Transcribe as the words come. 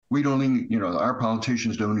We don't even, our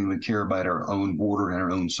politicians don't even care about our own border and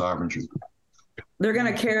our own sovereignty. They're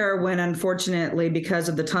going to care when, unfortunately, because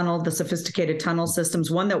of the sophisticated tunnel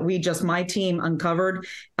systems, one that my team uncovered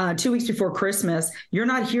 2 weeks before Christmas, you're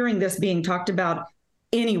not hearing this being talked about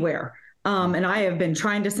anywhere. And I have been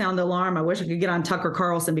trying to sound the alarm. I wish I could get on Tucker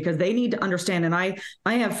Carlson because they need to understand. And I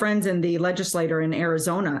have friends in the legislature in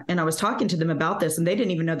Arizona, and I was talking to them about this, and they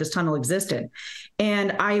didn't even know this tunnel existed.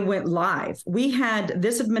 And I went live. We had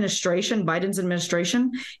this administration, Biden's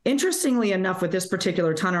administration, interestingly enough, with this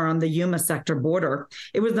particular tunnel on the Yuma sector border,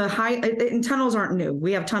 it was and tunnels aren't new.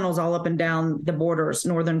 We have tunnels all up and down the borders,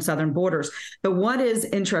 northern, southern borders. But what is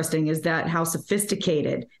interesting is that how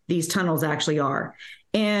sophisticated these tunnels actually are.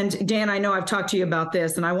 And Dan, I know I've talked to you about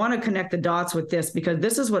this, and I want to connect the dots with this because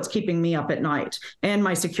this is what's keeping me up at night and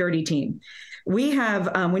my security team. We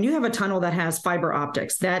have, when you have a tunnel that has fiber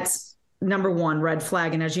optics, that's number one red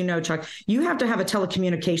flag. And as you know, Chuck, you have to have a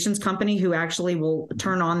telecommunications company who actually will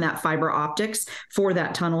turn on that fiber optics for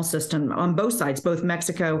that tunnel system on both sides, both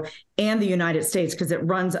Mexico and the United States, because it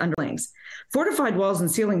runs under links. Fortified walls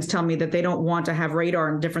and ceilings tell me that they don't want to have radar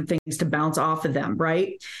and different things to bounce off of them,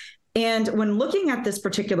 right? And when looking at this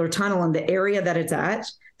particular tunnel and the area that it's at,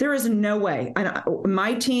 there is no way.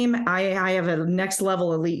 My team, I have a next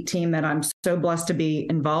level elite team that I'm so blessed to be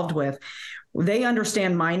involved with. They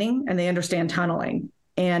understand mining and they understand tunneling.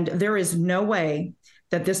 And there is no way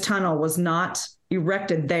that this tunnel was not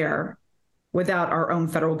erected there without our own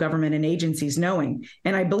federal government and agencies knowing.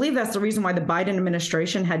 And I believe that's the reason why the Biden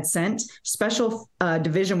administration had sent special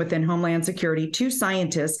division within Homeland Security, 2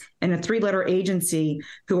 scientists and a 3-letter agency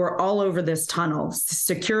who are all over this tunnel,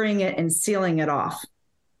 securing it and sealing it off.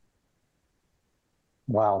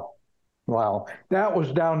 Wow. That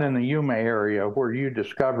was down in the Yuma area where you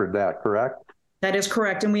discovered that, correct? That is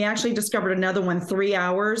correct. And we actually discovered another one 3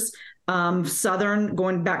 hours southern,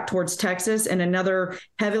 going back towards Texas, and another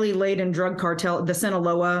heavily laden drug cartel. The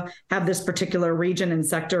Sinaloa have this particular region and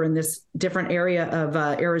sector in this different area of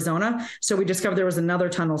Arizona. So we discovered there was another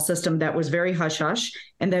tunnel system that was very hush-hush,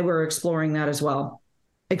 and they were exploring that as well.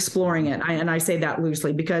 Exploring it. And I say that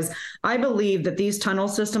loosely because I believe that these tunnel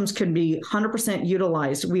systems could be 100%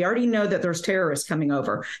 utilized. We already know that there's terrorists coming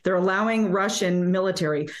over. They're allowing Russian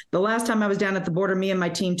military. The last time I was down at the border, me and my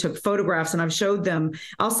team took photographs and I've showed them.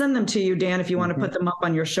 I'll send them to you, Dan, if you want to put them up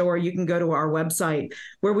on your show, or you can go to our website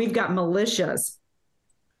where we've got militias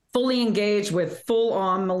fully engaged with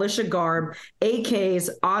full-on militia garb, AKs,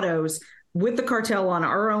 autos, with the cartel on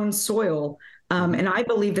our own soil. And I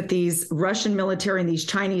believe that these Russian military and these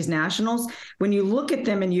Chinese nationals, when you look at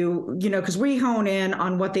them and because we hone in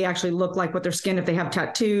on what they actually look like, what their skin, if they have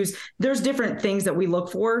tattoos, there's different things that we look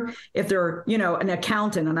for if they're, an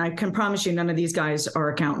accountant. And I can promise you none of these guys are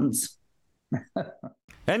accountants.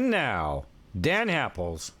 And now, Dan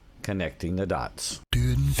Happel's Connecting the Dots.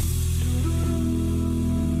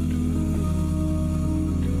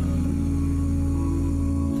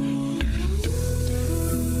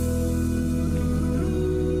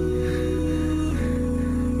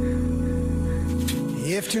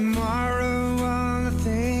 If tomorrow all the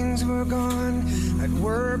things were gone, I'd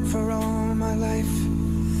work for all my life,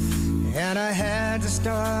 and I had to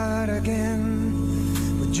start again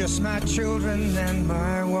with just my children and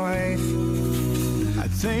my wife. I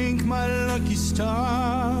thank my lucky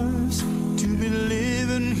stars to be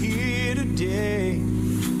living here today,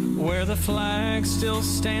 where the flag still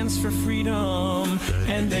stands for freedom,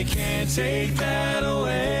 and they can't take that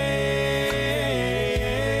away.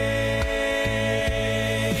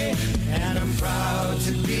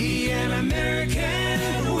 To be an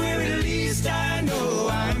American, where at least I know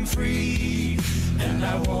I'm free. And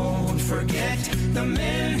I won't forget the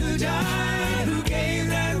men who died, who gave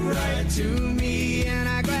that right to me. And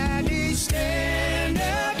I gladly stand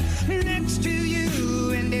up next to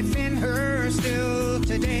you and defend her still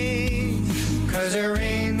today. 'Cause there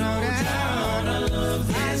ain't no doubt I love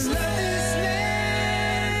this land.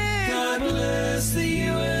 God bless the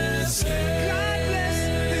USA.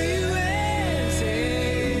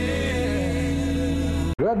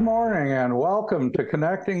 Good morning and welcome to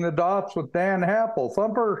Connecting the Dots with Dan Happel.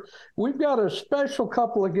 Thumper, we've got a special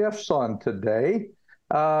couple of gifts on today.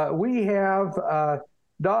 We have, I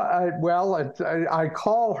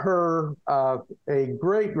call her a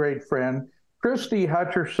great friend, Christy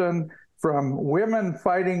Hutcherson from Women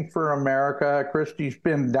Fighting for America. Christy's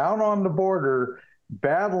been down on the border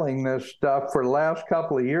battling this stuff for the last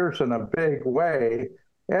couple of years in a big way.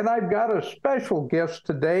 And I've got a special guest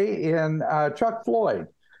today in Chuck Floyd.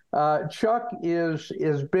 Chuck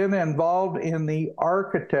has been involved in the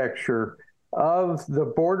architecture of the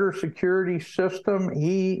border security system.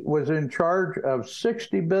 He was in charge of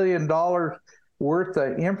 $60 billion worth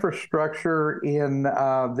of infrastructure in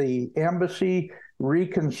the embassy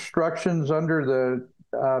reconstructions under the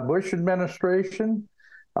Bush administration.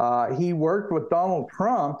 He worked with Donald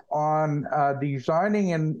Trump on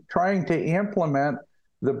designing and trying to implement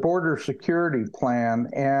the border security plan.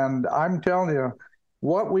 And I'm telling you,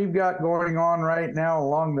 what we've got going on right now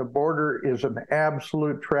along the border is an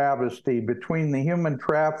absolute travesty between the human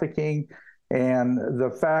trafficking and the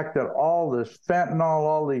fact that all this fentanyl,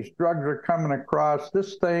 all these drugs are coming across.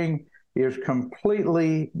 This thing is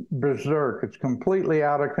completely berserk. It's completely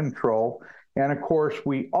out of control. And of course,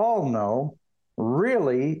 we all know,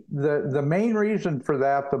 really, the main reason for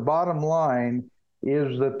that, the bottom line,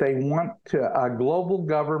 is that they want a global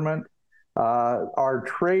government. Our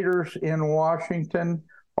traitors in Washington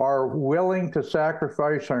are willing to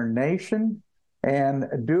sacrifice our nation and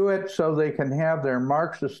do it so they can have their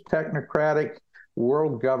Marxist technocratic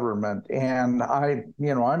world government. And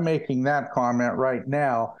I'm making that comment right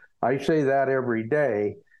now. I say that every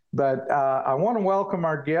day. But I want to welcome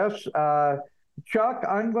our guests. Chuck,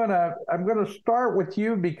 I'm gonna start with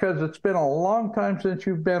you because it's been a long time since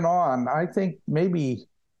you've been on. I think maybe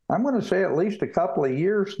I'm going to say at least a couple of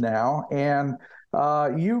years now. And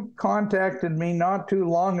you contacted me not too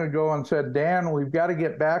long ago and said, Dan, we've got to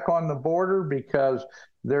get back on the border because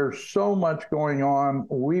there's so much going on.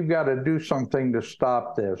 We've got to do something to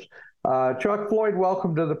stop this. Chuck Floyd,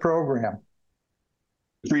 welcome to the program.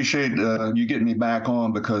 Appreciate you getting me back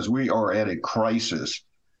on because we are at a crisis.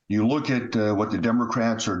 You look at what the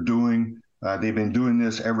Democrats are doing. They've been doing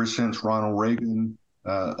this ever since Ronald Reagan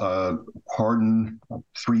pardoned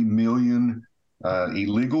 3 million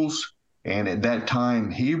illegals. And at that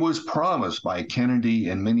time, he was promised by Kennedy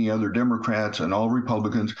and many other Democrats and all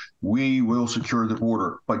Republicans, we will secure the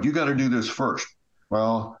border. But you got to do this first.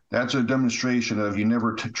 Well, that's a demonstration of you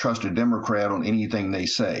never trust a Democrat on anything they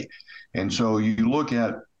say. And so you look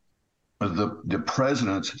at the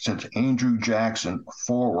presidents since Andrew Jackson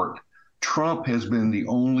forward, Trump has been the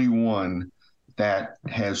only one that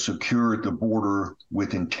has secured the border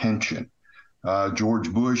with intention.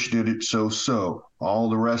 George Bush did it so-so. All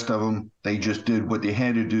the rest of them, they just did what they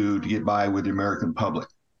had to do to get by with the American public,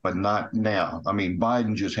 but not now. I mean,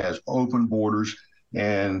 Biden just has open borders,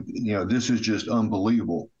 and this is just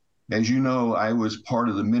unbelievable. As you know, I was part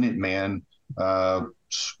of the Minuteman,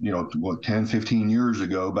 10, 15 years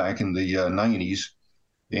ago, back in the 90s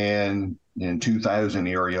and in 2000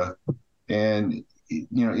 area. And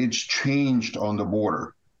it's changed on the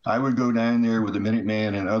border. I would go down there with the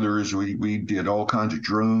Minuteman and others. We did all kinds of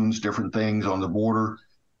drones, different things on the border.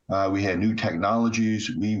 We had new technologies.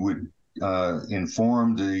 We would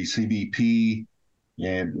inform the CBP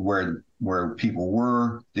and where people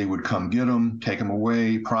were. They would come get them, take them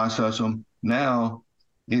away, process them. Now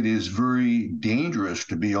it is very dangerous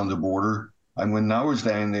to be on the border. And when I was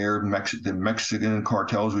down there, the Mexican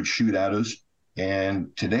cartels would shoot at us.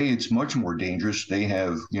 And today it's much more dangerous. They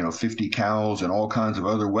have, 50 cals and all kinds of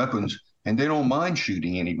other weapons, and they don't mind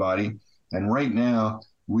shooting anybody. And right now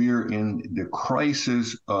we're in the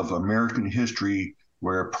crisis of American history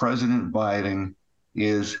where President Biden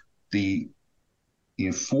is the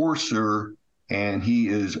enforcer and he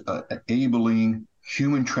is enabling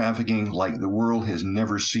human trafficking like the world has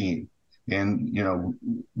never seen. And,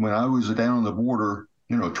 when I was down on the border,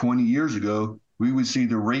 20 years ago, we would see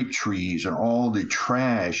the rape trees and all the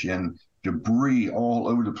trash and debris all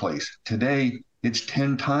over the place. Today, it's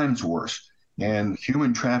 10 times worse. And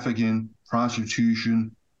human trafficking,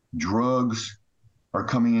 prostitution, drugs are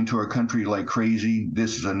coming into our country like crazy.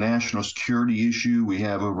 This is a national security issue. We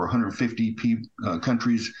have over 150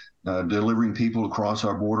 countries delivering people across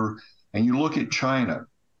our border. And you look at China.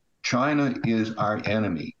 China is our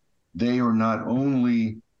enemy. They are not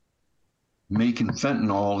only making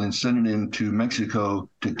fentanyl and sending it into Mexico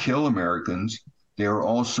to kill Americans, they are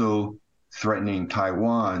also threatening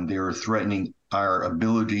Taiwan. They are threatening our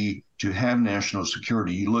ability to have national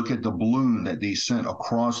security. You look at the balloon that they sent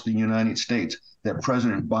across the United States that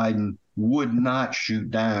President Biden would not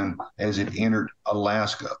shoot down as it entered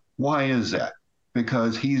Alaska. Why is that?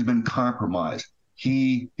 Because he's been compromised.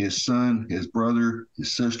 He, his son, his brother,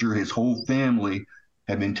 his sister, his whole family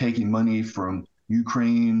have been taking money from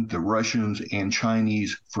Ukraine, the Russians, and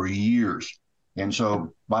Chinese for years. And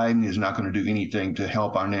so Biden is not going to do anything to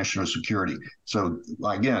help our national security. So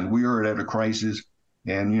again, we are at a crisis,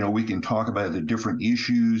 and we can talk about the different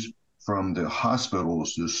issues from the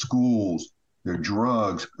hospitals, the schools, the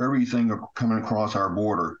drugs, everything are coming across our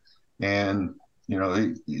border. And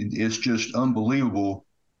it's just unbelievable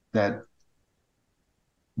that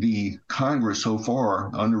the Congress so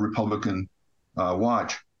far under Republican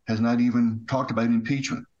watch has not even talked about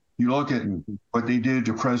impeachment. You look at what they did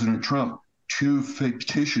to President Trump, 2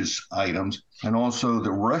 fictitious items, and also the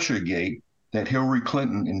Russiagate that Hillary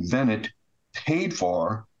Clinton invented, paid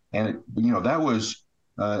for, and that was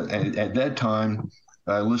at that time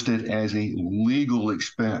listed as a legal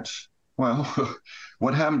expense. Well,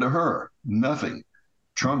 what happened to her? Nothing.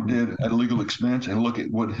 Trump did at a legal expense, and look at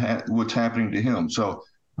what's happening to him. So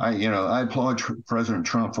I applaud President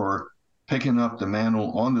Trump for picking up the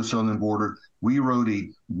mantle on the southern border. We wrote a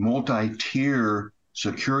multi-tier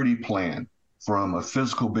security plan, from a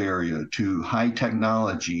physical barrier to high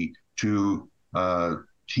technology to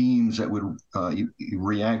teams that would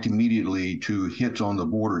react immediately to hits on the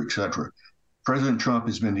border, et cetera. President Trump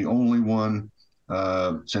has been the only one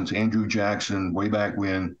since Andrew Jackson way back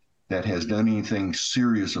when that has done anything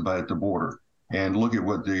serious about the border. And look at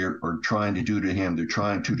what they are trying to do to him. They're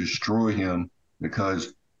trying to destroy him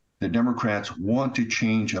because the Democrats want to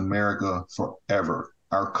change America forever.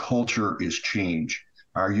 Our culture is changed.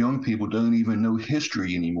 Our young people don't even know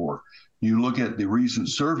history anymore. You look at the recent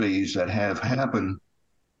surveys that have happened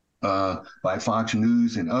by Fox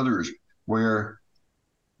News and others, where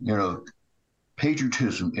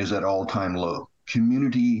patriotism is at all-time low.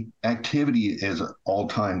 Community activity is at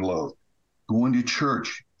all-time low. Going to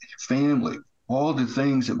church, family, all the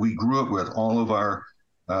things that we grew up with, all of our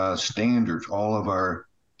standards, all of our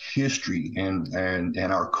history and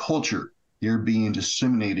our culture, they're being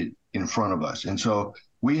disseminated in front of us. And so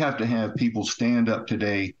we have to have people stand up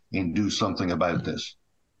today and do something about this.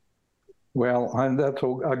 Well, and that's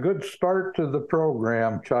a good start to the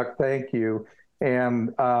program, Chuck. Thank you.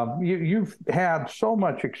 And you've had so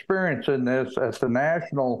much experience in this at the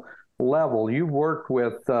national level. You've worked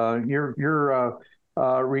with your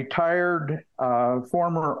retired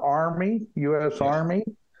former Army, U.S. Yes. Army.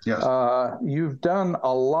 Yes. You've done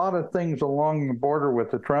a lot of things along the border with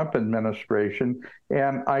the Trump administration,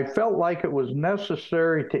 and I felt like it was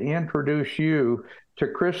necessary to introduce you to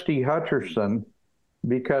Christy Hutcherson,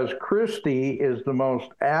 because Christy is the most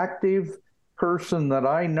active person that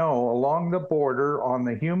I know along the border on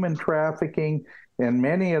the human trafficking and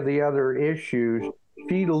many of the other issues.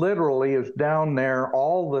 She literally is down there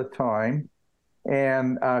all the time,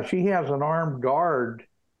 and she has an armed guard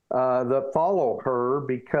that follow her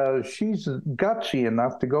because she's gutsy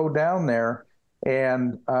enough to go down there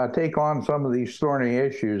and take on some of these thorny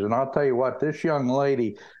issues. And I'll tell you what, this young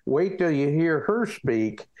lady, wait till you hear her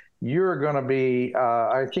speak. You're going to be,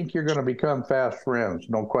 I think you're going to become fast friends,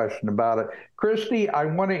 no question about it. Christy, I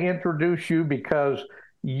want to introduce you because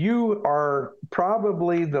you are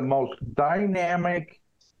probably the most dynamic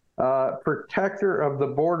protector of the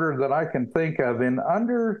border that I can think of. And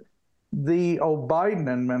under the Biden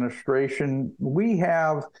administration, we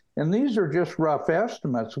have, and these are just rough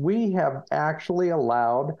estimates, we have actually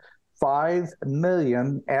allowed 5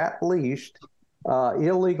 million at least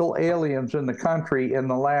illegal aliens in the country in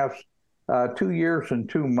the last 2 years and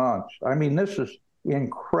 2 months. I mean, this is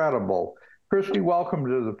incredible. Christy, welcome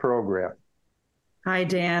to the program. Hi,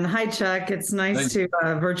 Dan. Hi, Chuck. It's nice to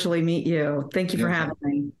virtually meet you. Thank you for having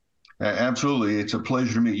me. Absolutely. It's a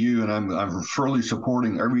pleasure to meet you, and I'm fully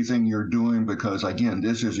supporting everything you're doing because, again,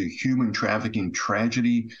 this is a human trafficking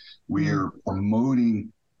tragedy. We are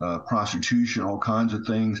promoting prostitution, all kinds of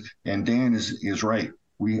things, and Dan is right.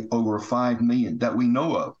 We over 5 million that we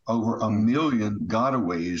know of, over 1 million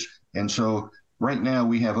gotaways, and so right now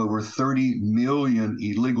we have over 30 million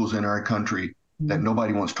illegals in our country that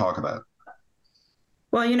nobody wants to talk about.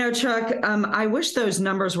 Well, Chuck, I wish those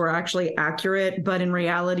numbers were actually accurate, but in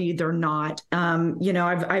reality, they're not.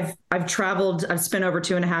 I've traveled. I've spent over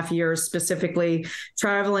 2.5 years specifically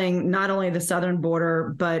traveling not only the southern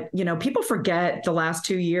border, but people forget the last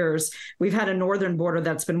 2 years we've had a northern border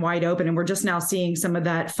that's been wide open, and we're just now seeing some of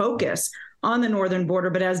that focus on the northern border.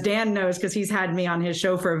 But as Dan knows, because he's had me on his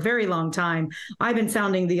show for a very long time, I've been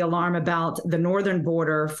sounding the alarm about the northern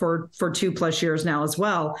border for 2+ years now as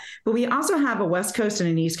well. But we also have a West Coast and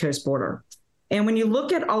an East Coast border. And when you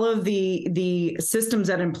look at all of the systems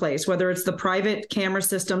that are in place, whether it's the private camera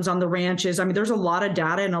systems on the ranches, I mean, there's a lot of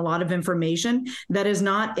data and a lot of information that is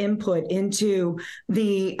not input into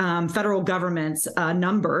the federal government's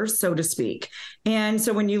numbers, so to speak. And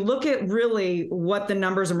so when you look at really what the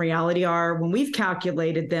numbers in reality are, when we've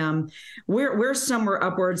calculated them, we're somewhere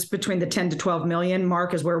upwards between the 10 to 12 million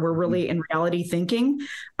mark is where we're really in reality thinking.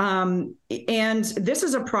 And this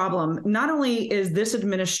is a problem. Not only is this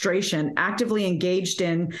administration actively engaged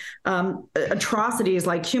in atrocities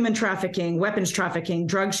like human trafficking, weapons trafficking,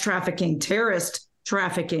 drugs trafficking, terrorist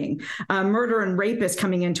trafficking, murder and rapists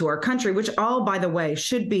coming into our country, which all, by the way,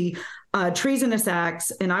 should be treasonous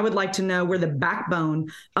acts. And I would like to know where the backbone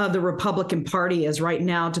of the Republican Party is right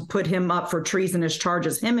now to put him up for treasonous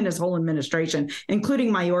charges, him and his whole administration,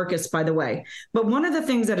 including Mayorkas, by the way. But one of the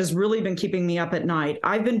things that has really been keeping me up at night,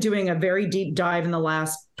 I've been doing a very deep dive in the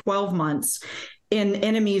last 12 months in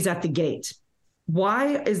enemies at the gate.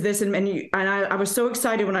 Why is this? And I was so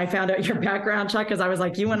excited when I found out your background, Chuck, because I was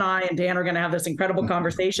like, you and I and Dan are going to have this incredible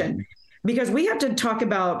conversation. Because we have to talk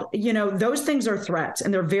about, those things are threats,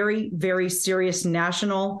 and they're very, very serious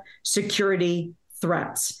national security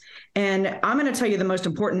threats. And I'm going to tell you the most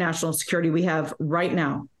important national security we have right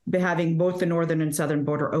now, having both the northern and southern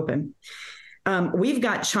border open. We've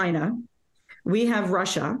got China, we have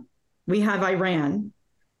Russia, we have Iran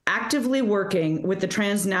actively working with the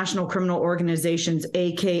transnational criminal organizations,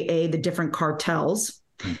 AKA the different cartels,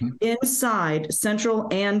 inside Central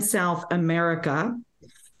and South America.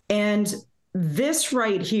 And this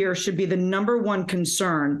right here should be the number one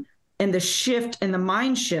concern and the shift and the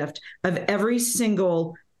mind shift of every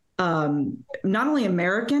single, not only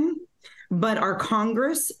American, but our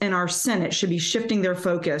Congress and our Senate should be shifting their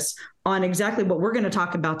focus on exactly what we're going to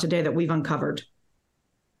talk about today that we've uncovered.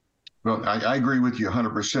 Well, I agree with you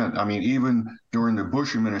 100%. I mean, even during the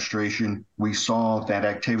Bush administration, we saw that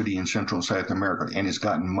activity in Central and South America, and it's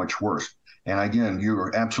gotten much worse. And again,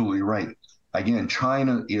 you're absolutely right. Again,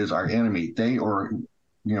 China is our enemy. They are,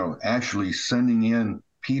 actually sending in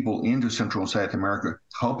people into Central and South America,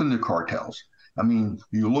 helping the cartels. I mean,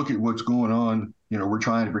 you look at what's going on, we're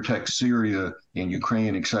trying to protect Syria and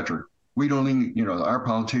Ukraine, et cetera. We don't even, our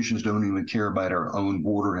politicians don't even care about our own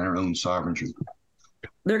border and our own sovereignty.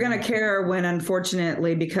 They're going to care when,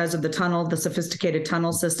 unfortunately, because of the sophisticated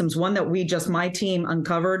tunnel systems, one that my team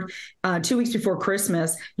uncovered 2 weeks before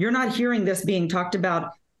Christmas, you're not hearing this being talked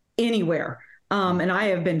about anywhere. And I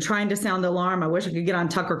have been trying to sound the alarm. I wish I could get on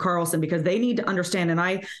Tucker Carlson because they need to understand. And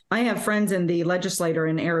I have friends in the legislature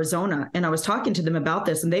in Arizona, and I was talking to them about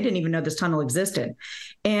this, and they didn't even know this tunnel existed.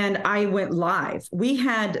 And I went live. We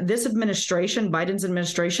had this administration, Biden's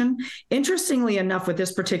administration, interestingly enough, with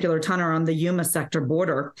this particular tunnel on the Yuma sector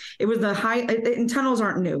border, it was and tunnels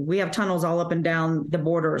aren't new. We have tunnels all up and down the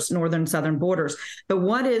borders, northern, southern borders. But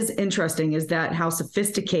what is interesting is that how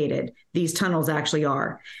sophisticated these tunnels actually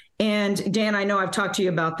are. And Dan, I know I've talked to you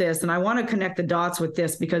about this, and I want to connect the dots with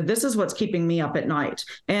this because this is what's keeping me up at night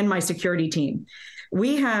and my security team.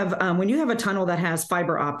 We have, when you have a tunnel that has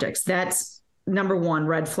fiber optics, that's number one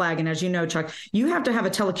red flag. And as you know, Chuck, you have to have a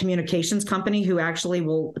telecommunications company who actually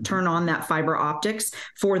will turn on that fiber optics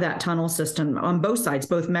for that tunnel system on both sides,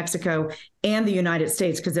 both Mexico and the United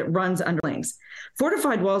States, because it runs under links.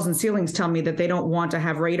 Fortified walls and ceilings tell me that they don't want to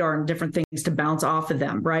have radar and different things to bounce off of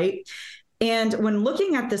them, right? And when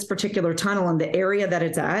looking at this particular tunnel and the area that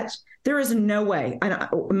it's at, there is no way.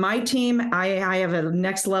 My team, I have a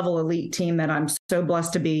next level elite team that I'm so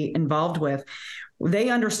blessed to be involved with. They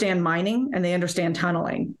understand mining and they understand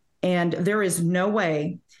tunneling. And there is no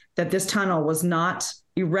way that this tunnel was not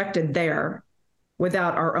erected there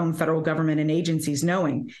without our own federal government and agencies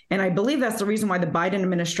knowing. And I believe that's the reason why the Biden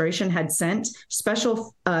administration had sent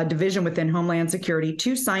special division within Homeland Security,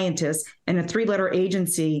 2 scientists and a 3-letter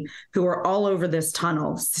agency who are all over this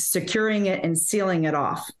tunnel, securing it and sealing it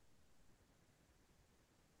off.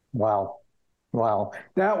 Wow.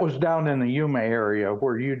 That was down in the Yuma area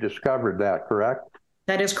where you discovered that, correct?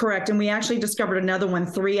 That is correct. And we actually discovered another one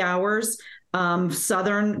 3 hours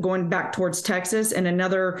southern, going back towards Texas, and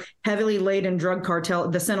another heavily laden drug cartel.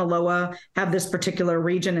 The Sinaloa have this particular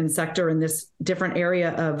region and sector in this different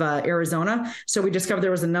area of Arizona. So we discovered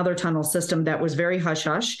there was another tunnel system that was very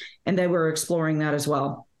hush-hush, and they were exploring that as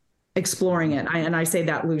well. Exploring it. And I say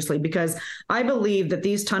that loosely because I believe that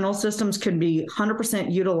these tunnel systems can be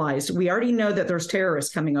 100% utilized. We already know that there's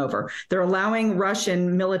terrorists coming over. They're allowing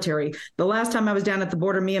Russian military. The last time I was down at the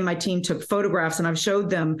border, me and my team took photographs and I've showed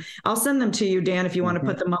them. I'll send them to you, Dan, if you want to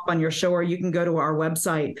put them up on your show, or you can go to our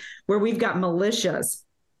website where we've got militias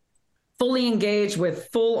fully engaged with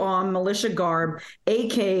full-on militia garb,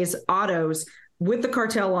 AKs, autos, with the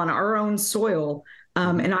cartel on our own soil.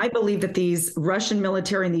 And I believe that these Russian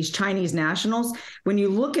military and these Chinese nationals, when you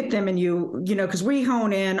look at them and because we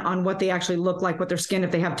hone in on what they actually look like, what their skin, if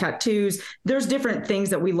they have tattoos, there's different things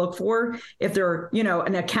that we look for if they're,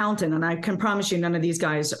 an accountant. And I can promise you none of these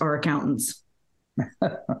guys are accountants.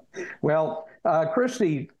 Well,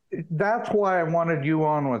 Christy, that's why I wanted you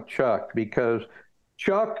on with Chuck, because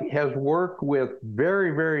Chuck has worked with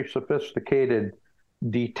very, very sophisticated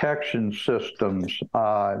detection systems.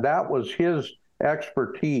 That was his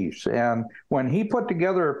expertise. And when he put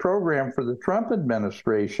together a program for the Trump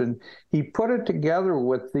administration, he put it together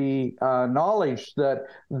with the knowledge that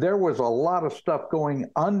there was a lot of stuff going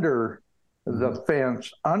under the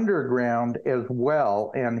fence, underground as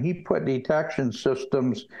well. And he put detection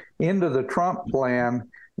systems into the Trump plan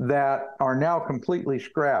that are now completely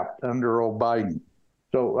scrapped under Biden.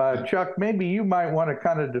 So, Chuck, maybe you might want to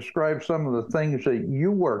kind of describe some of the things that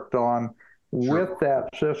you worked on with that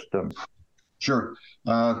system. Sure.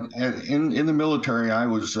 In the military, I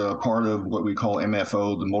was part of what we call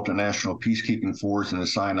MFO, the Multinational Peacekeeping Force in the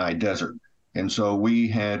Sinai Desert. And so we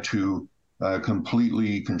had to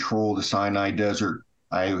completely control the Sinai Desert.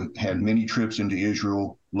 I had many trips into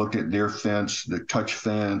Israel, looked at their fence, the touch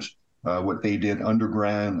fence, what they did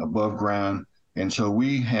underground, above ground. And so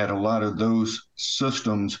we had a lot of those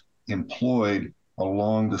systems employed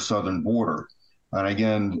along the southern border. And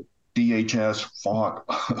again, DHS fought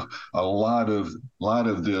a lot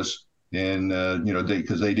of this, and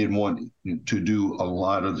because they didn't want to do a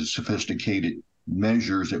lot of the sophisticated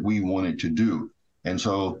measures that we wanted to do. And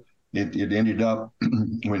so it ended up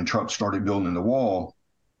when Trump started building the wall,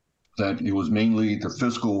 that it was mainly the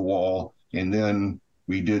physical wall, and then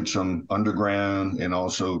we did some underground and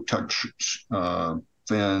also touch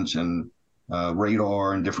fence and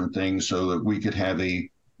radar and different things so that we could have a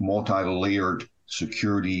multi-layered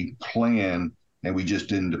security plan, and we just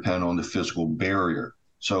didn't depend on the physical barrier.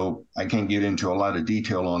 So I can't get into a lot of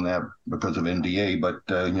detail on that because of NDA, but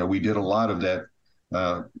we did a lot of that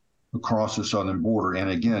across the southern border. And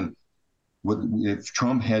again, if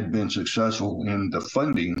Trump had been successful in the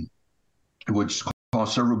funding, it would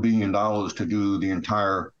cost several $1 billion to do the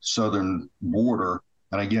entire southern border.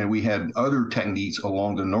 And again, we had other techniques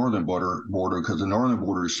along the northern border because the northern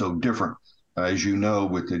border is so different, as you know,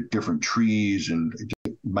 with the different trees and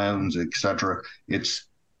mountains, et cetera. It's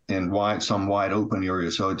in some wide open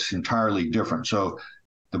areas, so it's entirely different. So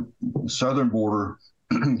the southern border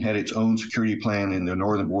had its own security plan, and the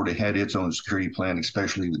northern border had its own security plan,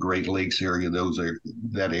 especially the Great Lakes area,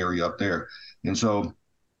 that area up there. And so,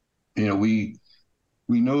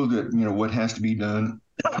 we know that, what has to be done.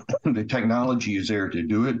 The technology is there to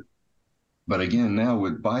do it. But again, now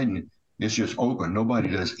with Biden, it's just open. Nobody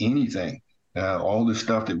does anything. All the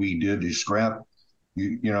stuff that we did is scrap.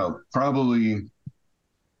 Probably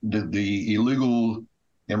the illegal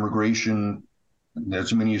immigration,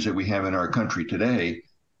 as many as that we have in our country today,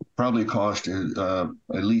 probably cost at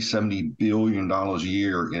least $70 billion a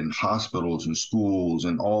year in hospitals and schools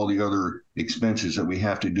and all the other expenses that we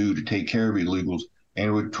have to do to take care of illegals. And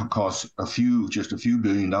it would cost just a few $1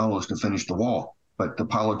 billion to finish the wall. But the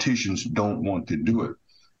politicians don't want to do it.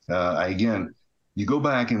 Again, you go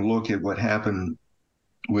back and look at what happened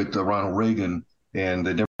with Ronald Reagan and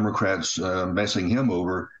the Democrats messing him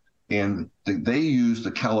over, and they used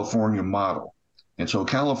the California model. And so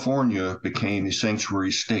California became a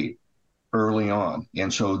sanctuary state early on.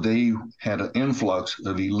 And so they had an influx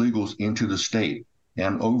of illegals into the state.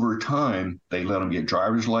 And over time, they let them get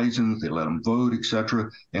driver's license, they let them vote, et cetera.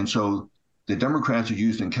 And so the Democrats are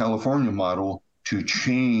using the California model to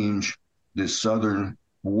change the southern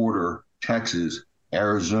border, Texas,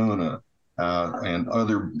 Arizona, and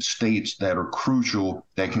other states that are crucial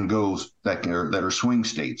that are swing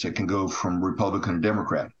states that can go from Republican to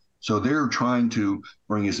Democrat. So they're trying to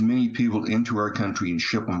bring as many people into our country and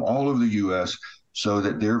ship them all over the U.S. so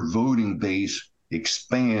that their voting base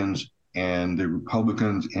expands, and the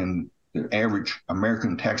Republicans and the average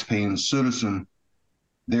American taxpaying citizen,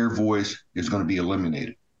 their voice is going to be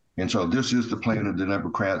eliminated. And so this is the plan of the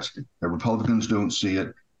Democrats. The Republicans don't see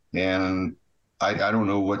it. And I don't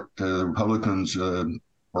know what the Republicans are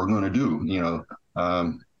going to do.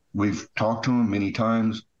 We've talked to them many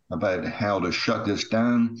times about how to shut this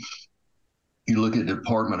down. You look at the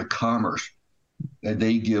Department of Commerce,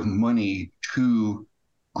 they give money to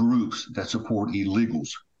groups that support illegals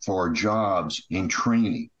for jobs and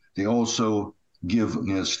training. They also give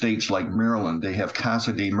states like Maryland. They have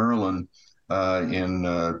Casa de Maryland in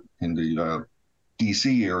the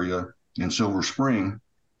D.C. area in Silver Spring,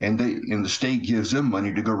 and the state gives them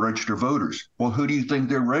money to go register voters. Well, who do you think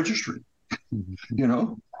they're registering?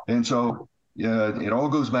 And so it all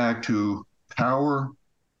goes back to power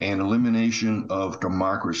and elimination of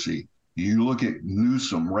democracy. You look at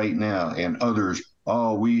Newsom right now and others.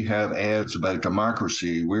 Oh, we have ads about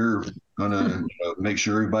democracy. We're going to make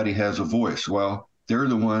sure everybody has a voice. Well, they're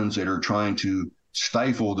the ones that are trying to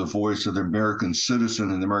stifle the voice of the American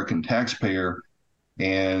citizen and the American taxpayer.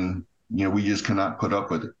 And, we just cannot put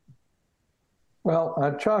up with it.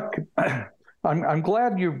 Well, Chuck, I'm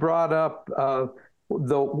glad you brought up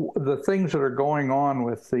the things that are going on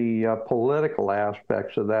with the political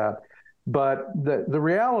aspects of that. But the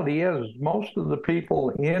reality is most of the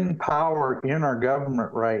people in power in our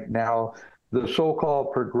government right now, the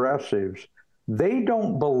so-called progressives, they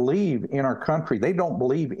don't believe in our country. They don't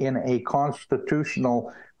believe in a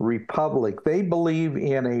constitutional republic. They believe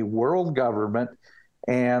in a world government,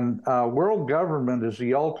 and world government is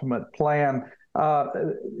the ultimate plan.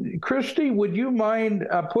 Christy, would you mind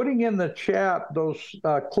putting in the chat those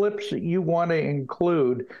clips that you want to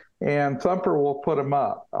include, and Thumper will put them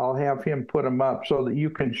up. I'll have him put them up so that you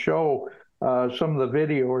can show some of the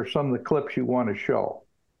video or some of the clips you want to show.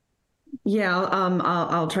 Yeah,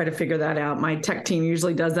 I'll try to figure that out. My tech team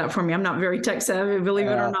usually does that for me. I'm not very tech savvy, believe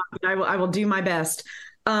it or not, but I will do my best.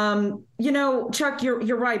 Chuck,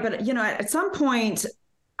 you're right, but at some point,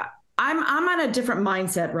 I'm on a different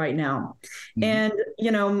mindset right now. Mm-hmm.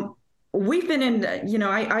 And, we've been in,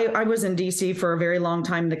 I was in DC for a very long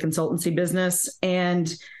time in the consultancy business.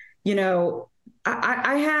 And,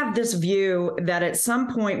 I have this view that at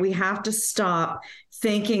some point we have to stop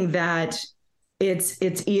thinking that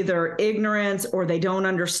it's either ignorance or they don't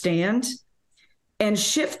understand, and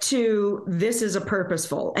shift to this is a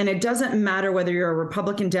purposeful. And it doesn't matter whether you're a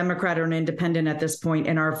Republican, Democrat, or an independent at this point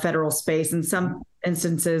in our federal space, in some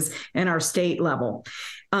instances in our state level.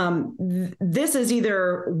 This is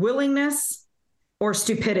either willingness or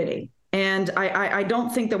stupidity. And I don't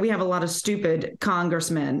think that we have a lot of stupid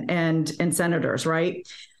congressmen and senators, right?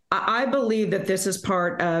 I believe that this is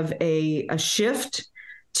part of a shift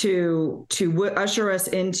to usher us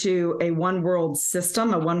into a one world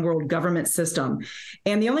system, a one world government system.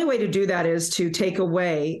 And the only way to do that is to take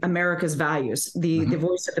away America's values, the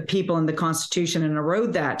voice of the people and the Constitution, and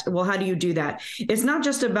erode that. Well, how do you do that? It's not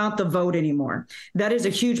just about the vote anymore. That is a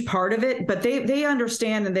huge part of it, but they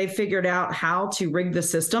understand and they figured out how to rig the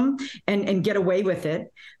system and get away with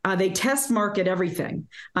it. They test market everything.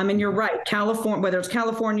 And you're right, California, whether it's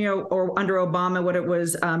California or under Obama, what it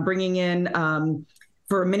was bringing in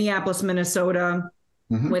for Minneapolis, Minnesota,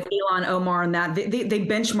 with Ilhan Omar and that, they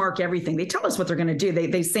benchmark everything. They tell us what they're going to do.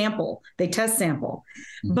 They sample, they test sample.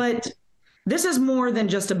 But this is more than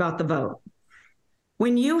just about the vote.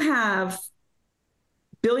 When you have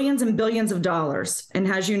billions and billions of dollars, and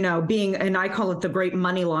as you know, and I call it the great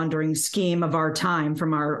money laundering scheme of our time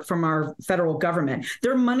from our federal government.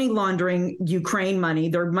 They're money laundering Ukraine money.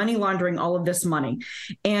 They're money laundering all of this money.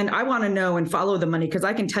 And I want to know and follow the money, because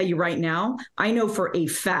I can tell you right now, I know for a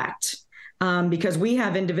fact, because we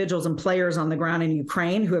have individuals and players on the ground in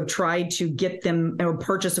Ukraine who have tried to get them or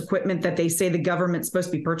purchase equipment that they say the government's supposed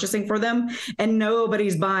to be purchasing for them, and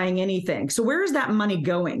nobody's buying anything. So where is that money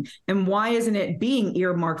going? And why isn't it being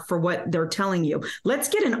earmarked for what they're telling you? Let's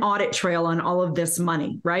get an audit trail on all of this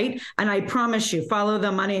money, right? And I promise you, follow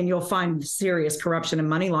the money and you'll find serious corruption and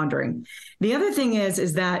money laundering. The other thing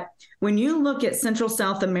is that when you look at Central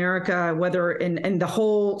South America, whether in the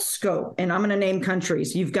whole scope, and I'm going to name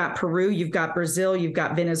countries, you've got Peru, you've got Brazil, you've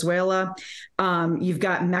got Venezuela, you've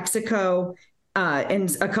got Mexico,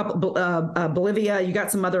 and a couple, Bolivia, you got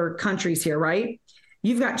some other countries here, right?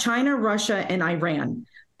 You've got China, Russia, and Iran.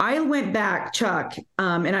 I went back, Chuck,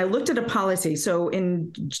 and I looked at a policy. So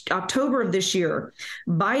in October of this year,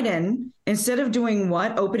 Biden, instead of doing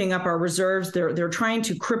what? Opening up our reserves, they're trying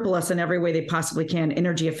to cripple us in every way they possibly can.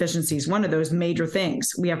 Energy efficiency is one of those major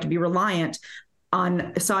things. We have to be reliant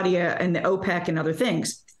on Saudi and the OPEC and other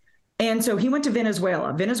things. And so he went to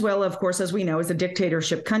Venezuela. Venezuela, of course, as we know, is a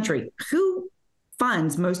dictatorship country. Who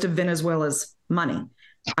funds most of Venezuela's money?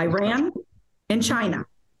 Iran and China.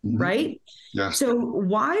 Right? Yes. So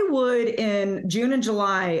why would in June and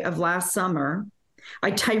July of last summer, a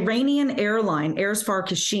Iranian airline, Air Sfar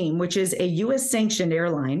Kashim, which is a U.S. sanctioned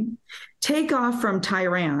airline, take off from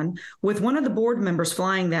Tehran with one of the board members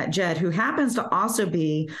flying that jet, who happens to also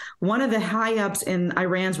be one of the high ups in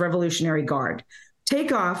Iran's Revolutionary Guard,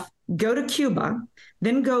 take off, go to Cuba,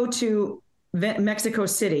 then go to Mexico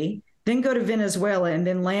City, then go to Venezuela, and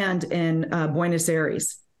then land in Buenos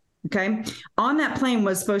Aires. Okay. On that plane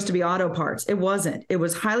was supposed to be auto parts. It wasn't. It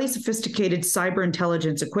was highly sophisticated cyber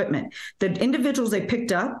intelligence equipment. The individuals they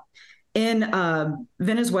picked up in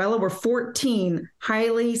Venezuela were 14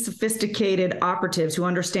 highly sophisticated operatives who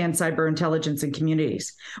understand cyber intelligence in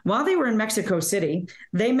communities. While they were in Mexico City,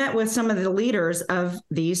 they met with some of the leaders of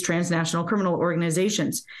these transnational criminal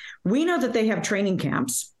organizations. We know that they have training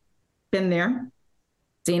camps. Been there,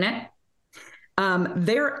 seen it.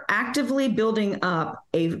 They're actively building up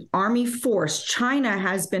an army force. China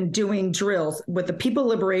has been doing drills with the People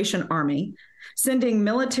Liberation Army, sending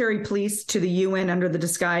military police to the UN under the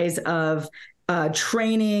disguise of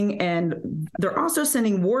training, and they're also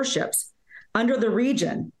sending warships. under the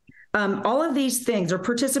region. All of these things are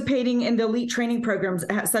participating in the elite training programs,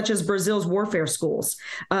 such as Brazil's warfare schools,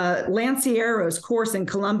 Lanciero's course in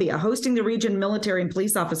Colombia, hosting the region military and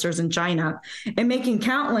police officers in China, and making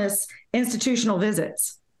countless institutional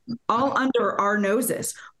visits, all under our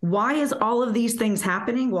noses. Why is all of these things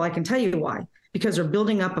happening? Well, I can tell you why. Because they're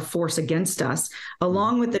building up a force against us,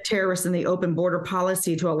 along with the terrorists and the open border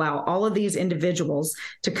policy to allow all of these individuals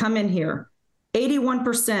to come in here.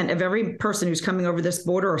 81% of every person who's coming over this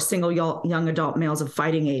border are single young adult males of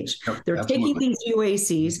fighting age. They're Absolutely. taking these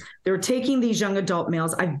UACs. They're taking these young adult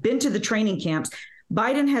males. I've been to the training camps.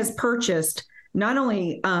 Biden has purchased not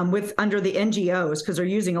only under the NGOs, because they're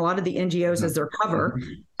using a lot of the NGOs as their cover,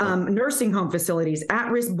 nursing home facilities,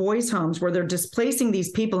 at-risk boys' homes, where they're displacing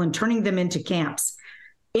these people and turning them into camps.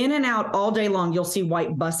 In and out all day long, you'll see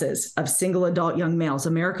white buses of single adult young males.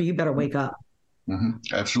 America, you better wake up.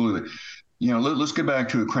 Absolutely. Let's get back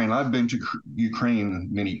to Ukraine. I've been to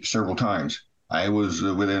Ukraine several times. I was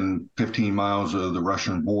within 15 miles of the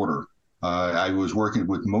Russian border. I was working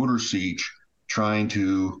with Motor Siege, trying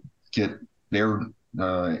to get their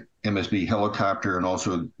MSB helicopter and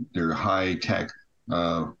also their high-tech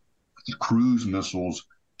cruise missiles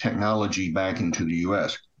technology back into the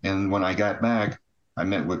U.S. And when I got back, I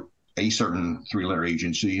met with a certain three-letter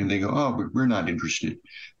agency, and they go, "Oh, but we're not interested."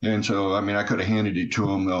 And so, I could have handed it to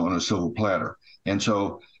them on a silver platter. And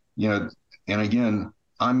so, and again,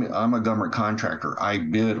 I'm a government contractor. I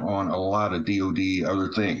bid on a lot of DOD,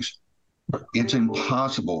 other things. It's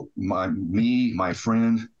impossible. My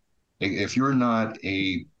friend, if you're not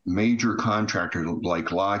a major contractor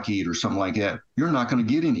like Lockheed or something like that, you're not going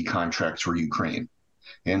to get any contracts for Ukraine.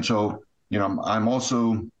 And so, I'm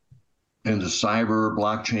also in the cyber,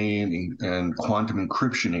 blockchain, and quantum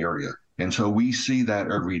encryption area. And so we see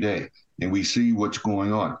that every day, and we see what's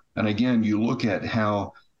going on. And again, you look at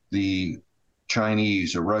how the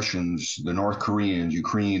Chinese, the Russians, the North Koreans,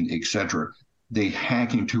 Ukraine, et cetera, they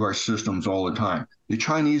hack into our systems all the time. The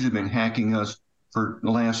Chinese have been hacking us for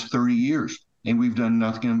the last 30 years, and we've done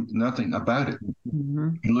nothing about it.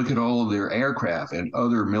 You look at all of their aircraft and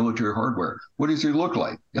other military hardware. What does it look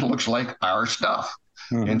like? It looks like our stuff.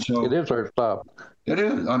 And so it is our stuff. It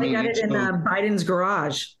is. They got it in Biden's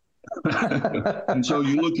garage. And so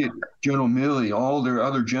you look at General Milley, all their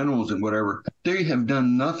other generals and whatever, they have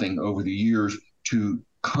done nothing over the years to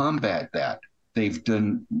combat that. They've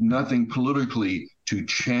done nothing politically to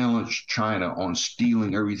challenge China on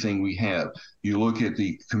stealing everything we have. You look at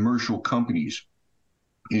the commercial companies,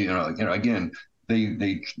 again,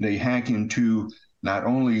 they hack into not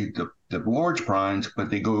only the large primes, but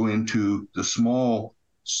they go into the small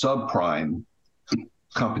subprime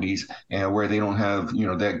companies, and where they don't have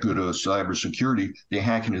that good of cybersecurity. They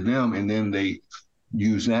hack into them, and then they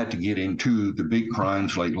use that to get into the big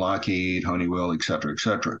primes like Lockheed, Honeywell, et cetera, et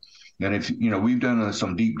cetera. And if we've done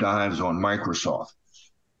some deep dives on Microsoft,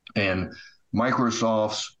 and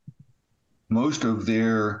Microsoft's most of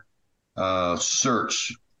their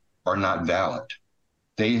certs are not valid.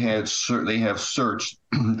 They have certs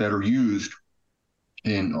that are used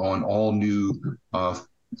on all new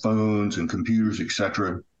phones and computers, et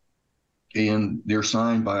cetera, and they're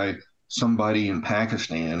signed by somebody in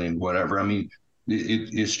Pakistan and whatever.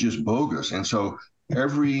 It's just bogus. And so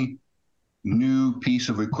every new piece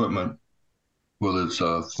of equipment, whether it's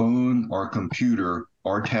a phone or computer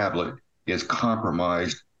or tablet, is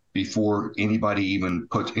compromised before anybody even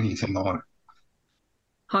puts anything on it.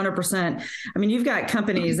 100%. You've got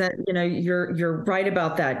companies that, you're right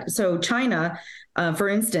about that. So China, for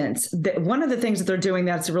instance, one of the things that they're doing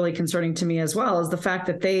that's really concerning to me as well is the fact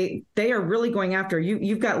that they are really going after you.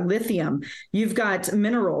 You've got lithium, you've got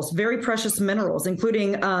minerals, very precious minerals,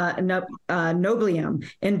 including niobium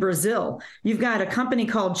in Brazil. You've got a company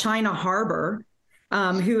called China Harbor,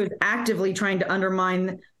 who is actively trying to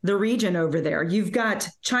undermine the region over there. You've got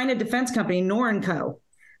China defense company Norinco.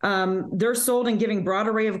 They're sold and giving broad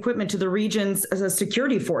array of equipment to the region's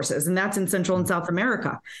security forces, and that's in Central and South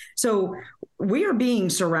America. So we are being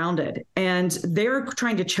surrounded, and they're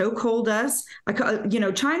trying to chokehold us.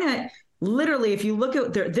 China, literally, if you look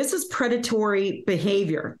at this is predatory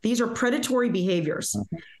behavior. These are predatory behaviors.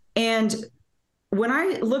 And when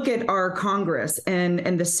I look at our Congress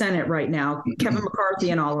and the Senate right now, Kevin McCarthy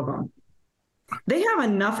and all of them, they have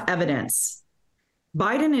enough evidence.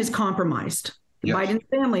 Biden is compromised. Yes. Biden's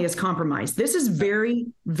family is compromised. This is very,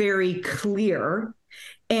 very clear.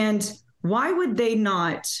 And why would they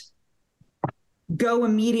not go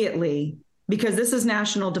immediately? Because this is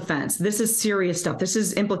national defense. This is serious stuff. This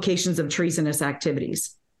is implications of treasonous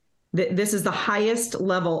activities. This is the highest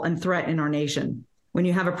level and threat in our nation. when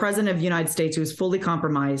you have a president of the United States who is fully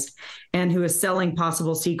compromised and who is selling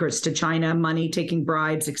possible secrets to China, money, taking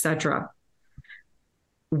bribes, etc.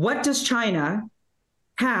 What does China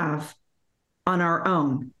have on our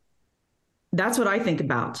own? That's what I think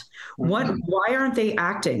about. Why aren't they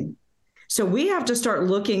acting? So we have to start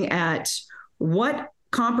looking at what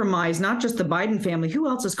compromise, not just the Biden family, who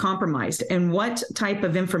else is compromised, and what type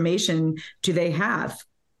of information do they have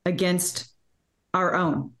against our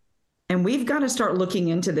own? And we've got to start looking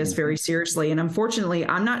into this very seriously. And unfortunately,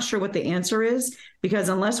 I'm not sure what the answer is, because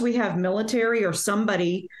unless we have military or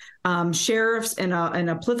somebody, sheriffs and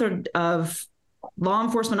a plethora of law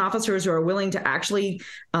enforcement officers who are willing to actually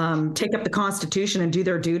take up the Constitution and do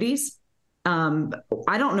their duties,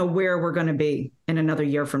 I don't know where we're going to be in another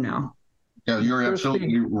year from now. Yeah, you're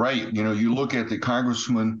absolutely right. You know, you look at the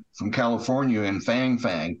congressman from California and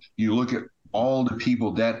Fang, you look at all the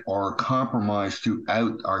people that are compromised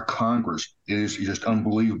throughout our Congress. It is just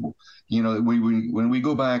unbelievable. You know, when we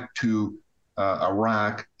go back to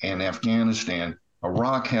Iraq and Afghanistan,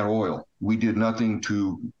 Iraq had oil. We did nothing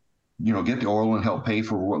to, you know, get the oil and help pay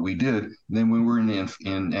for what we did. And then when we were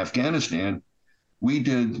in Afghanistan, we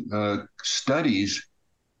did studies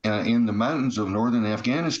in the mountains of northern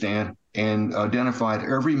Afghanistan and identified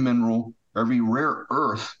every mineral, every rare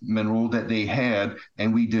earth mineral that they had,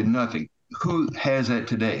 and we did nothing. Who has that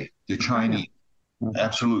today? The Chinese.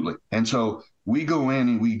 Absolutely. And so we go in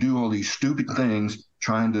and we do all these stupid things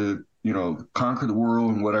trying to, you know, conquer the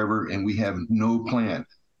world and whatever, and we have no plan.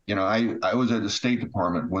 You know, I was at the State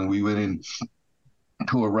Department when we went in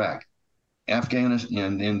to Iraq.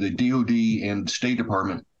 Afghanistan and the DOD and State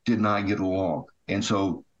Department did not get along. And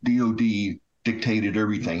so DOD dictated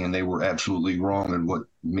everything, and they were absolutely wrong in what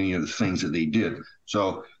many of the things that they did.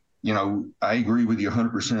 So, you know, I agree with you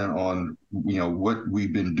 100% on, you know, what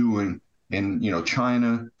we've been doing. And, you know,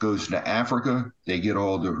 China goes to Africa. They get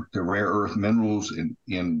all the rare earth minerals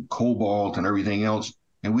and cobalt and everything else.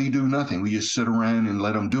 And we do nothing. We just sit around and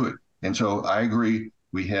let them do it. And so I agree.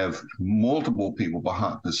 We have multiple people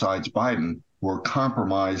besides Biden who are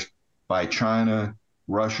compromised by China,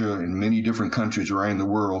 Russia, and many different countries around the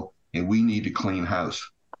world. And we need to clean house.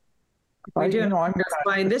 I do.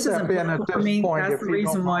 This is important for me. That's the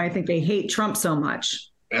reason why I think they hate Trump so much.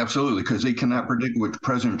 Absolutely, because they cannot predict what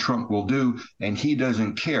President Trump will do, and he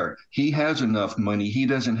doesn't care. He has enough money. He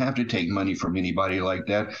doesn't have to take money from anybody like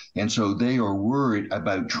that. And so they are worried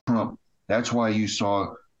about Trump. That's why you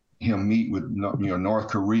saw him meet with, you know, North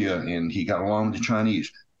Korea, and he got along with the Chinese.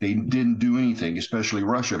 They didn't do anything, especially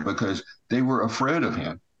Russia, because they were afraid of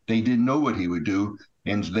him. They didn't know what he would do.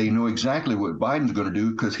 And they know exactly what Biden's going to do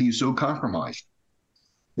because he's so compromised.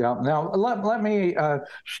 Yeah. Now, let me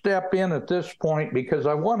step in at this point, because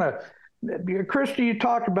I want to, Christy, you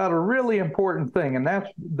talked about a really important thing, and that's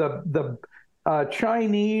the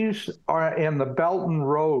Chinese and the Belt and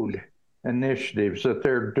Road initiatives that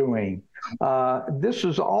they're doing. This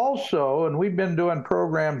is also, and we've been doing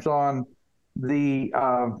programs on the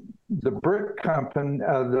BRIC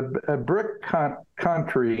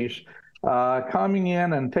countries coming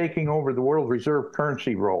in and taking over the world reserve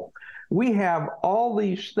currency role. We have all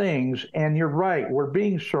these things, and you're right, we're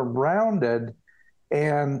being surrounded,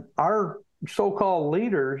 and our so-called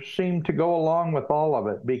leaders seem to go along with all of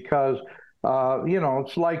it because, you know,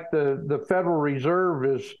 it's like the Federal Reserve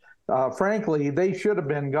is, frankly, they should have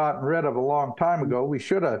been gotten rid of a long time ago. We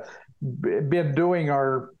should have been doing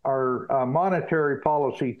our monetary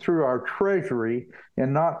policy through our Treasury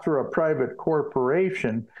and not through a private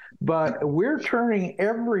corporation. But we're turning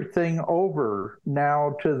everything over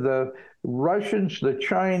now to the Russians, the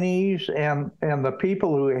Chinese, and the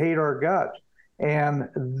people who hate our guts. And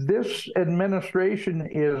this administration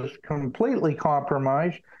is completely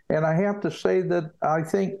compromised. And I have to say that I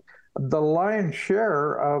think the lion's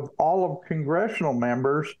share of all of congressional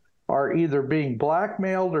members are either being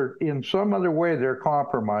blackmailed or in some other way they're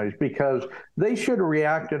compromised, because they should have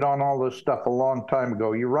reacted on all this stuff a long time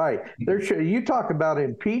ago. You're right. You talk about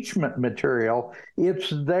impeachment material,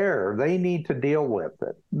 it's there. They need to deal with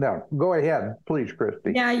it. No, go ahead, please,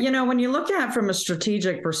 Christy. Yeah, you know, when you look at it from a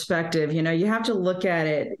strategic perspective, you know, you have to look at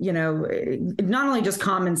it, you know, not only just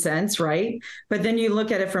common sense, right? But then you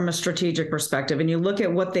look at it from a strategic perspective, and you look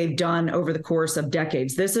at what they've done over the course of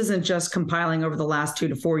decades. This isn't just compiling over the last 2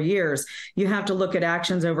 to 4 years. You have to look at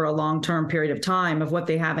actions over a long-term period of time of what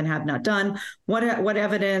they have and have not done, what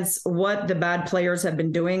evidence, what the bad players have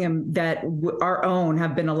been doing, and that our own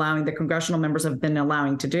have been allowing, the congressional members have been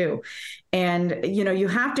allowing to do. And, you know, you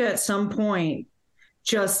have to at some point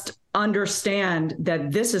just understand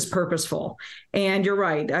that this is purposeful. And you're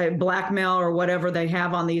right, blackmail or whatever they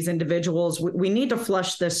have on these individuals, we need to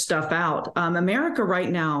flush this stuff out. America right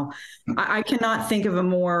now, I cannot think of a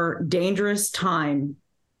more dangerous time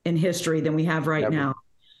in history than we have right now.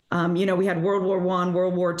 We had World War I,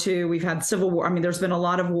 World War II, we've had Civil War. I mean, there's been a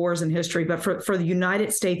lot of wars in history, but for the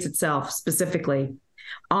United States itself, specifically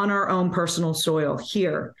on our own personal soil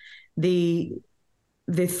here, the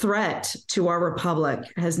threat to our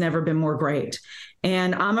republic has never been more great.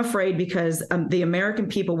 And I'm afraid because the American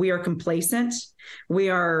people, we are complacent. We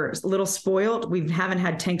are a little spoiled. We haven't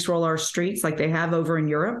had tanks roll our streets like they have over in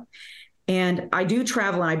Europe. And I do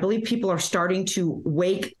travel, and I believe people are starting to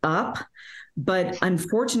wake up. But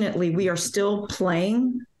unfortunately, we are still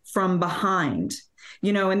playing from behind.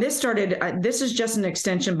 And this is just an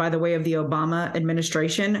extension, by the way, of the Obama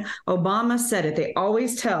administration. Obama said it. They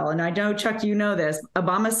always tell, and I know, Chuck, you know this.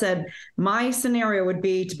 Obama said, my scenario would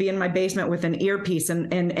be to be in my basement with an earpiece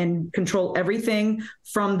and control everything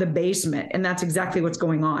from the basement. And that's exactly what's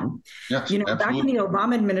going on. Yes, back in the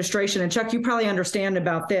Obama administration, and Chuck, you probably understand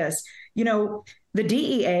about this, the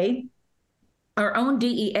DEA, our own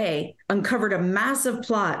DEA, uncovered a massive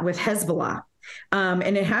plot with Hezbollah.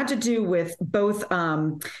 And it had to do with both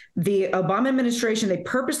the Obama administration. They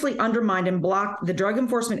purposely undermined and blocked the Drug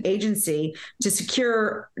Enforcement Agency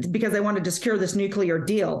because they wanted to secure this nuclear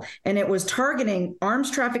deal. And it was targeting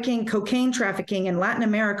arms trafficking, cocaine trafficking in Latin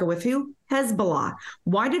America with who? Hezbollah.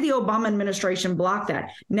 Why did the Obama administration block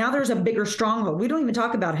that? Now there's a bigger stronghold. We don't even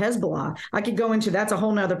talk about Hezbollah. I could go into, that's a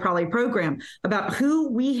whole nother probably program about who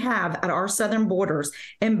we have at our southern borders.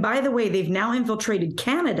 And by the way, they've now infiltrated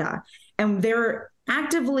Canada. And they're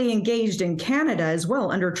actively engaged in Canada as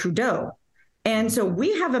well under Trudeau. And so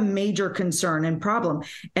we have a major concern and problem.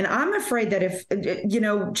 And I'm afraid that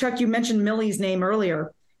if, Chuck, you mentioned Milley's name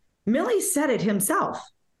earlier. Milley said it himself.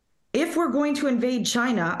 If we're going to invade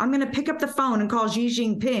China, I'm going to pick up the phone and call Xi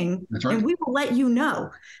Jinping, right, and we will let you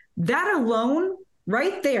know. That alone,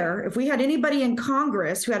 right there, if we had anybody in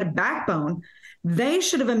Congress who had a backbone, they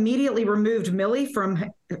should have immediately removed Milley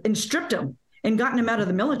and stripped him and gotten him out of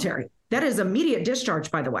the military. That is immediate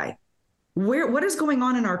discharge, by the way. What is going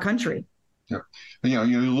on in our country? Yeah.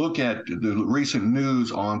 You look at the recent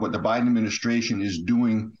news on what the Biden administration is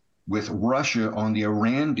doing with Russia on the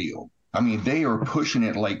Iran deal. I mean, they are pushing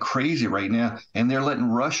it like crazy right now, and they're letting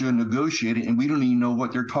Russia negotiate it, and we don't even know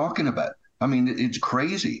what they're talking about. I mean, it's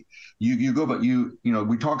crazy. We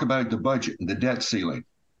talk about the budget and the debt ceiling.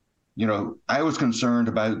 I was concerned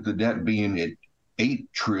about the debt being at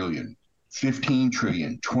 8 trillion. 15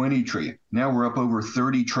 trillion, 20 trillion. Now we're up over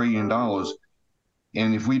 $30 trillion.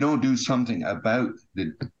 And if we don't do something about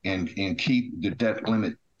and keep the debt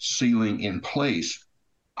limit ceiling in place,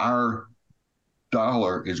 our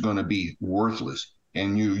dollar is going to be worthless.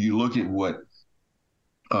 And you look at what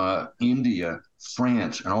India,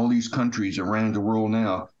 France, and all these countries around the world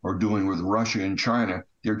now are doing with Russia and China.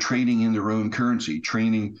 They're trading in their own currency,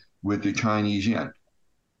 trading with the Chinese yuan.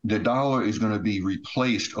 The dollar is going to be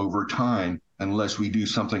replaced over time unless we do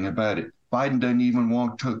something about it. Biden doesn't even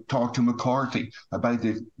want to talk to McCarthy about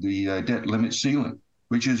the debt limit ceiling,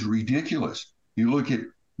 which is ridiculous. You look at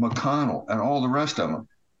McConnell and all the rest of them.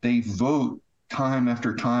 They vote time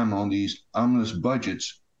after time on these omnibus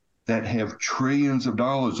budgets that have trillions of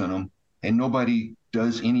dollars in them, and nobody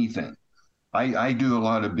does anything. I do a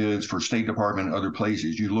lot of bids for State Department and other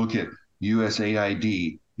places. You look at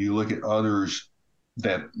USAID, you look at others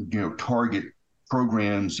that target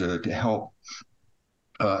programs to help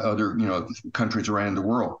other countries around the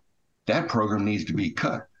world. That program needs to be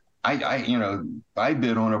cut. I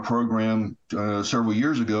bid on a program several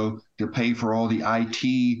years ago to pay for all the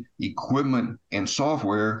IT equipment and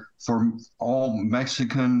software for all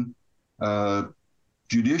Mexican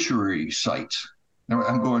judiciary sites. Now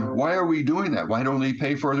I'm going, why are we doing that? Why don't they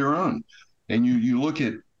pay for their own? And you look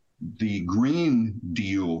at the Green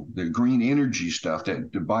Deal, the green energy stuff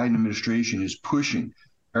that the Biden administration is pushing.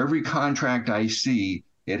 Every contract I see,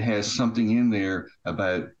 it has something in there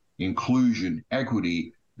about inclusion,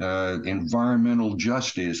 equity, environmental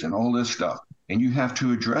justice, and all this stuff. And you have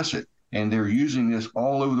to address it. And they're using this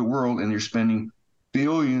all over the world, and they're spending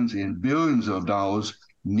billions and billions of dollars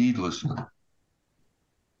needlessly.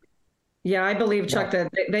 Yeah, I believe, Chuck,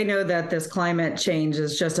 that they know that this climate change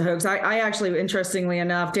is just a hoax. I actually, interestingly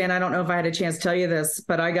enough, Dan, I don't know if I had a chance to tell you this,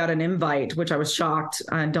 but I got an invite, which I was shocked.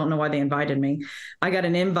 I don't know why they invited me. I got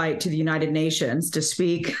an invite to the United Nations to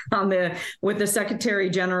speak with the Secretary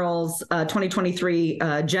General's 2023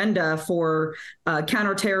 agenda for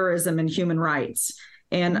counterterrorism and human rights.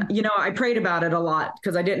 And, I prayed about it a lot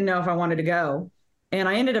because I didn't know if I wanted to go. And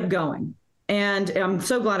I ended up going. And I'm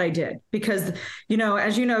so glad I did, because, you know,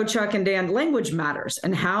 as you know, Chuck and Dan, language matters,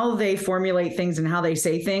 and how they formulate things and how they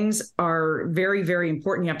say things are very, very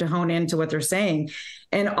important. You have to hone into what they're saying.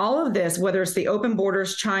 And all of this, whether it's the open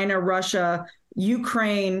borders, China, Russia,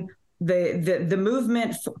 Ukraine, the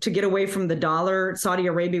movement to get away from the dollar, Saudi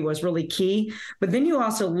Arabia was really key. But then you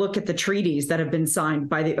also look at the treaties that have been signed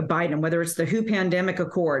by Biden, whether it's the WHO Pandemic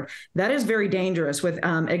Accord, that is very dangerous, with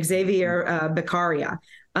Xavier Beccaria.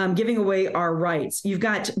 Giving away our rights. You've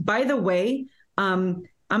got, by the way, I'm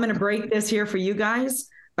going to break this here for you guys.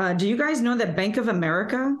 Do you guys know that Bank of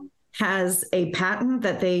America has a patent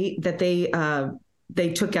that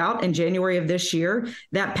they took out in January of this year?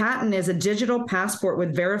 That patent is a digital passport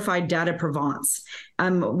with verified data provenance.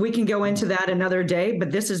 We can go into that another day,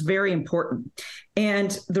 but this is very important.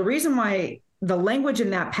 And the reason why the language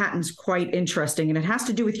in that patent is quite interesting, and it has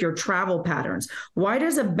to do with your travel patterns. Why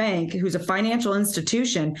does a bank, who's a financial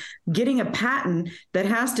institution, getting a patent that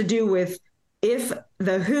has to do with if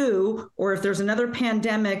the WHO, or if there's another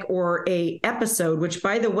pandemic or a episode, which,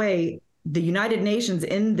 by the way, the United Nations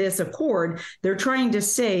in this accord, they're trying to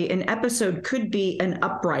say an episode could be an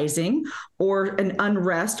uprising or an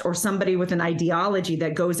unrest or somebody with an ideology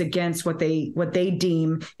that goes against what they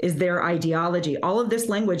deem is their ideology. All of this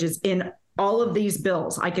language is in all of these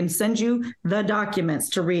bills. I can send you the documents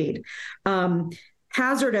to read.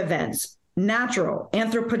 Hazard events, natural,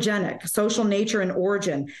 anthropogenic, social nature and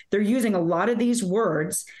origin. They're using a lot of these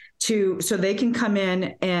words so they can come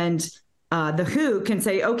in and the WHO can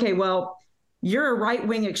say, okay, well, you're a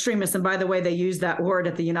right-wing extremist. And by the way, they use that word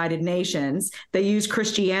at the United Nations. They use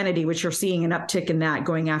Christianity, which you're seeing an uptick in that,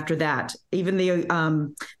 going after that. Even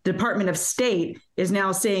the Department of State is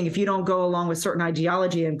now saying if you don't go along with certain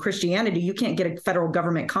ideology and Christianity, you can't get a federal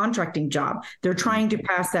government contracting job. They're trying to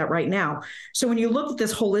pass that right now. So when you look at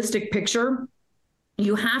this holistic picture,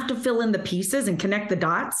 you have to fill in the pieces and connect the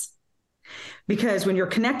dots. Because when you're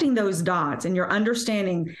connecting those dots and you're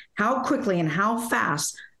understanding how quickly and how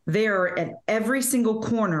fast they're at every single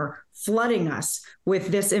corner flooding us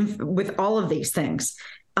with with all of these things,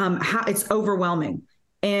 how it's overwhelming.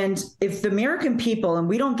 And if the American people, and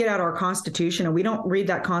we don't get out our Constitution and we don't read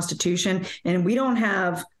that Constitution, and we don't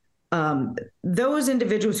have those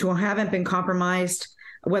individuals who haven't been compromised,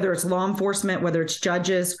 whether it's law enforcement, whether it's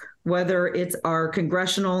judges, whether it's our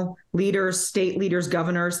congressional leaders, state leaders,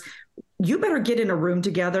 governors, you better get in a room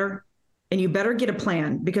together and you better get a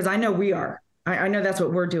plan, because I know we are. I know that's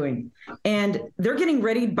what we're doing. And they're getting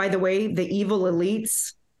ready, by the way, the evil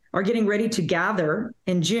elites are getting ready to gather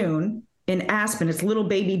in June in Aspen. It's little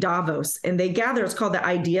baby Davos. And they gather, it's called the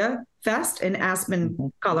Idea Fest in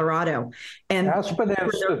Aspen, Colorado. And Aspen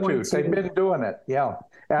Institute, they've been doing it. Yeah.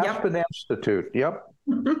 Aspen Institute. Yep.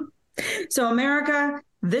 So America,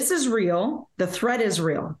 this is real. The threat is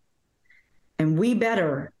real. And we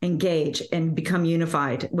better engage and become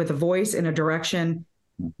unified with a voice and a direction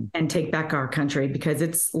and take back our country, because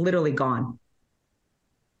it's literally gone.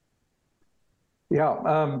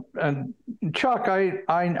 Yeah. And Chuck,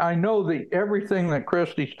 I know everything that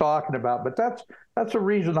Christy's talking about, but that's the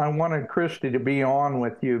reason I wanted Christy to be on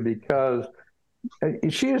with you, because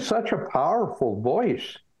she is such a powerful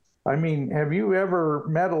voice. I mean, have you ever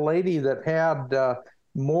met a lady that had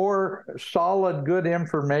more solid, good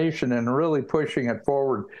information and really pushing it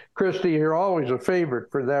forward? Christy, you're always a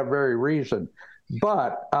favorite for that very reason.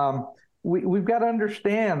 But we've got to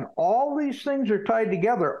understand all these things are tied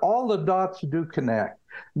together. All the dots do connect.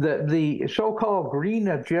 The so-called green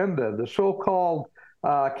agenda, the so-called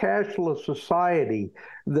cashless society,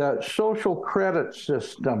 the social credit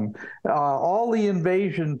system, all the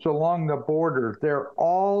invasions along the border, they're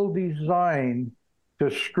all designed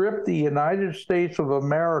to strip the United States of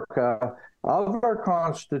America of our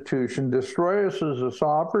Constitution, destroy us as a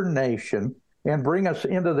sovereign nation, and bring us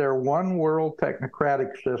into their one world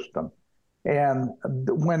technocratic system. And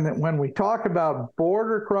when we talk about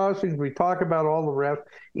border crossings, we talk about all the rest,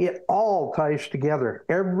 it all ties together.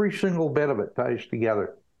 Every single bit of it ties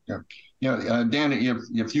together. Yeah, Dan,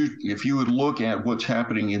 if you would look at what's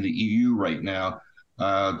happening in the EU right now,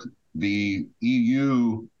 the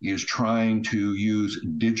EU is trying to use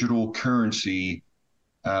digital currency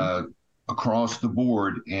across the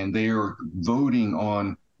board, and they are voting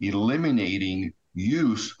on eliminating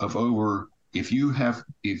use of if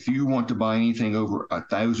you want to buy anything over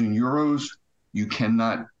 1,000 euros, you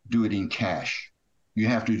cannot do it in cash. You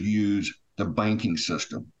have to use the banking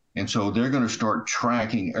system. And so they're going to start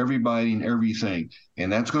tracking everybody and everything,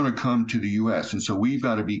 and that's going to come to the U.S. And so we've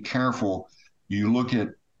got to be careful. You look at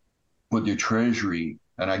what the Treasury,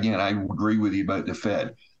 and again, I agree with you about the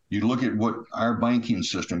Fed. You look at what our banking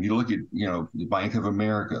system, you look at, the Bank of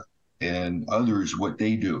America, and others what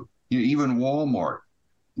they do. Even Walmart.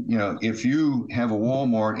 If you have a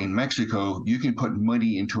Walmart in Mexico, you can put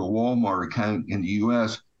money into a Walmart account in the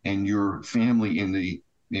U.S. and your family in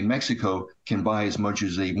Mexico can buy as much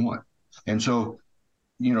as they want. And so,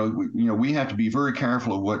 we have to be very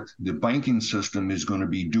careful of what the banking system is going to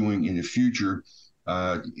be doing in the future.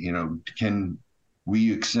 Can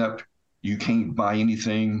we accept you can't buy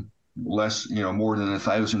anything less, more than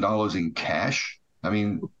 $1,000 in cash? I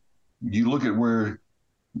mean, you look at where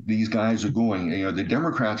these guys are going. The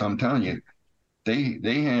Democrats, I'm telling you,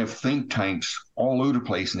 they have think tanks all over the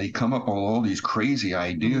place, and they come up with all these crazy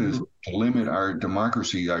ideas to limit our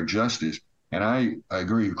democracy, our justice. And I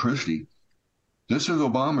agree with Christy. This is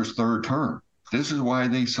Obama's third term. This is why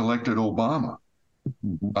they selected Obama.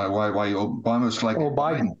 Why Obama selected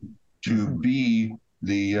Biden to be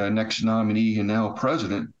the next nominee and now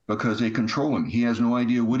president, because they control him. He has no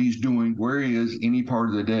idea what he's doing, where he is any part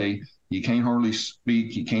of the day. He can't hardly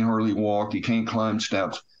speak. He can't hardly walk. He can't climb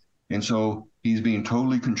steps. And so he's being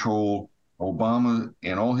totally controlled. Obama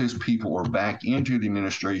and all his people are back into the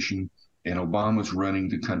administration, and Obama's running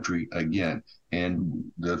the country again.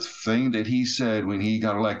 And the thing that he said when he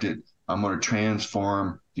got elected, I'm going to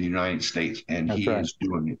transform the United States, and he is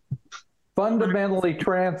doing it. Fundamentally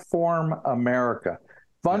transform America.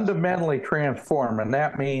 Fundamentally transform, and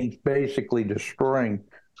that means basically destroying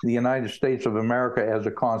the United States of America as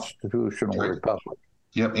a constitutional republic.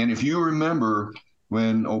 Yep. And if you remember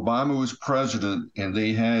when Obama was president and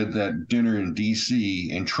they had that dinner in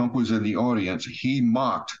D.C. and Trump was in the audience, he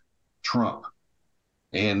mocked Trump.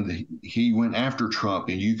 And he went after Trump,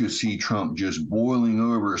 and you could see Trump just boiling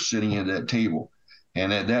over sitting at that table.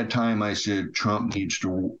 And at that time, I said, Trump needs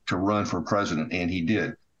to run for president, and he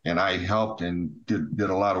did. And I helped and did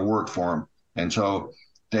a lot of work for him. And so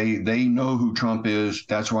they know who Trump is.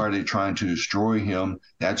 That's why they're trying to destroy him.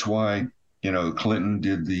 That's why, Clinton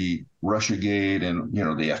did the Russiagate, and,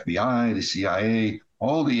 the FBI, the CIA,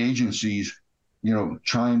 all the agencies,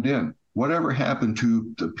 chimed in. Whatever happened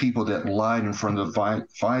to the people that lied in front of the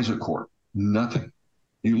FISA court? Nothing.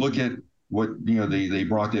 You look at what, they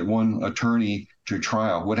brought that one attorney to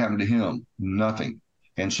trial. What happened to him? Nothing.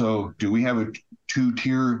 And so do we have a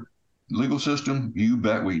two-tier legal system? You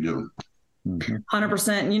bet we do.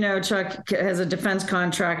 100%. Chuck, as a defense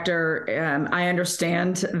contractor, I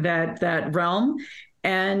understand that realm.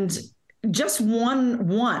 And just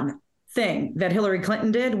one thing that Hillary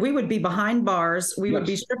Clinton did, we would be behind bars. We would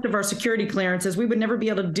be stripped of our security clearances. We would never be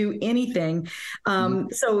able to do anything.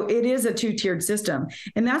 So it is a two-tiered system.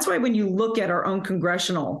 And that's why when you look at our own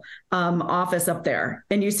congressional office up there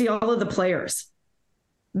and you see all of the players,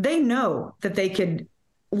 they know that they could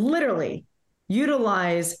literally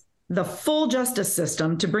utilize the full justice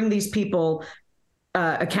system to bring these people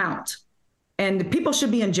account. And people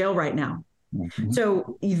should be in jail right now.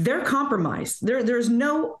 So they're compromised. There's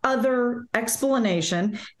no other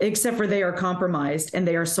explanation except for they are compromised and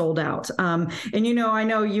they are sold out. And I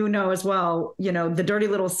know as well, the dirty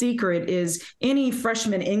little secret is any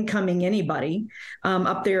freshman incoming anybody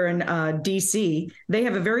up there in DC, they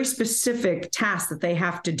have a very specific task that they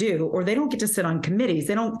have to do, or they don't get to sit on committees.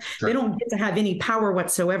 They don't get to have any power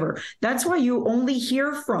whatsoever. That's why you only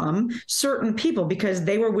hear from certain people, because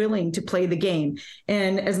they were willing to play the game.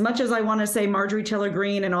 And as much as I want to say Marjorie Taylor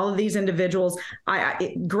Greene and all of these individuals,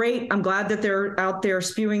 great. I'm glad that they're out there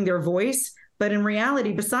spewing their voice. But in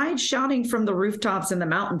reality, besides shouting from the rooftops and the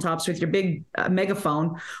mountaintops with your big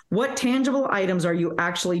megaphone, what tangible items are you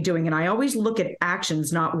actually doing? And I always look at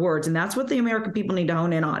actions, not words. And that's what the American people need to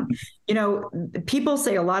hone in on. People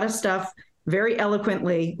say a lot of stuff very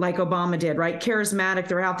eloquently, like Obama did, right? Charismatic.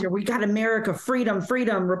 They're out there. We got America, freedom,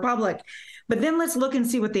 republic. But then let's look and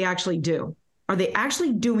see what they actually do. Are they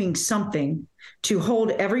actually doing something to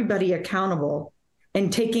hold everybody accountable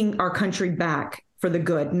and taking our country back for the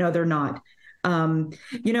good? No, they're not.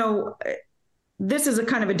 This is a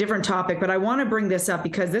kind of a different topic, but I want to bring this up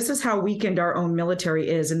because this is how weakened our own military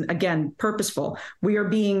is. And again, purposeful. We are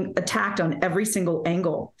being attacked on every single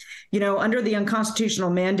angle. Under the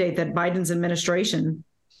unconstitutional mandate that Biden's administration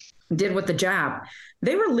did with the jab,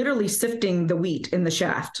 they were literally sifting the wheat in the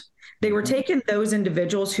shaft. They were taking those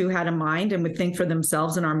individuals who had a mind and would think for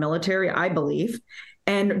themselves in our military, I believe,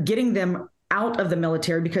 and getting them out of the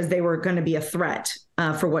military because they were going to be a threat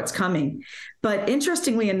for what's coming. But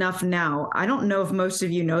interestingly enough now, I don't know if most of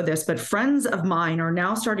you know this, but friends of mine are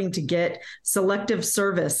now starting to get selective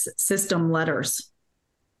service system letters.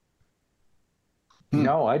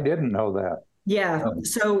 No, I didn't know that. Yeah.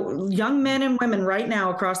 So young men and women right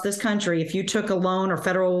now across this country, if you took a loan or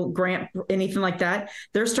federal grant, anything like that,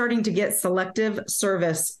 they're starting to get selective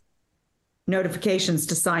service notifications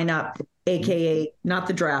to sign up, AKA not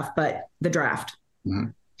the draft, but the draft.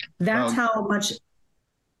 Mm-hmm. That's how much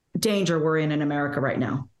danger we're in America right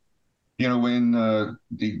now. When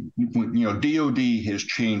DOD has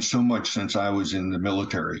changed so much since I was in the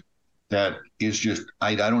military that is just,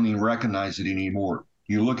 I don't even recognize it anymore.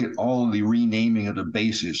 You look at all of the renaming of the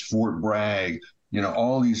bases, Fort Bragg,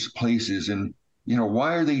 all these places, and,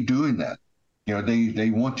 why are they doing that?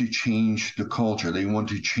 They want to change the culture. They want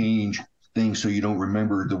to change things so you don't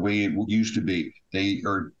remember the way it used to be. They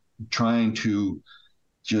are trying to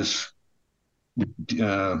just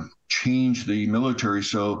change the military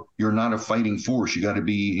so you're not a fighting force. You got to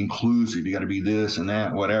be inclusive. You got to be this and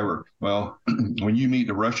that, whatever. Well, when you meet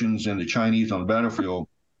the Russians and the Chinese on the battlefield,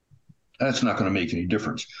 that's not going to make any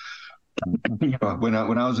difference. When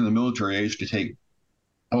I was in the military, I used to take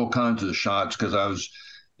all kinds of shots because I was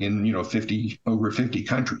in over 50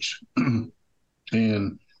 countries,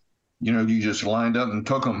 and you just lined up and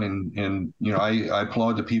took them, and I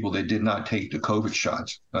applaud the people that did not take the COVID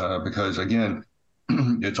shots because again,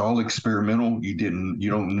 it's all experimental. You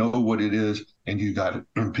don't know what it is, and you got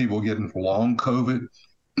people getting long COVID,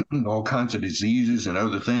 all kinds of diseases and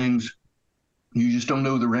other things. You just don't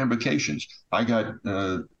know the ramifications. I got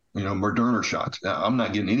Moderna shots. I'm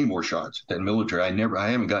not getting any more shots than military. I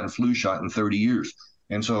haven't gotten a flu shot in 30 years,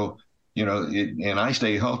 and so and I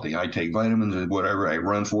stay healthy. I take vitamins and whatever. I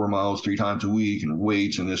run 4 miles 3 times a week and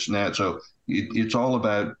weights and this and that. So it's all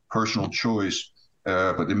about personal choice.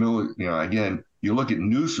 But the military, again, you look at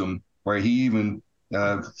Newsom, where he even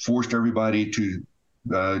forced everybody to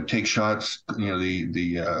take shots,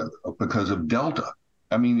 because of Delta.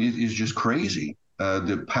 I mean, it is just crazy.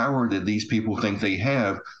 The power that these people think they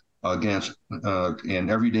have against,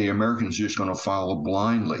 and everyday Americans just going to follow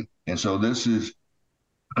blindly. And so this is,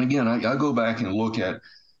 again, I go back and look at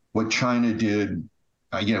what China did.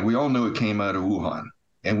 Again, we all know it came out of Wuhan,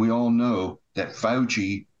 and we all know that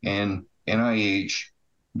Fauci and NIH,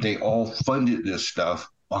 they all funded this stuff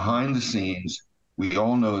behind the scenes. We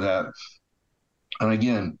all know that. And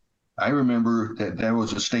again, I remember that there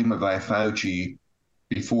was a statement by Fauci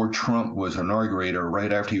before Trump was inaugurated, or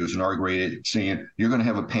right after he was inaugurated, saying, you're going to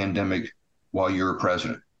have a pandemic while you're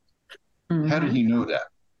president. Mm-hmm. How did he know that?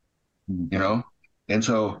 And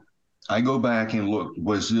so I go back and look,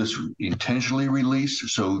 was this intentionally released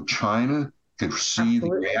so China could see the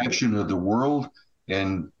reaction of the world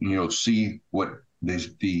and, see what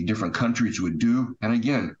the different countries would do? And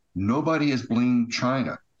again, nobody has blamed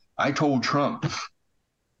China. I told Trump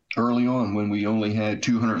early on, when we only had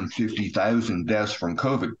 250,000 deaths from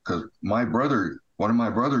COVID, because one of my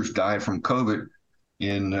brothers died from COVID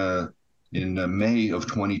in May of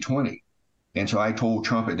 2020. And so I told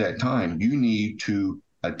Trump at that time, you need to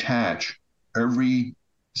attach every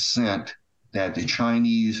cent that the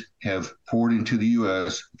Chinese have poured into the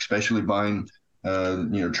U.S., especially buying,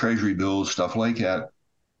 treasury bills, stuff like that,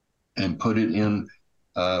 and put it in,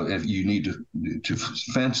 if you need to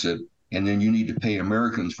fence it. And then you need to pay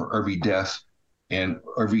Americans for every death and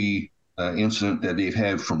every incident that they've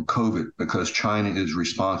had from COVID, because China is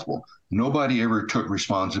responsible. Nobody ever took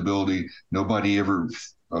responsibility. Nobody ever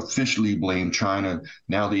officially blamed China.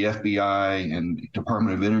 Now the FBI and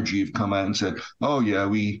Department of Energy have come out and said, oh, yeah,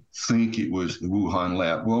 we think it was the Wuhan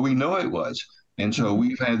lab. Well, we know it was. And so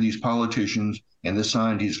we've had these politicians and the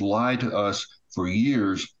scientists lie to us for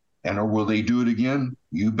years. And will they do it again?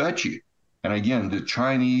 You bet you. And again, the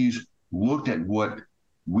Chinese looked at what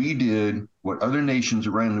we did, what other nations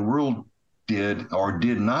around the world did or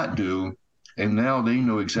did not do, and now they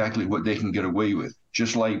know exactly what they can get away with.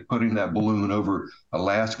 Just like putting that balloon over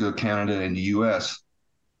Alaska, Canada, and the U.S.,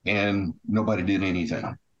 and nobody did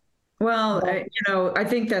anything. Well, I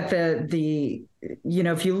think that the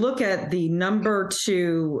if you look at the number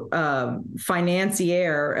 2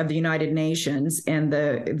 financier of the United Nations and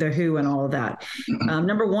the WHO and all of that,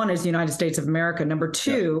 number 1 is the United States of America. Number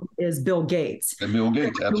 2 is Bill Gates. And Bill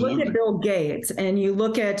Gates, absolutely. You look at Bill Gates and you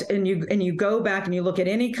look at and you go back and you look at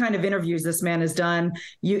any kind of interviews this man has done.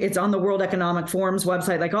 It's on the World Economic Forum's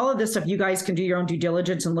website. Like all of this stuff, you guys can do your own due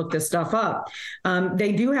diligence and look this stuff up.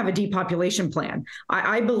 They do have a depopulation plan.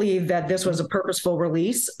 I believe that this was a purposeful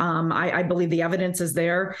release. I believe the evidence is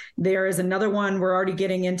there. There is another one. We're already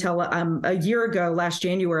getting intel. A year ago, last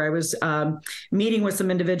January, I was meeting with some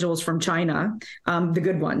individuals from China, the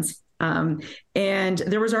good ones. And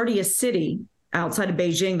there was already a city outside of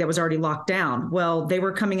Beijing that was already locked down. Well, they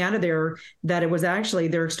were coming out of there that it was actually,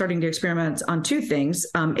 they're starting to experiment on two things,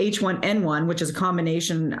 H1N1, which is a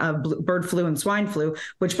combination of bird flu and swine flu,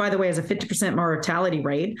 which, by the way, has a 50% mortality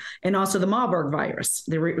rate, and also the Marburg virus,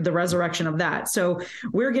 the resurrection of that. So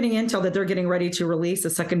we're getting intel that they're getting ready to release a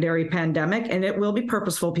secondary pandemic, and it will be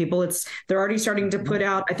purposeful, people. They're already starting to put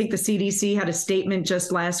out, I think the CDC had a statement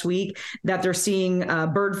just last week that they're seeing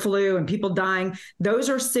bird flu and people dying. Those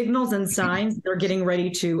are signals and signs they're getting ready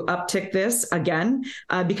to uptick this again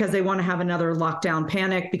because they want to have another lockdown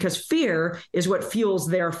panic, because fear is what fuels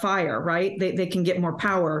their fire, right? They can get more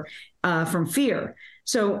power from fear.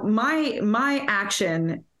 So my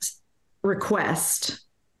action request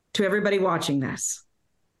to everybody watching this,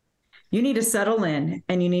 you need to settle in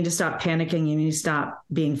and you need to stop panicking. You need to stop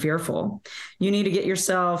being fearful. You need to get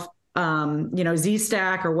yourself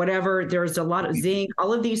Z-Stack or whatever. There's a lot of zinc,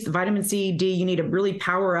 all of these, the vitamin C, D, you need to really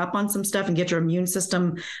power up on some stuff and get your immune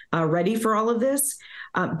system ready for all of this.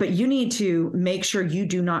 But you need to make sure you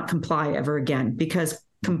do not comply ever again, because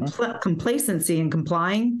complacency and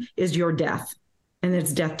complying is your death, and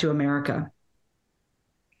it's death to America.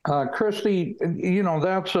 Christy,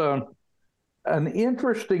 that's an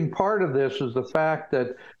interesting part of this is the fact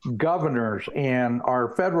that governors and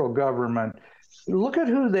our federal government, look at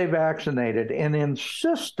who they vaccinated and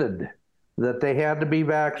insisted that they had to be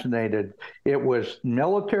vaccinated. It was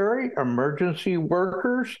military, emergency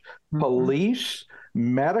workers, police,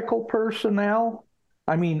 medical personnel.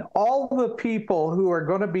 I mean, all the people who are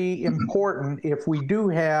going to be important if we do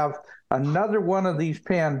have another one of these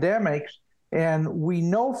pandemics. And we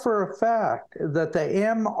know for a fact that the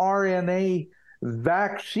mRNA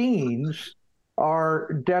vaccines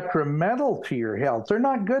are detrimental to your health. They're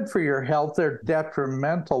not good for your health. They're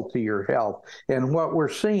detrimental to your health. And what we're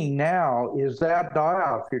seeing now is that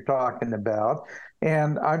die-off you're talking about.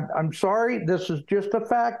 And I'm sorry, this is just a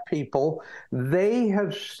fact, people. They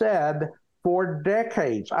have said for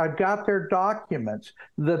decades, I've got their documents,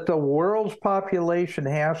 that the world's population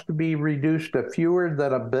has to be reduced to fewer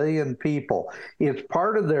than 1 billion people. It's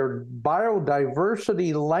part of their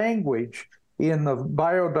biodiversity language in the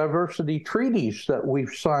biodiversity treaties that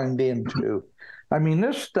we've signed into. I mean,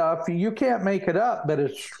 this stuff, you can't make it up, but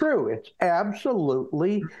it's true. It's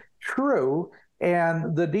absolutely true.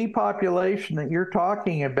 And the depopulation that you're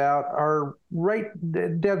talking about are right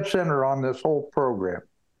dead center on this whole program.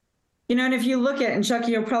 And if you look at, and Chuck,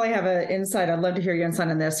 you'll probably have an insight. I'd love to hear your insight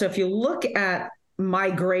on this. So if you look at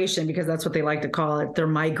migration, because that's what they like to call it, they're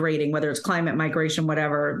migrating, whether it's climate migration,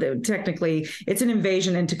 whatever. Technically, it's an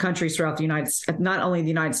invasion into countries throughout the not only the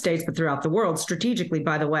United States, but throughout the world, strategically,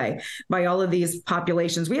 by the way, by all of these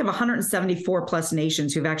populations. We have 174 plus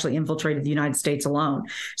nations who've actually infiltrated the United States alone.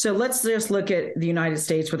 So let's just look at the United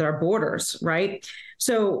States with our borders, right?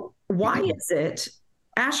 So why is it,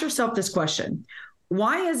 ask yourself this question,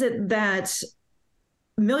 why is it that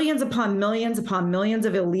millions upon millions upon millions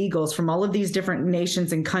of illegals from all of these different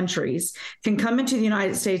nations and countries can come into the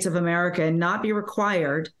United States of America and not be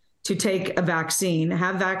required to take a vaccine,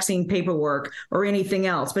 have vaccine paperwork or anything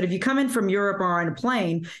else? But if you come in from Europe or on a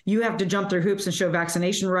plane, you have to jump through hoops and show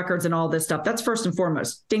vaccination records and all this stuff. That's first and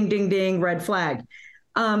foremost. Ding, ding, ding, red flag.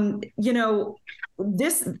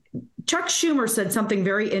 Chuck Schumer said something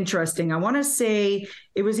very interesting. I want to say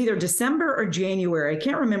it was either December or January. I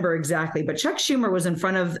can't remember exactly, but Chuck Schumer was in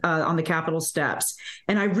front of on the Capitol steps,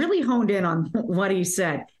 and I really honed in on what he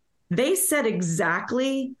said. They said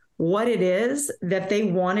exactly what it is that they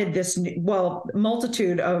wanted this,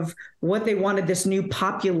 multitude of what they wanted this new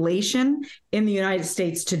population in the United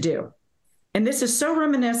States to do. And this is so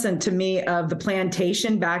reminiscent to me of the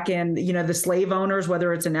plantation back in, the slave owners,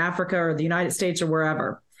 whether it's in Africa or the United States or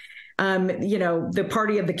wherever. The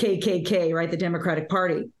party of the KKK, right? The Democratic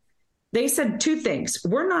Party. They said two things.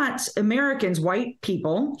 We're not Americans, white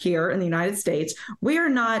people here in the United States. We are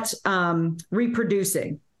not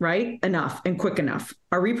reproducing, right? Enough and quick enough.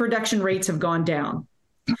 Our reproduction rates have gone down.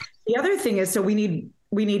 The other thing is, so we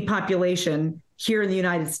need population here in the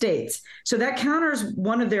United States. So that counters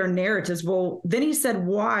one of their narratives. Well, then he said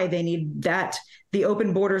why they need the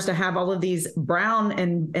open borders to have all of these brown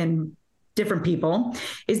and different people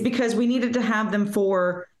is because we needed to have them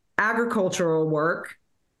for agricultural work,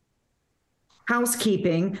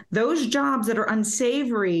 housekeeping, those jobs that are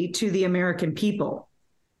unsavory to the American people.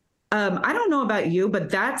 I don't know about you, but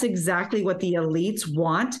that's exactly what the elites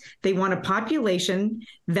want. They want a population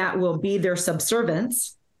that will be their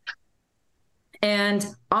subservients and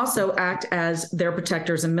also act as their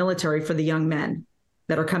protectors and military for the young men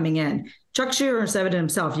that are coming in. Chuck Schumer said it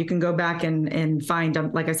himself. You can go back and find,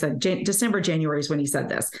 like I said, December, January is when he said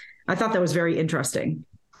this. I thought that was very interesting.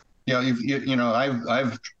 Yeah,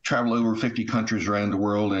 I've traveled over 50 countries around the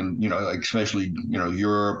world, and especially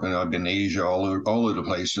Europe, and I've been in Asia, all over the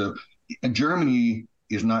place. So Germany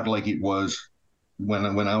is not like it was when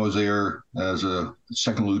I was there as a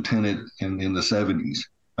second lieutenant in the 70s.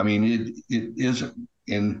 I mean, it isn't.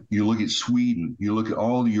 And you look at Sweden, you look at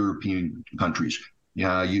all the European countries.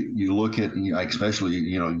 Yeah, you look at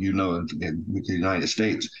especially with the United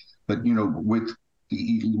States, but with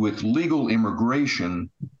legal immigration,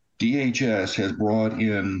 DHS has brought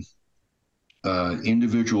in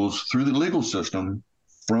individuals through the legal system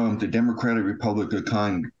from the Democratic Republic of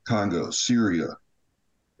Congo, Syria,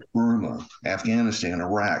 Burma, Afghanistan,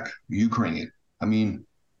 Iraq, Ukraine. I mean,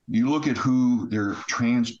 you look at who they're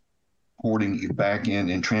transporting back in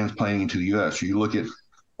and transplanting to the U.S. You look at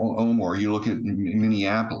Omar, you look at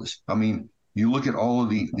Minneapolis. I mean, you look at all of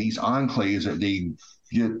these enclaves that they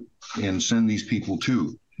get and send these people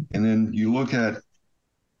to. And then you look at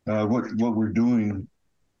what we're doing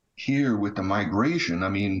here with the migration. I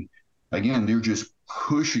mean, again, they're just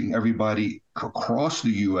pushing everybody across the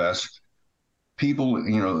U.S. People,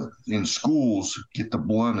 in schools get the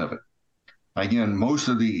blunt of it. Again, most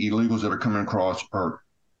of the illegals that are coming across are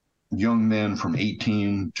young men from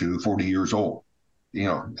 18 to 40 years old.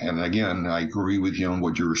 And again, I agree with you on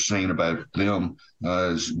what you were saying about them,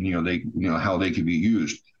 as how they could be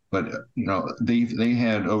used. But they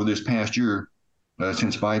had over this past year,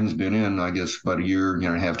 since Biden's been in, I guess about a year and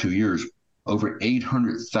a half, 2 years, over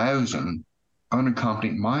 800,000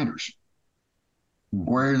 unaccompanied minors.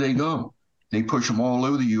 Where do they go? They push them all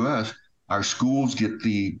over the U.S. Our schools get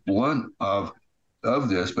the blunt of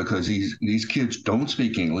this because these kids don't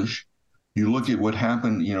speak English. You look at what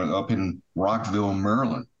happened, up in Rockville,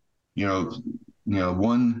 Maryland.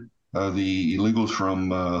 One of the illegals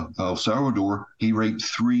from El Salvador, he raped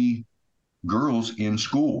 3 girls in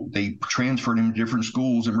school. They transferred him to different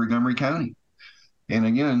schools in Montgomery County. And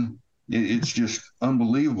again, it's just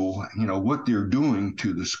unbelievable, what they're doing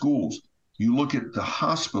to the schools. You look at the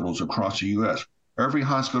hospitals across the U.S. Every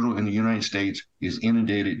hospital in the United States is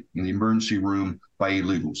inundated in the emergency room by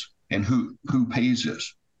illegals. And who pays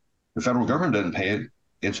this? The federal government doesn't pay it.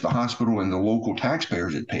 It's the hospital and the local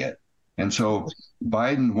taxpayers that pay it. And so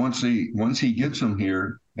Biden, once he gets them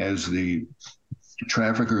here as the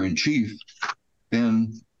trafficker in chief,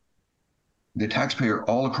 then the taxpayer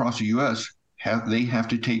all across the U.S. have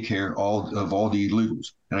to take care of all the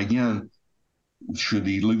illegals. And again, should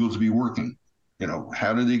the illegals be working?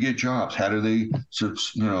 How do they get jobs? How do they,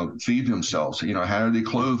 feed themselves? How do they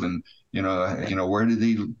clothe, and where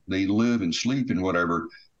do they live and sleep and whatever?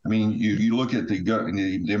 I mean, you look at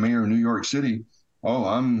the mayor of New York City. Oh,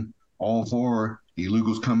 I'm all for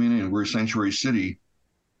illegals come in and we're sanctuary city.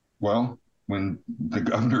 Well, when the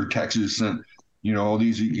governor of Texas sent, all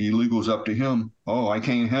these illegals up to him, oh, I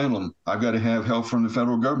can't handle them. I've got to have help from the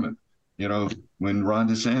federal government. When Ron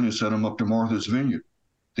DeSantis sent them up to Martha's Vineyard,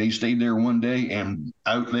 they stayed there one day and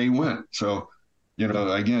out they went. So,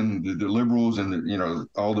 again, the liberals and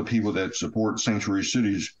all the people that support sanctuary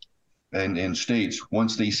cities and states,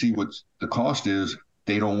 once they see what the cost is,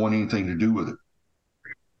 they don't want anything to do with it.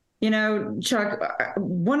 Chuck,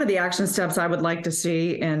 one of the action steps I would like to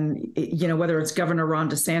see, and, whether it's Governor Ron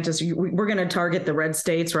DeSantis, we're going to target the red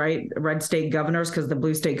states, right? Red state governors, because the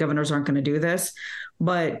blue state governors aren't going to do this.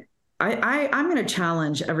 But I'm going to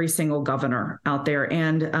challenge every single governor out there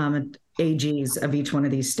and AGs of each one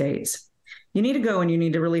of these states. You need to go and you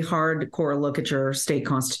need to really hardcore look at your state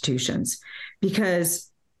constitutions,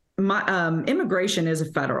 because immigration is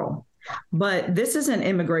a federal, but this isn't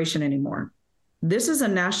immigration anymore. This is a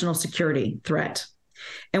national security threat.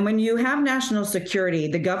 And when you have national security,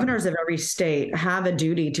 the governors of every state have a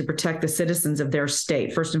duty to protect the citizens of their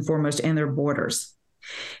state, first and foremost, and their borders.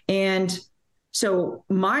 And so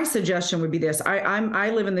my suggestion would be this. I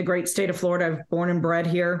live in the great state of Florida. I'm born and bred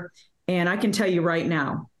here. And I can tell you right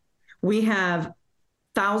now, we have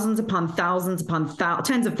thousands upon thousands upon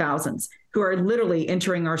tens of thousands who are literally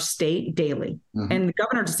entering our state daily. Mm-hmm. And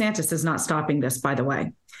Governor DeSantis is not stopping this, by the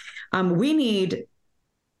way. We need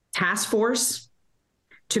task force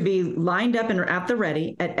to be lined up and at the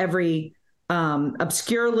ready at every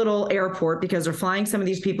obscure little airport, because they're flying some of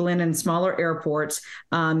these people in smaller airports.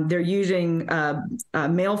 They're using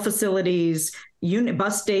mail facilities,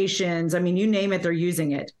 bus stations. I mean, you name it, they're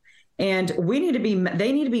using it. And they need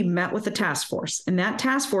to be met with a task force. And that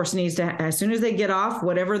task force needs to, as soon as they get off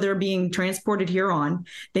whatever they're being transported here on,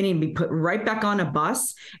 they need to be put right back on a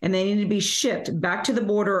bus, and they need to be shipped back to the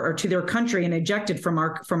border or to their country and ejected from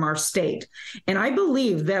our state. And I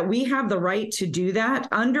believe that we have the right to do that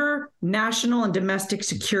under national and domestic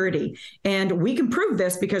security. And we can prove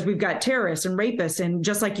this because we've got terrorists and rapists. And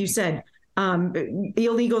just like you said,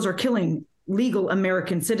 illegals are killing legal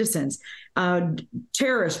American citizens,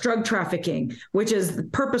 terrorist drug trafficking, which is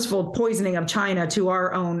purposeful poisoning of China to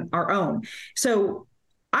our own. So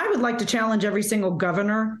I would like to challenge every single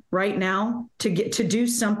governor right now to do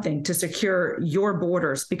something to secure your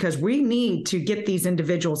borders, because we need to get these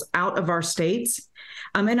individuals out of our states.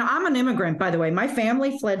 And I'm an immigrant, by the way. My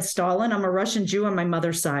family fled Stalin. I'm a Russian Jew on my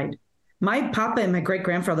mother's side. My papa and my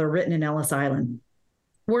great-grandfather were written in Ellis Island.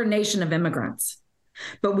 We're a nation of immigrants.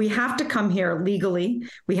 But we have to come here legally.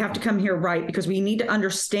 We have to come here right, because we need to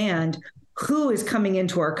understand who is coming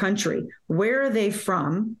into our country. Where are they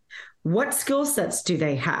from? What skill sets do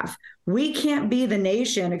they have? We can't be the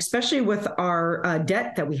nation, especially with our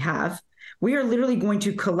debt that we have. We are literally going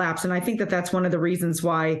to collapse. And I think that that's one of the reasons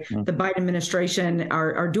why the Biden administration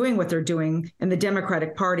are doing what they're doing, and the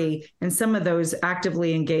Democratic Party and some of those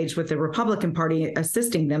actively engaged with the Republican Party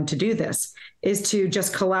assisting them to do this, is to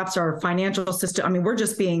just collapse our financial system. I mean, we're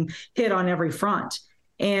just being hit on every front.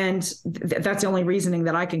 And that's the only reasoning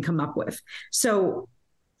that I can come up with. So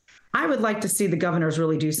I would like to see the governors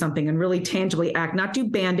really do something and really tangibly act, not do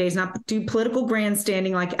Band-Aids, not do political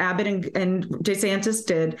grandstanding like Abbott and DeSantis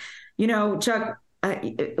did. You know, Chuck,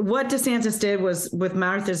 what DeSantis did was with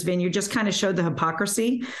Martha's Vineyard just kind of showed the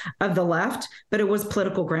hypocrisy of the left, but it was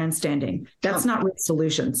political grandstanding. That's not real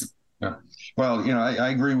solutions. Yeah. Well, you know, I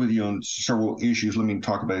agree with you on several issues. Let me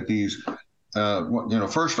talk about these.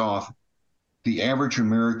 First off, the average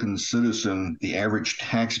American citizen, the average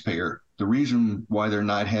taxpayer, the reason why they're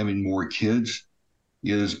not having more kids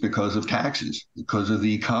is because of taxes, because of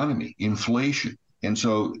the economy, inflation. And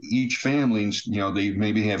so each family, you know, they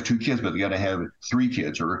maybe have 2 kids, but they got to have 3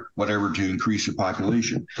 kids or whatever to increase the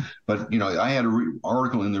population. But, you know, I had an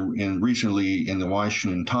article recently in the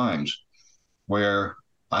Washington Times where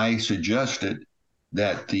I suggested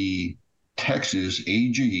that the Texas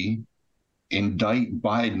AG indict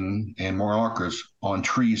Biden and Mayorkas on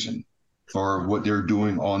treason for what they're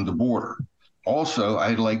doing on the border. Also,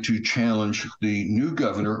 I'd like to challenge the new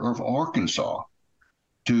governor of Arkansas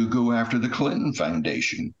to go after the Clinton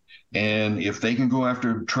Foundation. And if they can go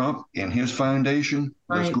after Trump and his foundation,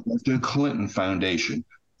 let's go after the Clinton Foundation.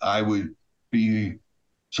 I would be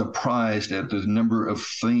surprised at the number of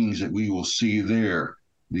things that we will see there,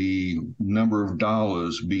 the number of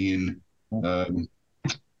dollars being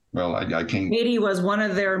I can't. Haiti was one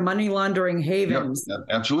of their money laundering havens. Yep,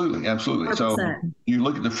 absolutely. 100%. So you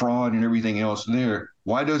look at the fraud and everything else there.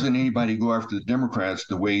 Why doesn't anybody go after the Democrats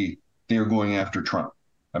the way they're going after Trump?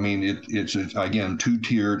 I mean, it's again,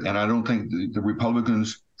 2-tiered, and I don't think the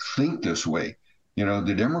Republicans think this way. You know,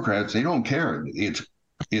 the Democrats, they don't care. It's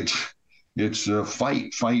a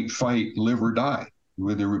fight, live or die.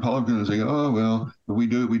 With the Republicans, they go, oh, well, if we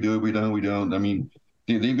do it, we do it. We don't. I mean,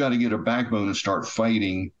 they've got to get a backbone and start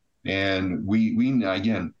fighting. And we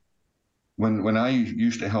again, when I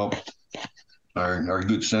used to help our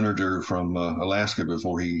good senator from Alaska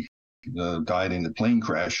before he died in the plane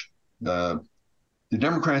crash, the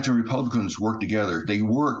Democrats and Republicans worked together. They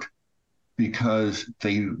worked because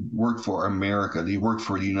they worked for America. They worked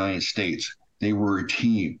for the United States. They were a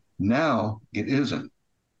team. Now it isn't.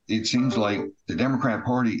 It seems like the Democrat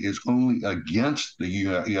Party is only against the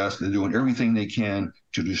U.S. They're doing everything they can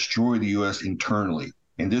to destroy the U.S. internally.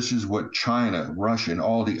 And this is what China, Russia, and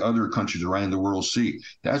all the other countries around the world see.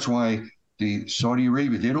 That's why the Saudi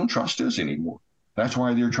Arabia, they don't trust us anymore. That's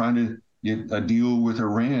why they're trying to get a deal with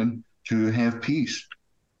Iran to have peace.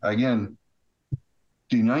 Again,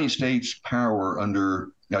 the United States power under,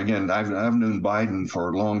 again, I've known Biden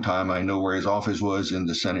for a long time. I know where his office was in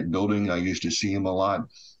the Senate building. I used to see him a lot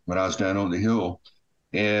when I was down on the Hill.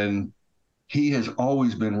 And he has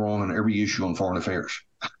always been wrong on every issue on foreign affairs.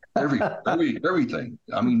 Everything.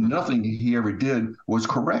 I mean, nothing he ever did was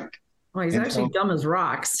correct. Well, he's actually dumb as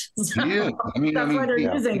rocks. Yeah, That's why they're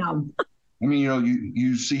using him. I mean, you know,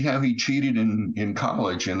 you see how he cheated in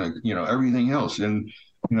college and you know, everything else, and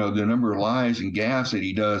you know, the number of lies and gaffes that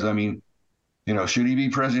he does. I mean, you know, should he be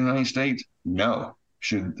president of the United States? No.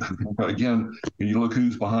 Should again, you look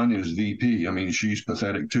who's behind his VP. I mean, she's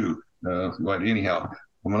pathetic too. But anyhow,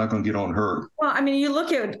 I'm not going to get on her. Well, I mean, you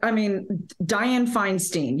look at, Dianne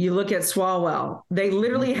Feinstein, you look at Swalwell, they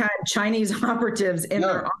literally had Chinese operatives in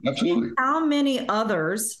their army. Absolutely. How many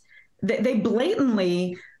others, they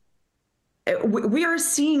blatantly we are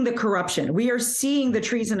seeing the corruption. We are seeing the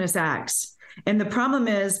treasonous acts. And the problem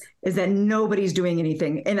is that nobody's doing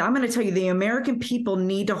anything. And I'm going to tell you, the American people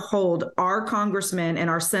need to hold our congressmen and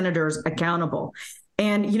our senators accountable.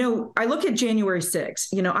 And, I look at January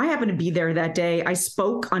 6th, I happened to be there that day. I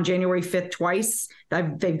spoke on January 5th twice.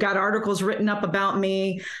 They've got articles written up about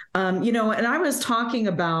me, and I was talking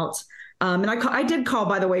about, and I did call,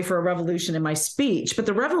 by the way, for a revolution in my speech, but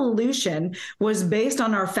the revolution was based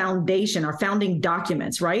on our foundation, our founding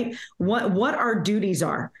documents, right? What our duties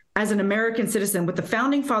are as an American citizen, what the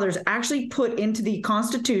founding fathers actually put into the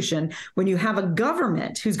Constitution when you have a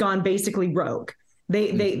government who's gone basically rogue.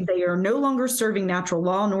 They are no longer serving natural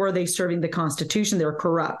law, nor are they serving the Constitution. They're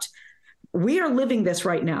corrupt. We are living this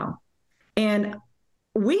right now, and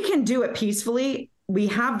we can do it peacefully. We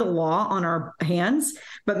have the law on our hands,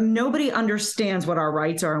 but nobody understands what our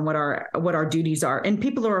rights are and what our duties are, and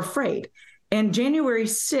people are afraid. And January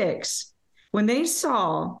 6th, when they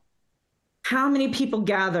saw how many people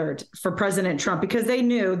gathered for President Trump, because they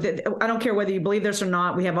knew that, I don't care whether you believe this or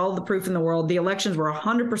not, we have all the proof in the world, the elections were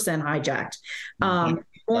 100% hijacked.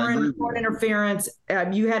 Foreign interference.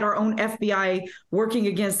 You had our own FBI working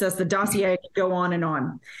against us. The dossier could go on and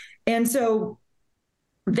on. And so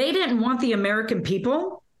they didn't want the American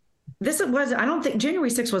people. I don't think January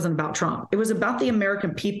 6th wasn't about Trump. It was about the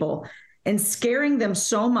American people and scaring them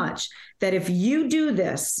so much that if you do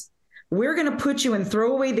this, we're going to put you and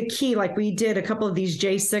throw away the key like we did a couple of these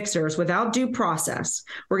J6ers without due process.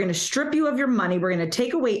 We're going to strip you of your money. We're going to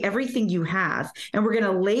take away everything you have, and we're going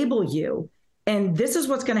to label you. And this is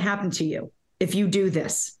what's going to happen to you if you do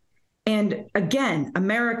this. And again,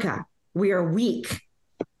 America, we are weak,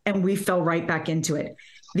 and we fell right back into it.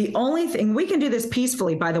 The only thing, we can do this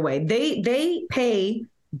peacefully, by the way, they pay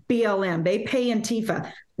BLM, they pay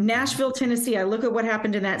Antifa. Nashville, Tennessee, I look at what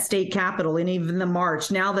happened in that state capitol and even the march.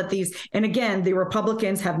 Now that and again, the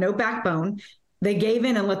Republicans have no backbone. They gave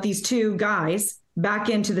in and let these two guys back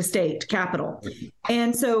into the state capitol.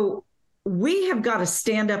 And so we have got to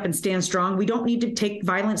stand up and stand strong. We don't need to take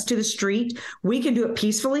violence to the street. We can do it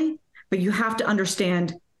peacefully, but you have to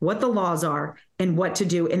understand what the laws are and what to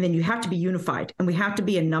do. And then you have to be unified, and we have to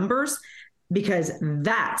be in numbers, because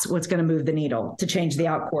that's what's going to move the needle to change the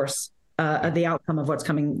the outcome of what's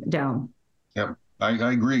coming down. Yep,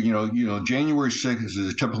 I agree. January 6th is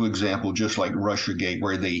a typical example, just like Russiagate,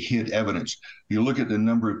 where they hid evidence. You look at the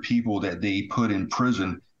number of people that they put in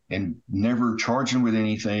prison and never charged them with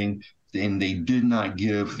anything, and they did not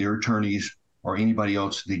give their attorneys or anybody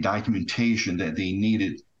else the documentation that they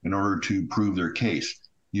needed in order to prove their case.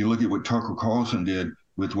 You look at what Tucker Carlson did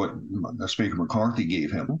with what Speaker McCarthy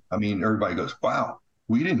gave him. I mean, everybody goes, wow,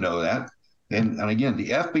 we didn't know that. And again, the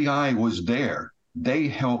FBI was there. They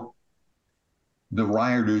helped the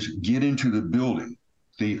rioters get into the building.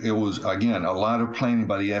 It was, again, a lot of planning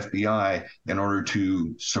by the FBI in order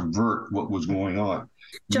to subvert what was going on.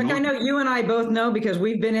 Chuck, I know you and I both know, because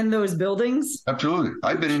we've been in those buildings. Absolutely.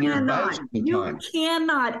 I've been in there thousands of times. You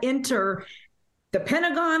cannot enter the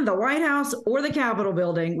Pentagon, the White House, or the Capitol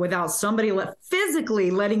building without somebody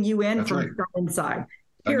physically letting you in from inside.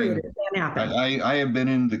 Period. It can't happen. I have been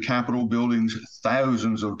in the Capitol buildings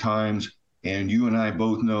thousands of times, and you and I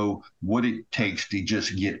both know what it takes to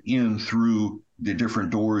just get in through the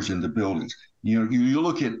different doors in the buildings. You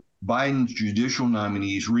look at Biden's judicial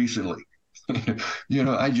nominees recently.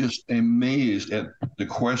 I just am amazed at the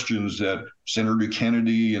questions that Senator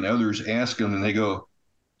Kennedy and others ask them, and they go,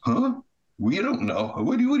 huh? We don't know.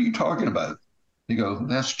 What are you talking about? They go,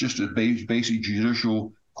 that's just a basic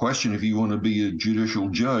judicial question. If you want to be a judicial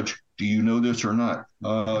judge, do you know this or not?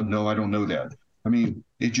 No, I don't know that. I mean,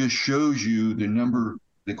 it just shows you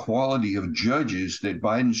the quality of judges that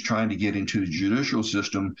Biden's trying to get into the judicial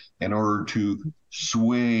system in order to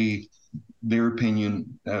sway their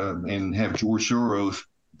opinion and have George Soros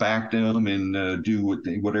back them and do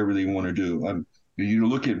whatever they want to do. You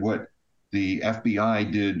look at what the FBI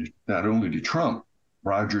did not only to Trump,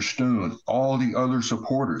 Roger Stone, all the other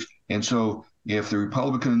supporters. And so if the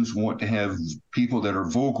Republicans want to have people that are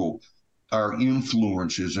vocal, are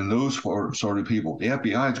influences and those sort of people, the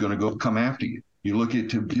FBI is going to go come after you. You look at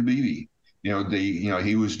Taibbi,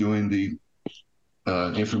 he was doing the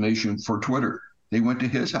information for Twitter. They went to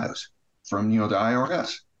his house from, the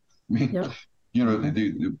IRS. I mean, yep.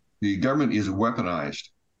 The government is weaponized.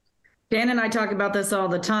 Dan and I talk about this all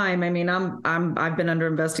the time. I mean, I've been under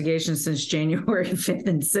investigation since January 5th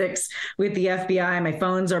and 6th with the FBI. My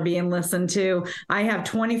phones are being listened to. I have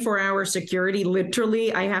 24-hour security.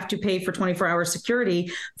 Literally, I have to pay for 24-hour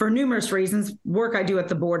security for numerous reasons. Work I do at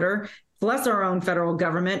the border, plus our own federal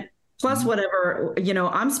government, plus whatever,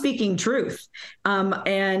 I'm speaking truth.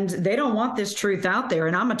 And they don't want this truth out there.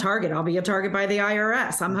 And I'm a target. I'll be a target by the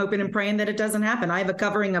IRS. I'm hoping and praying that it doesn't happen. I have a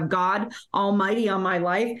covering of God Almighty on my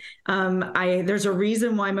life. There's a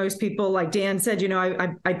reason why most people, like Dan said,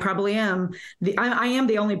 I probably am I am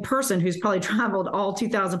the only person who's probably traveled all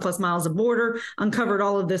 2,000 plus miles of border, uncovered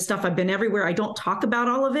all of this stuff. I've been everywhere. I don't talk about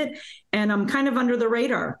all of it. And I'm kind of under the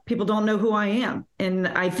radar. People don't know who I am. And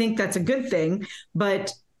I think that's a good thing.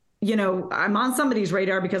 But I'm on somebody's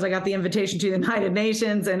radar because I got the invitation to the United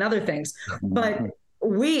Nations and other things. But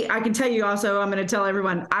I can tell you also, I'm going to tell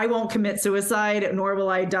everyone, I won't commit suicide, nor will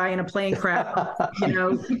I die in a plane crash.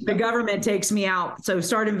 The government takes me out. So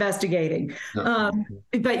start investigating. But,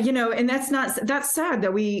 and that's sad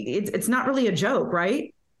that it's not really a joke,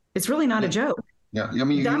 right? It's really not a joke. Yeah. I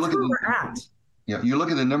mean, that's where we're at. Yeah. You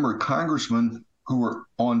look at the number of congressmen who are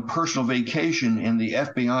on personal vacation and the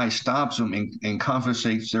FBI stops them and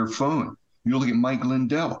confiscates their phone. You look at Mike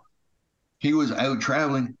Lindell. He was out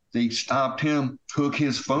traveling. They stopped him, took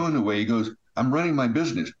his phone away. He goes, I'm running my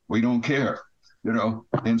business. We don't care,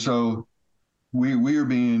 And so we are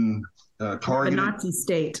being targeted a Nazi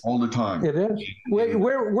state all the time. It is.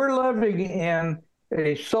 We're living in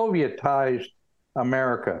a Sovietized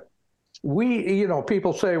America.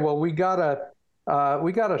 People say, well, we gotta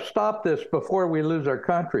stop this before we lose our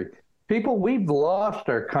country. People, we've lost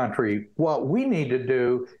our country. What we need to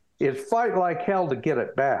do is fight like hell to get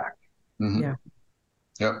it back. Mm-hmm. Yeah.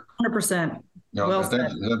 Yep. 100%.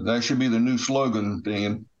 That should be the new slogan,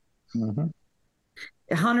 Dan. Mm-hmm.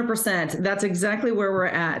 100%. That's exactly where we're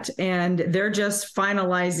at. And they're just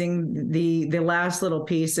finalizing the last little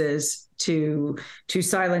pieces to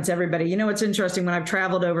silence everybody. It's interesting. When I've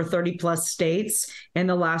traveled over 30 plus states in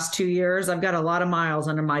the last 2 years, I've got a lot of miles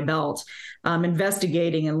under my belt,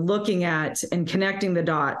 investigating and looking at and connecting the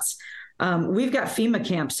dots. We've got FEMA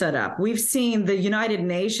camps set up. We've seen the United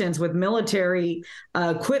Nations with military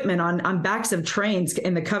equipment on backs of trains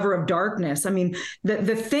in the cover of darkness. I mean,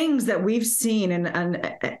 the things that we've seen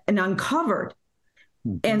and uncovered.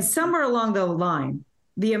 Mm-hmm. And somewhere along the line,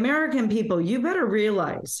 the American people, you better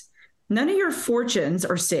realize none of your fortunes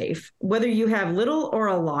are safe, whether you have little or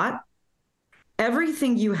a lot.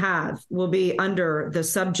 Everything you have will be under the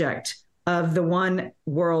subject of the one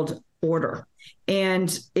world order.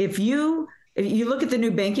 And if you look at the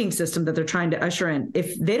new banking system that they're trying to usher in,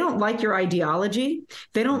 if they don't like your ideology,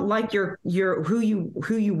 they don't like your who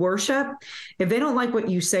you worship, if they don't like what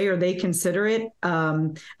you say or they consider it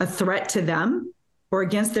a threat to them or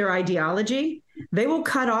against their ideology, they will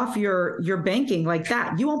cut off your banking like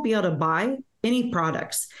that. You won't be able to buy any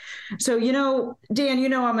products. So,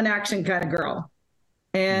 Dan, I'm an action kind of girl.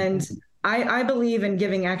 And I believe in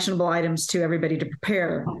giving actionable items to everybody to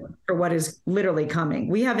prepare for what is literally coming.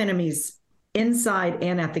 We have enemies inside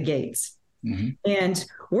and at the gates. Mm-hmm. And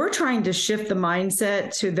we're trying to shift the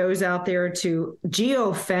mindset to those out there to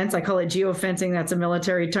geofence. I call it geofencing. That's a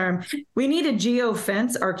military term. We need to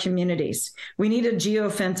geofence our communities. We need to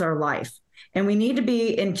geofence our life. And we need to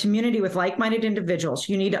be in community with like-minded individuals.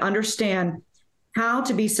 You need to understand how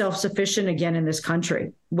to be self-sufficient again in this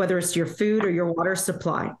country, whether it's your food or your water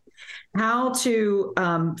supply, how to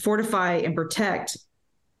fortify and protect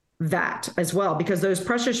that as well, because those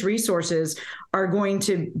precious resources are going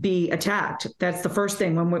to be attacked. That's the first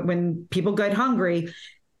thing. When people get hungry,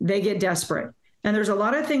 they get desperate. And there's a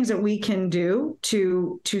lot of things that we can do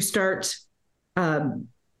to start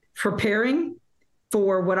preparing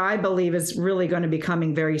for what I believe is really going to be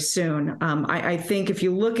coming very soon. I think if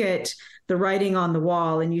you look at the writing on the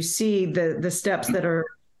wall and you see the steps that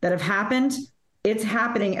have happened, it's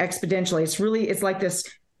happening exponentially. It's like this,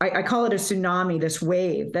 I call it a tsunami, this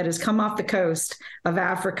wave that has come off the coast of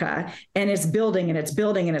Africa, and it's building and it's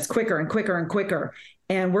building and it's quicker and quicker and quicker.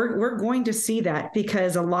 And we're going to see that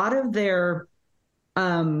because a lot of their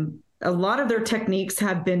techniques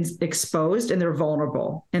have been exposed and they're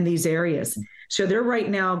vulnerable in these areas. So they're right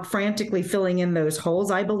now frantically filling in those holes,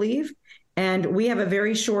 I believe. And we have a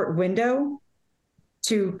very short window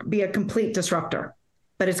to be a complete disruptor,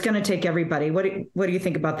 but it's going to take everybody. What do you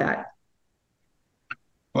think about that?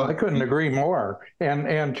 Well, I couldn't agree more.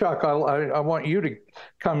 And Chuck, I want you to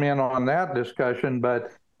come in on that discussion.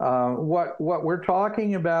 But what we're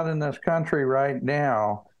talking about in this country right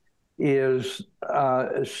now is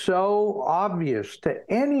so obvious to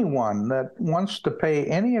anyone that wants to pay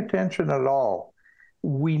any attention at all.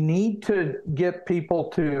 We need to get people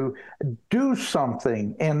to do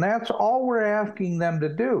something, and that's all we're asking them to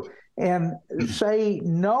do. And say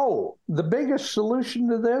no. The biggest solution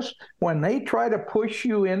to this, when they try to push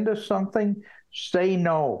you into something, say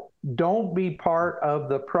no. Don't be part of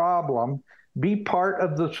the problem. be part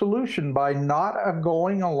of the solution by not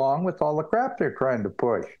going along with all the crap they're trying to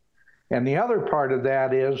push. And the other part of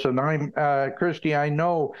that is, and Christy, I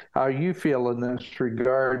know how you feel in this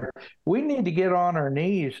regard, we need to get on our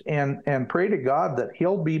knees and pray to God that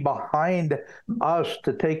he'll be behind us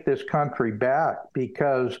to take this country back,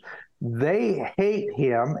 because they hate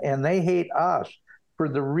him and they hate us for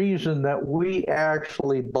the reason that we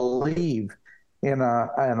actually believe in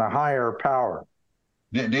a higher power.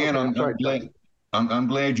 Dan, I'm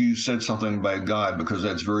glad you said something about God, because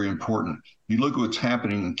that's very important. You look at what's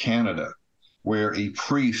happening in Canada, where a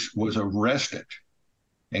priest was arrested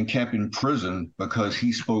and kept in prison because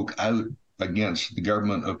he spoke out against the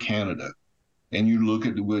government of Canada. And you look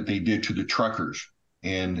at what they did to the truckers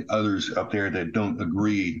and others up there that don't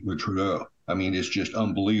agree with Trudeau. I mean, it's just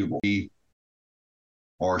unbelievable.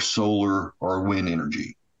 Or solar or wind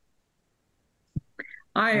energy.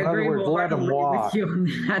 I agree wholeheartedly with you on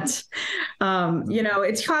that.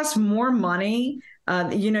 It's cost more money.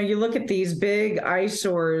 You look at these big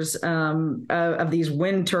eyesores of these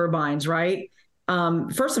wind turbines, right?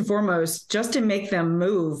 First and foremost, just to make them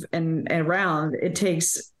move and around, it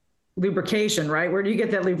takes lubrication, right? Where do you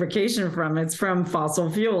get that lubrication from? It's from fossil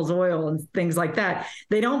fuels, oil, and things like that.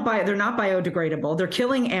 They're not biodegradable. They're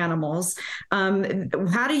killing animals.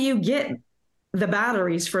 How do you get the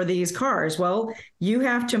batteries for these cars? Well, you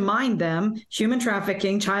have to mine them. Human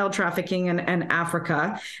trafficking, child trafficking in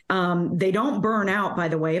Africa. They don't burn out, by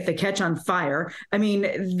the way, if they catch on fire. I mean,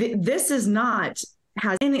 this has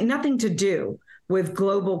nothing to do with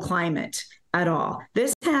global climate at all.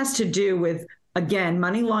 This has to do with, again,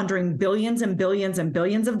 money laundering billions and billions and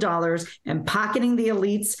billions of dollars and pocketing the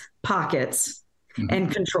elites' pockets and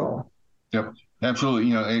control. Yep. Absolutely.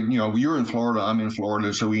 You're in Florida, I'm in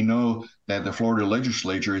Florida, so we know that the Florida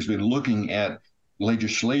legislature has been looking at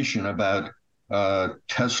legislation about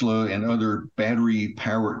Tesla and other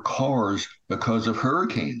battery-powered cars because of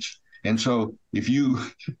hurricanes. And so if you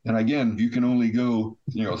can only go,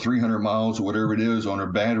 300 miles or whatever it is on a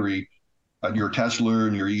battery, your Tesla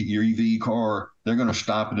and your EV car, they're going to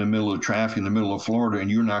stop in the middle of traffic in the middle of Florida, and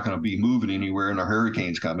you're not going to be moving anywhere, and a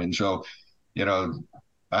hurricane's coming. So,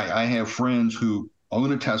 I have friends who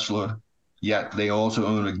own a Tesla, yet they also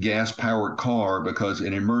own a gas-powered car because in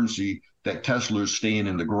an emergency, that Tesla is staying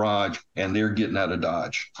in the garage and they're getting out of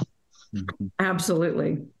Dodge.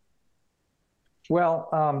 Absolutely.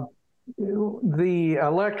 Well, the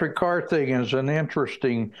electric car thing is an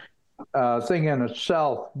interesting thing in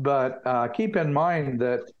itself, but keep in mind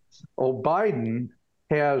that Biden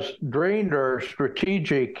has drained our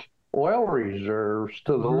strategic oil reserves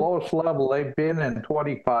to the lowest level they've been in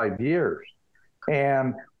 25 years.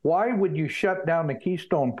 And why would you shut down the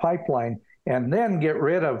Keystone Pipeline and then get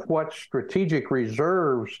rid of what strategic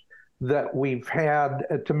reserves that we've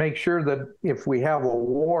had to make sure that if we have a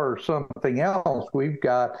war or something else, we've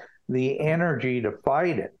got the energy to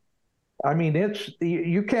fight it? I mean,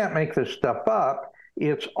 you can't make this stuff up.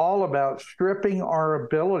 It's all about stripping our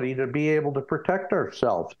ability to be able to protect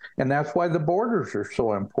ourselves. And that's why the borders are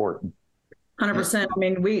so important. 100%. I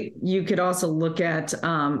mean, you could also look at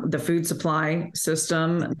the food supply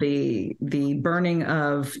system, the burning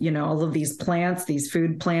of, all of these plants, these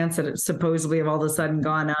food plants that supposedly have all of a sudden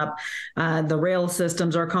gone up. The rail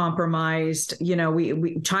systems are compromised.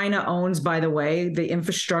 China owns, by the way, the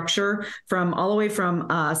infrastructure from all the way from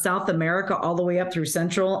South America all the way up through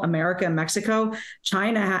Central America and Mexico.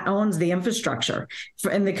 China owns the infrastructure.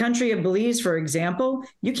 In the country of Belize, for example,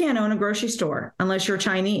 you can't own a grocery store unless you're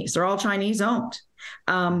Chinese. They're all Chinese owned.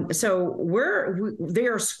 So they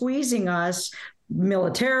are squeezing us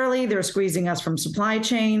militarily. They're squeezing us from supply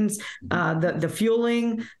chains, the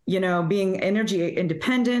fueling, being energy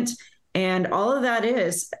independent. And all of that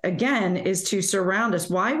is to surround us.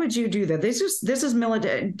 Why would you do that? This is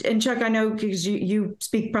military. And Chuck, I know because you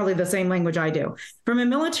speak probably the same language I do. From a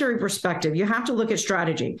military perspective, you have to look at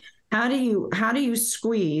strategy. How do you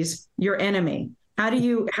squeeze your enemy? How do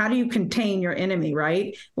you contain your enemy,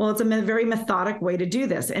 right? Well, it's a very methodic way to do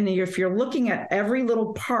this. And if you're looking at every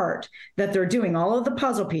little part that they're doing, all of the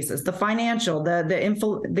puzzle pieces, the financial, the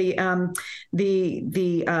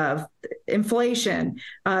inflation,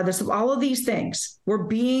 all of these things, we're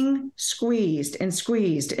being squeezed and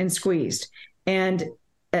squeezed and squeezed. And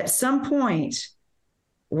at some point,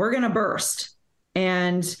 we're going to burst,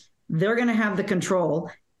 and they're going to have the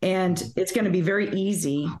control. And it's going to be very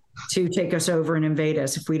easy to take us over and invade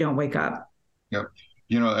us if we don't wake up. Yep.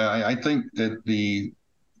 I think that the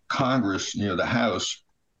Congress, the House,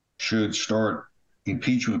 should start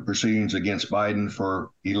impeachment proceedings against Biden for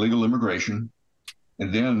illegal immigration.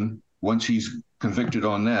 And then once he's convicted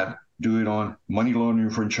on that, do it on money laundering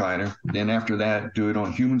from China. Then after that, do it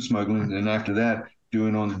on human smuggling. Then after that, do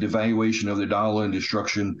it on the devaluation of the dollar and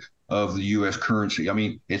destruction of the U.S. currency. I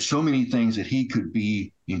mean, it's so many things that he could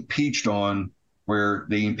be impeached on, where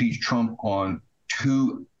they impeached Trump on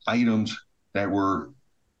 2 items that were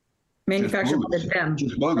manufactured by them.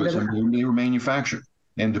 Just bogus. I mean, they were manufactured.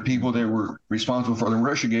 And the people that were responsible for the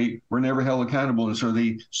Russiagate were never held accountable. And so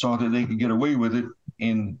they saw that they could get away with it,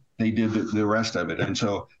 and they did the rest of it. And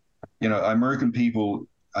so, you know, American people,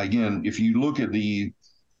 again, if you look at the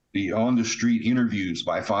on the street interviews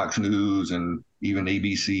by Fox News and even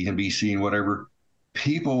ABC, NBC, and whatever,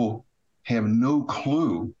 people have no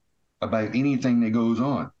clue about anything that goes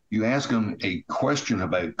on. You ask them a question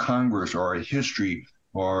about Congress or a history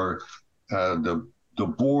or the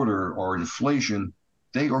border or inflation,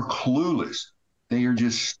 they are clueless. They are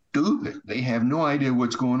just stupid. They have no idea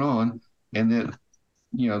what's going on. And that,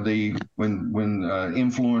 you know, they when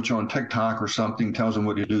influencer on TikTok or something tells them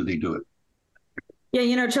what to do, they do it. Yeah,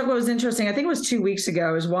 you know, Chuck, what was interesting, I think it was 2 weeks ago,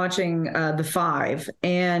 I was watching The Five,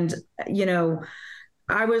 and, you know,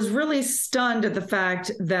 I was really stunned at the fact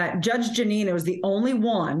that Judge Jeanine was the only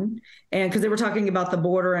one, and because they were talking about the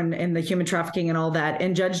border and the human trafficking and all that,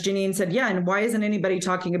 and Judge Jeanine said, yeah, and why isn't anybody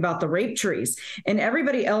talking about the rape trees? And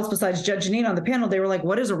everybody else besides Judge Jeanine on the panel, they were like,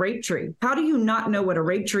 what is a rape tree? How do you not know what a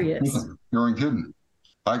rape tree is? You're kidding.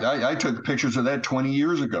 I took pictures of that 20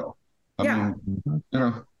 years ago. I mean, you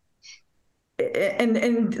know.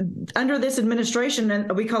 And under this administration,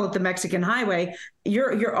 and we call it the Mexican highway,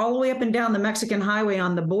 you're all the way up and down the Mexican highway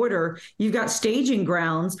on the border. You've got staging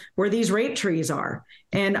grounds where these rape trees are.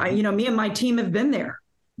 And you know, me and my team have been there,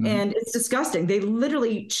 and it's disgusting. They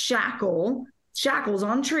literally shackles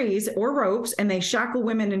on trees or ropes, and they shackle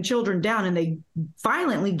women and children down, and they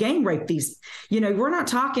violently gang rape these. You know, we're not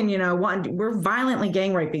talking, you know, we're violently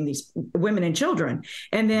gang raping these women and children.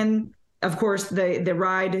 And then, of course, the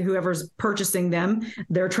ride, whoever's purchasing them,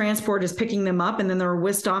 their transport is picking them up, and then they're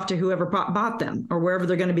whisked off to whoever bought them or wherever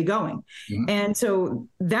they're going to be going. And so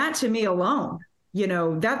that, to me alone, you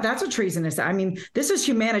know, that's a treasonous. I mean, this is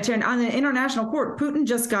humanitarian. On the international court, Putin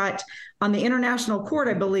just got on the international court,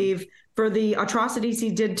 I believe, for the atrocities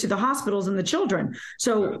he did to the hospitals and the children.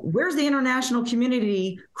 So where's the international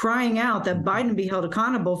community crying out that Biden be held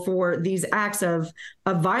accountable for these acts of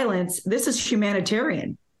violence? This is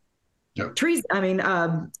humanitarian. Yep.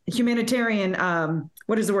 Humanitarian.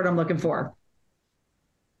 What is the word I'm looking for?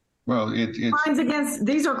 Well, it's crimes against.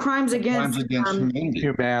 These are crimes against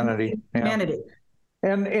humanity. Humanity.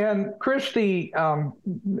 And Christy,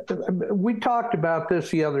 we talked about this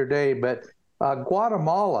the other day, but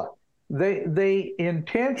Guatemala, they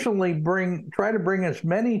intentionally try to bring as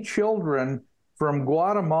many children from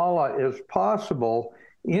Guatemala as possible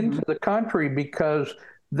into the country because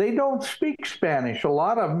they don't speak Spanish. A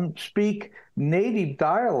lot of them speak native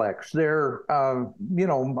dialects. They're,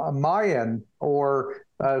 Mayan or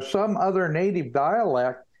some other native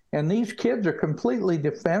dialect. And these kids are completely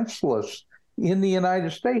defenseless in the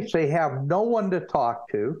United States. They have no one to talk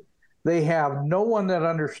to. They have no one that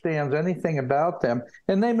understands anything about them.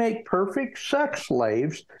 And they make perfect sex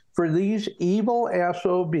slaves for these evil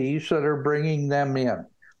SOBs that are bringing them in.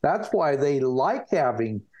 That's why they like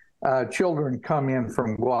having children come in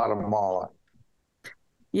from Guatemala.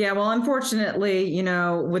 Yeah, well, unfortunately, you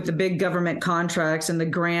know, with the big government contracts and the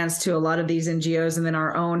grants to a lot of these NGOs and then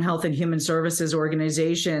our own health and human services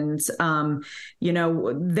organizations, you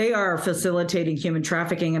know, they are facilitating human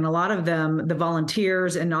trafficking. And a lot of them, the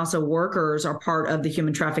volunteers and also workers, are part of the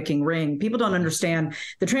human trafficking ring. People don't understand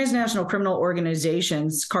the transnational criminal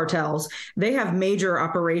organizations, cartels. They have major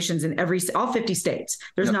operations in all 50 states.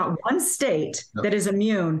 There's not one state that is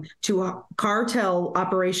immune to cartel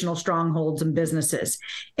operational strongholds and businesses.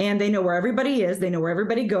 And they know where everybody is. They know where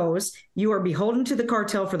everybody goes. You are beholden to the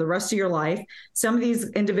cartel for the rest of your life. Some of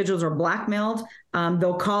these individuals are blackmailed.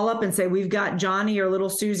 They'll call up and say, we've got Johnny or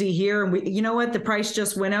little Susie here. And you know what? The price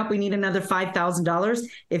just went up. We need another $5,000.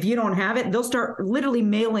 If you don't have it, they'll start literally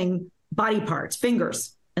mailing body parts,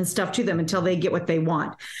 fingers and stuff to them until they get what they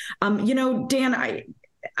want. You know, Dan,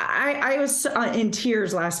 I was in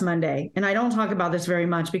tears last Monday, and I don't talk about this very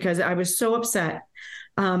much because I was so upset.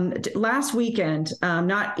 Last weekend,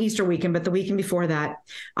 not Easter weekend, but the weekend before that,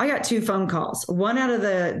 I got 2 phone calls, one out of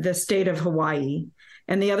the state of Hawaii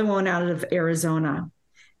and the other one out of Arizona.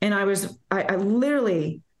 And I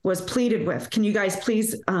literally was pleaded with, can you guys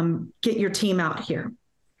please get your team out here?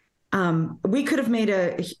 We could have made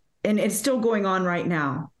and it's still going on right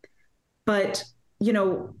now, but, you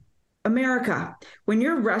know, America, when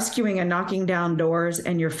you're rescuing and knocking down doors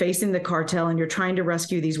and you're facing the cartel and you're trying to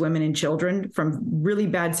rescue these women and children from really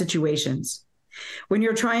bad situations, When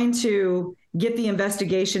you're trying to get the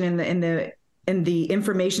investigation and the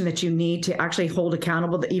information that you need to actually hold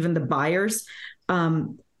accountable even the buyers,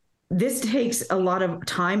 this takes a lot of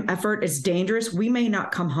time, effort. It's dangerous. We may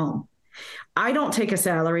not come home. I don't take a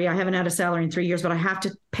salary. I haven't had a salary in 3 years, but I have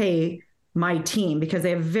to pay my team because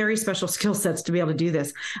they have very special skill sets to be able to do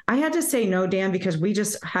this. I had to say no, Dan, because we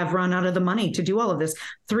just have run out of the money to do all of this.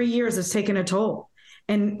 3 years has taken a toll.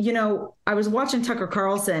 And, you know, I was watching Tucker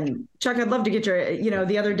Carlson. Chuck, I'd love to get your, you know,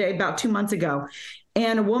 the other day, about 2 months ago,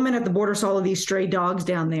 and a woman at the border saw all of these stray dogs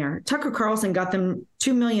down there. Tucker Carlson got them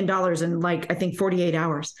 $2 million in, like, I think 48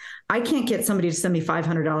 hours. I can't get somebody to send me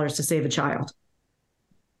 $500 to save a child.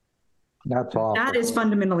 That's awful. That is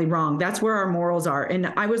fundamentally wrong. That's where our morals are. And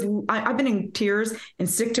I've been in tears and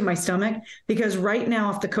sick to my stomach because right now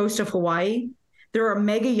off the coast of Hawaii, there are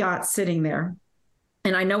mega yachts sitting there.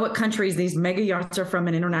 And I know what countries these mega yachts are from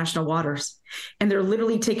in international waters. And they're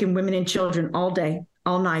literally taking women and children all day,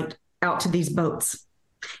 all night out to these boats.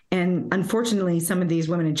 And unfortunately, some of these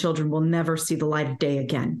women and children will never see the light of day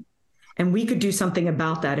again. And we could do something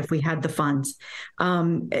about that if we had the funds.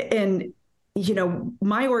 And you know,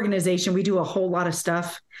 my organization, we do a whole lot of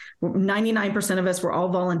stuff. 99% of us, we're all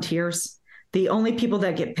volunteers. The only people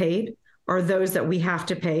that get paid are those that we have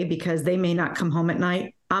to pay because they may not come home at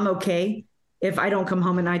night. I'm okay if I don't come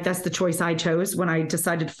home at night. That's the choice I chose when I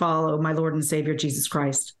decided to follow my Lord and Savior, Jesus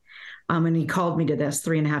Christ. And he called me to this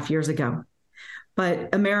 3.5 years ago.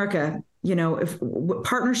 But America, you know, if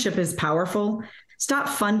partnership is powerful, stop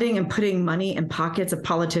funding and putting money in pockets of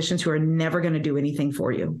politicians who are never going to do anything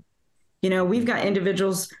for you. You know, we've got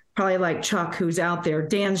individuals probably like Chuck, who's out there,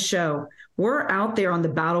 Dan's show. We're out there on the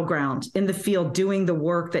battleground in the field doing the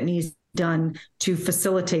work that needs done to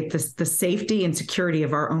facilitate the safety and security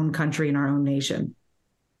of our own country and our own nation.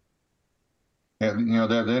 Yeah, you know,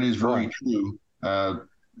 that is very true.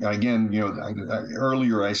 Again, you know,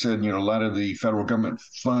 earlier I said, you know, a lot of the federal government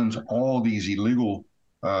funds all these illegal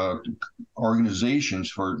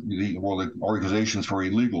organizations the organizations for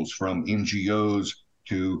illegals, from NGOs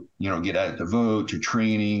to, you know, get out to vote, to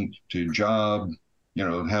training, to job, you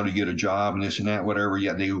know, how to get a job and this and that, whatever.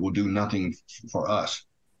 Yet they will do nothing for us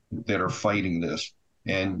that are fighting this.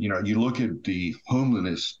 And, you know, you look at the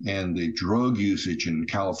homelessness and the drug usage in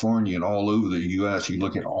California and all over the U.S. You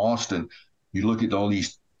look at Austin, you look at all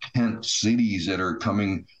these tent cities that are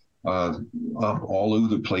coming up all over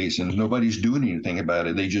the place, and nobody's doing anything about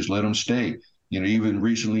it. They just let them stay. You know, even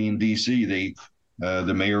recently in D.C.,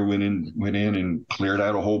 the mayor went in and cleared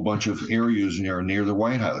out a whole bunch of areas near the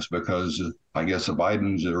White House because I guess the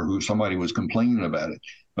Bidens or somebody was complaining about it.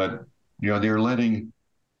 But, you know, they're letting,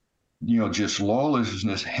 you know, just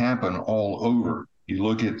lawlessness happen all over. You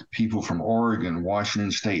look at people from Oregon,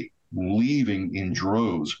 Washington State leaving in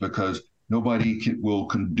droves because nobody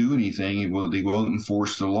can do anything. They won't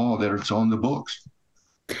enforce the law that it's on the books.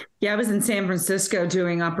 Yeah, I was in San Francisco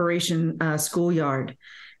doing Operation Schoolyard,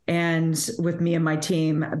 and with me and my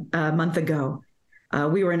team a month ago.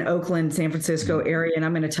 We were in Oakland, San Francisco area, and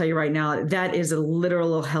I'm going to tell you right now, that is a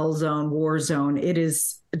literal hell zone, war zone. It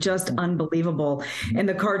is just unbelievable. And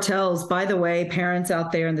the cartels, by the way, parents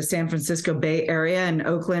out there in the San Francisco Bay Area and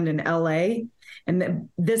Oakland and LA, and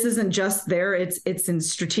this isn't just there, it's in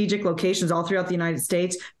strategic locations all throughout the United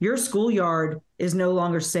States. Your schoolyard is no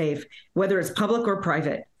longer safe, whether it's public or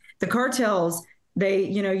private. The cartels, they,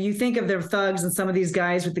 you know, you think of their thugs and some of these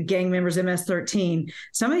guys with the gang members, MS-13.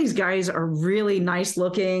 Some of these guys are really nice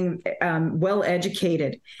looking, well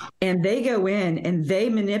educated, and they go in and they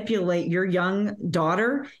manipulate your young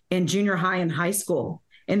daughter in junior high and high school,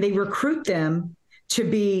 and they recruit them to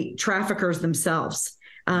be traffickers themselves.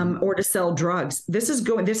 Or to sell drugs. This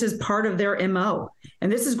is part of their MO. And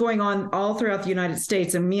this is going on all throughout the United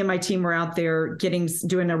States. And me and my team were out there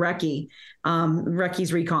doing a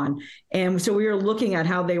Recce's recon. And so we were looking at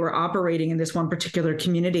how they were operating in this one particular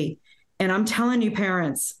community. And I'm telling you,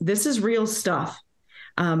 parents, this is real stuff.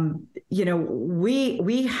 You know,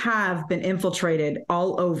 we have been infiltrated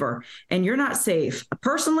all over, and you're not safe.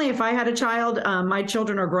 Personally, if I had a child, my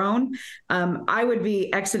children are grown, I would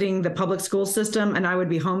be exiting the public school system, and I would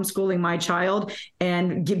be homeschooling my child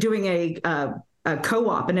and doing a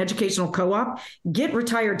co-op, an educational co-op. Get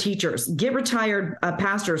retired teachers, get retired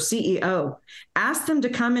pastors, CEO. Ask them to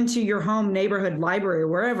come into your home, neighborhood, library, or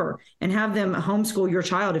wherever, and have them homeschool your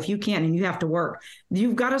child if you can and you have to work.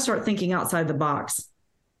 You've got to start thinking outside the box.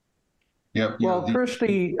 Yep. Well,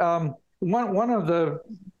 Christy, one of the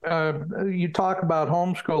you talk about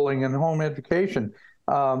homeschooling and home education.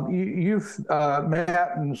 You've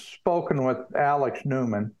met and spoken with Alex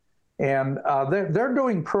Newman, and they're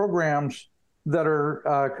doing programs that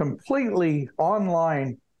are completely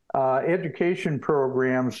online education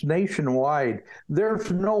programs nationwide.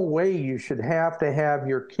 There's no way you should have to have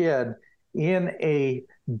your kid in a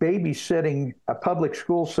public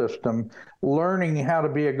school system learning how to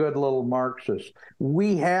be a good little Marxist.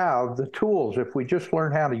 We have the tools. If we just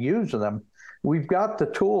learn how to use them, we've got the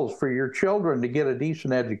tools for your children to get a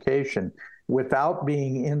decent education without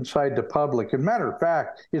being inside the public. As a matter of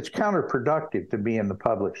fact, it's counterproductive to be in the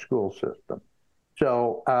public school system.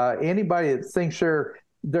 So anybody that thinks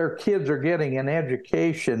their kids are getting an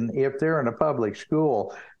education if they're in a public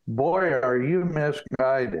school, boy, are you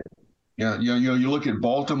misguided. Yeah, you look at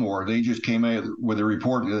Baltimore, they just came out with a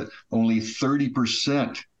report that only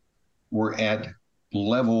 30% were at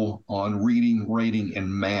level on reading, writing, and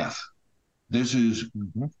math. This is,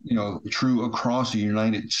 true across the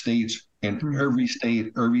United States, and every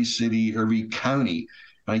state, every city, every county.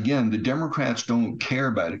 And again, the Democrats don't care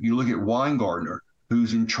about it. You look at Weingartner,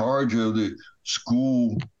 who's in charge of the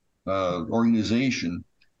school organization,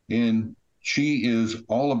 and she is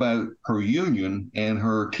all about her union and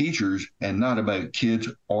her teachers and not about kids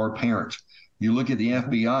or parents. You look at the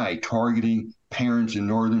FBI targeting parents in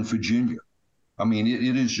Northern Virginia. I mean,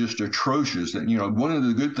 it is just atrocious that, one of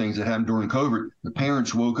the good things that happened during COVID, the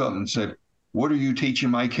parents woke up and said, what are you teaching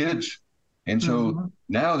my kids? And so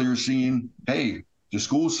now they're seeing, hey, the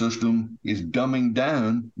school system is dumbing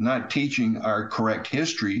down, not teaching our correct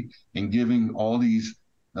history and giving all these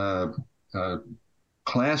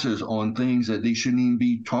classes on things that they shouldn't even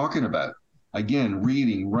be talking about. Again,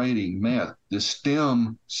 reading, writing, math, the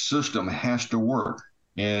STEM system has to work.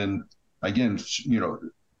 And again,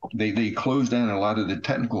 they closed down a lot of the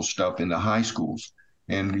technical stuff in the high schools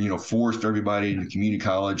and, forced everybody into community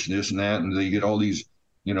college, this and that. And they get all these,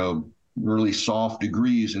 really soft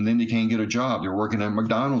degrees, and then they can't get a job. They're working at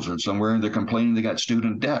McDonald's or somewhere, and they're complaining they got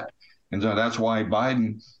student debt. And so that's why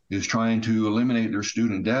Biden is trying to eliminate their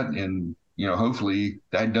student debt. And, hopefully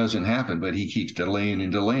that doesn't happen, but he keeps delaying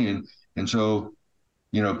and delaying. And so,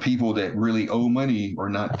 people that really owe money are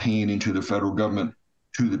not paying into the federal government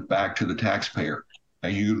back to the taxpayer.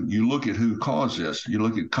 And you look at who caused this. You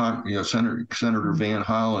look at Senator Van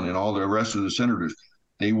Hollen and all the rest of the senators.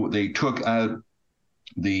 They took out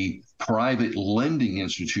the private lending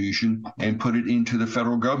institution and put it into the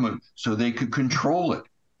federal government so they could control it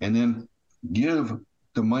and then give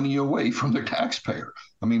the money away from the taxpayer.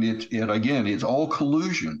 I mean, it's all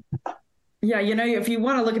collusion. Yeah, if you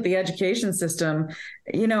want to look at the education system,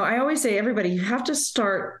 I always say, everybody, you have to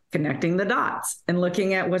start connecting the dots and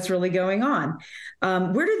looking at what's really going on.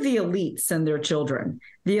 Where do the elites send their children?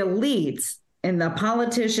 The elites and the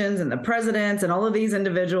politicians and the presidents and all of these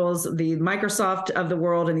individuals, the Microsoft of the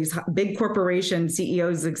world and these big corporation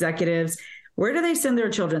CEOs, executives, where do they send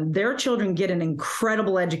their children? Their children get an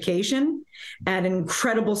incredible education at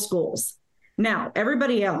incredible schools. Now,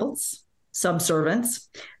 everybody else, subservients,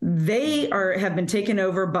 have been taken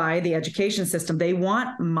over by the education system. They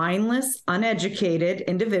want mindless, uneducated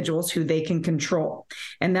individuals who they can control.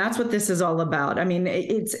 And that's what this is all about. I mean,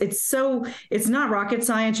 it's not rocket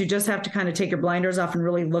science. You just have to kind of take your blinders off and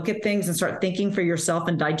really look at things and start thinking for yourself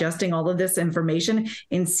and digesting all of this information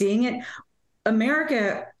and seeing it.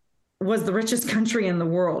 America was the richest country in the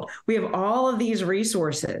world. We have all of these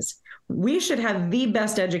resources. We should have the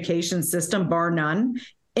best education system, bar none,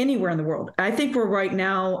 anywhere in the world. I think we're right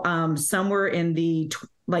now somewhere in the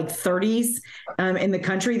 30s in the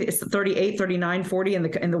country. It's 38, 39, 40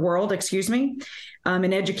 in the world,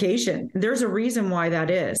 in education. There's a reason why that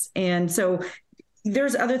is. And so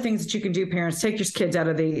there's other things that you can do, parents. Take your kids out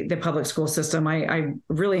of the public school system. I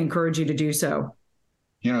really encourage you to do so.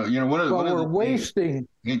 We're wasting.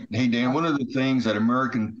 Hey, Dan, one of the things that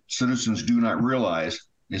American citizens do not realize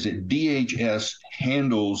is that DHS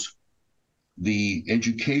handles the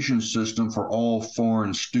education system for all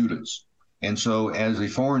foreign students. And so as a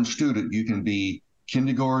foreign student, you can be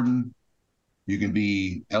kindergarten, you can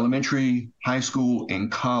be elementary, high school,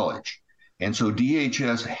 and college. And so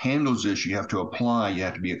DHS handles this. You have to apply, you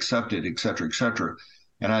have to be accepted, et cetera, et cetera.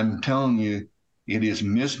 And I'm telling you, it is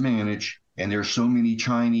mismanaged. And there's so many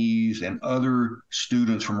Chinese and other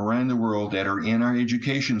students from around the world that are in our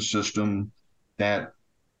education system that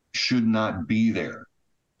should not be there.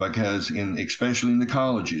 Because especially in the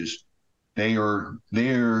colleges, they're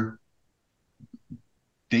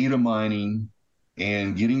data mining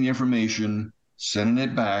and getting the information, sending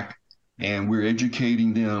it back, and we're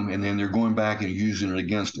educating them, and then they're going back and using it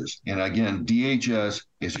against us. And again, DHS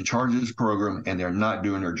is in charge of this program, and they're not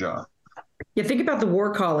doing their job. You think about the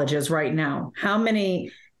war colleges right now. How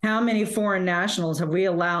many How many foreign nationals have we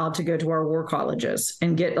allowed to go to our war colleges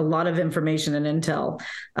and get a lot of information and intel?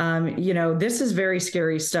 This is very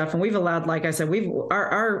scary stuff. And we've allowed, like I said,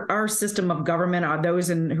 our system of government are those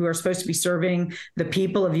who are supposed to be serving the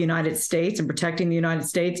people of the United States and protecting the United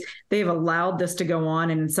States. They've allowed this to go on.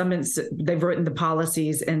 And in some instances, they've written the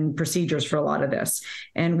policies and procedures for a lot of this.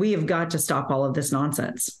 And we have got to stop all of this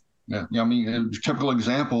nonsense. Yeah. I mean, a typical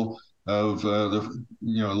example of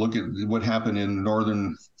look at what happened in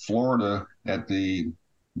northern Florida at the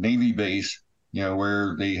Navy base,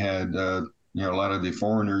 where they had, a lot of the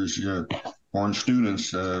foreigners, foreign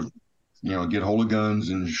students, get hold of guns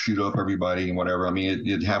and shoot up everybody and whatever. I mean,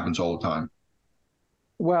 it happens all the time.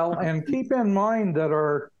 Well, and keep in mind that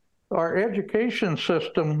our education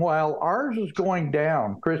system, while ours is going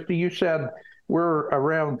down, Christy, you said we're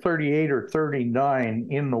around 38 or 39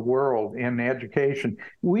 in the world in education.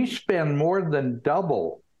 We spend more than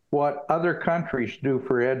double what other countries do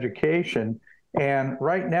for education. And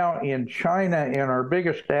right now in China, and our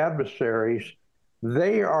biggest adversaries,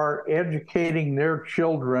 they are educating their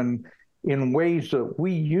children in ways that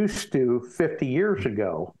we used to 50 years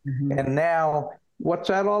ago. Mm-hmm. And now, what's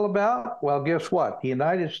that all about? Well, guess what? The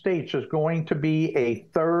United States is going to be a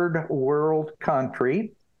third world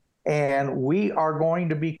country. And we are going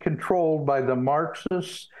to be controlled by the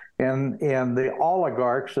Marxists and the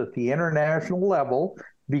oligarchs at the international level,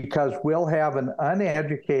 because we'll have an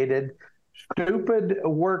uneducated, stupid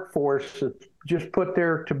workforce that's just put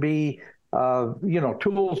there to be,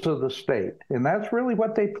 tools of the state. And that's really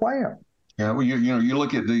what they plan. Yeah, well, you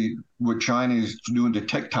look at what China is doing to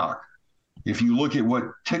TikTok. If you look at what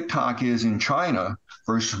TikTok is in China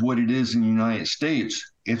versus what it is in the United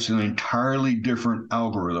States, it's an entirely different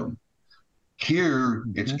algorithm. Here,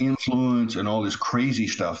 it's influence and all this crazy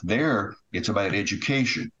stuff. There, it's about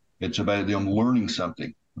education. It's about them learning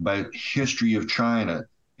something about history of China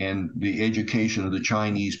and the education of the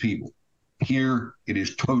Chinese people. Here, it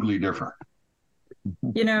is totally different.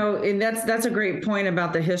 And that's a great point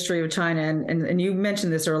about the history of China. And you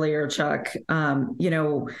mentioned this earlier, Chuck.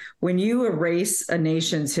 When you erase a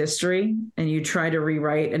nation's history and you try to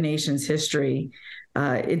rewrite a nation's history,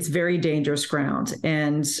 it's very dangerous ground.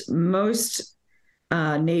 And most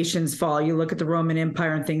nations fall. You look at the Roman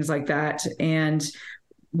Empire and things like that. And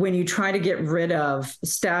when you try to get rid of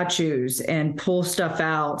statues and pull stuff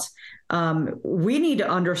out, we need to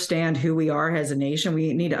understand who we are as a nation.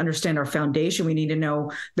 We need to understand our foundation. We need to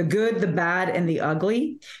know the good, the bad, and the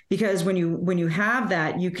ugly. Because when you have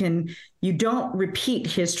that, you don't repeat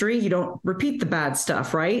history. You don't repeat the bad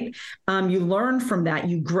stuff, right? You learn from that.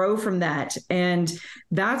 You grow from that. And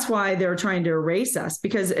that's why they're trying to erase us.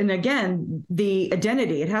 And again, the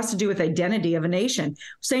identity, it has to do with identity of a nation.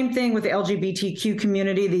 Same thing with the LGBTQ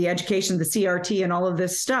community, the education, the CRT, and all of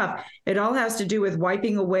this stuff. It all has to do with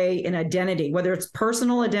wiping away an identity, whether it's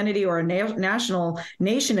personal identity or a national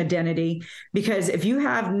nation identity. Because if you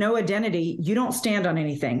have no identity, you don't stand on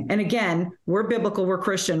anything. And again, we're biblical, we're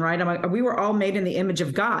Christian, right? We were all made in the image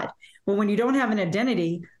of God. Well, when you don't have an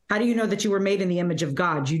identity, how do you know that you were made in the image of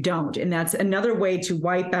God? You don't. And that's another way to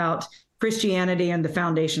wipe out Christianity and the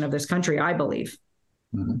foundation of this country, I believe.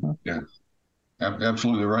 Mm-hmm. Yeah,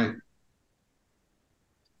 absolutely right.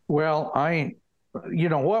 Well,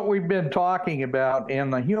 what we've been talking about in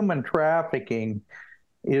the human trafficking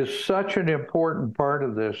is such an important part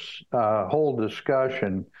of this whole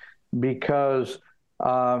discussion, because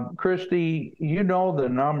Christy, the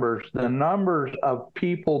numbers of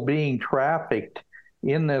people being trafficked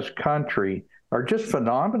in this country are just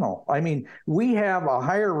phenomenal. I mean, we have a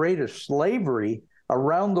higher rate of slavery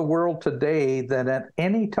around the world today than at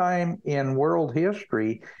any time in world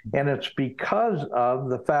history. And it's because of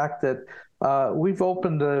the fact that we've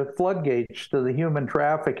opened the floodgates to the human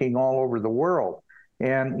trafficking all over the world.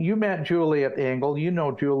 And you met Juliet Engel. You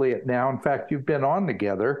know Juliet now. In fact, you've been on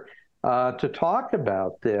together to talk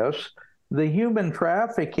about this. The human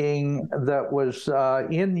trafficking that was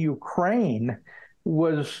in Ukraine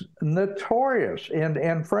was notorious.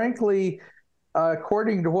 And frankly,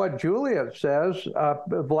 according to what Juliet says,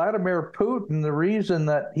 Vladimir Putin, the reason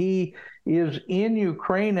that he is in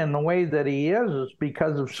Ukraine in the way that he is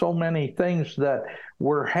because of so many things that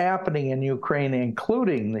were happening in Ukraine,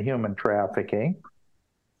 including the human trafficking.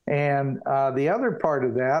 And the other part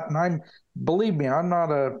of that, and believe me, I'm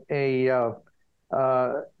not any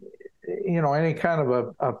kind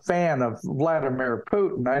of a fan of Vladimir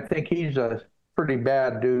Putin. I think he's a pretty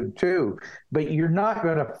bad dude too. But you're not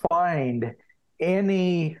going to find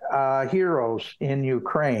any heroes in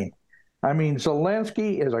Ukraine. I mean,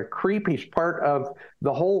 Zelensky is a creep. He's part of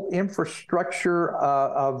the whole infrastructure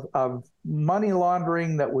of money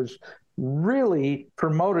laundering that was really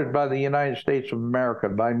promoted by the United States of America,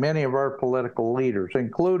 by many of our political leaders,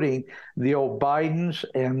 including the Bidens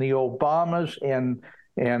and the Obamas and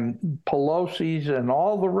Pelosi's and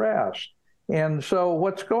all the rest. And so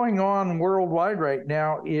what's going on worldwide right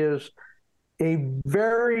now is a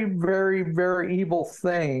very, very, very evil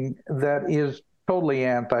thing that is totally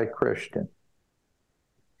anti-Christian.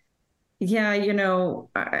 Yeah,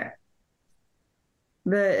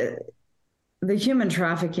 the human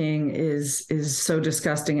trafficking is so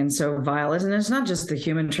disgusting and so vile. And it's not just the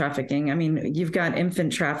human trafficking. I mean, you've got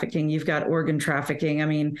infant trafficking, you've got organ trafficking. I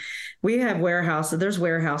mean, we have warehouses. There's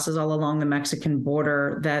warehouses all along the Mexican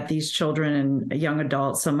border that these children and young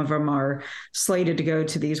adults, some of them are slated to go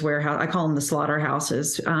to these warehouses. I call them the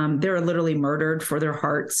slaughterhouses. They're literally murdered for their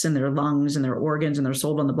hearts and their lungs and their organs, and they're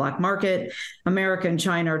sold on the black market. America and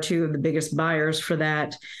China are two of the biggest buyers for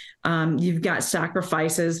that. You've got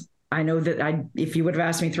sacrifices. I know that if you would have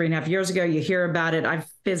asked me 3.5 years ago, you hear about it. I've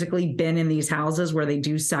physically been in these houses where they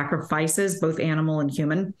do sacrifices, both animal and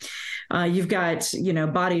human. You've got,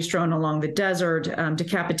 bodies thrown along the desert,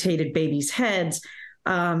 decapitated babies' heads.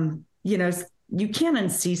 You can't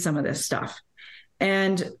unsee some of this stuff.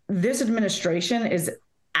 And this administration is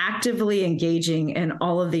actively engaging in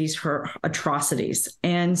all of these atrocities.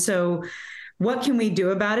 And so what can we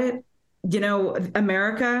do about it?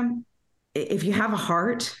 America, if you have a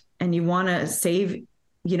heart and you want to save,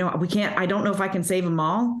 I don't know if I can save them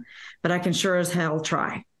all, but I can sure as hell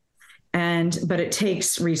try. But it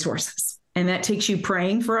takes resources, and that takes you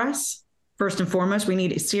praying for us. First and foremost, we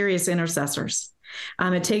need serious intercessors.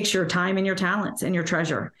 It takes your time and your talents and your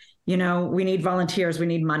treasure. We need volunteers. We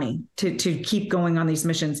need money to keep going on these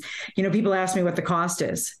missions. People ask me what the cost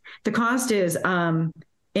is. The cost is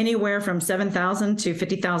anywhere from $7,000 to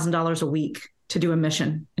 $50,000 a week to do a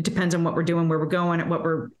mission. It depends on what we're doing, where we're going,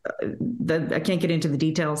 and I can't get into the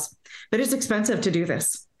details, but it's expensive to do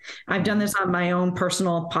this. I've done this on my own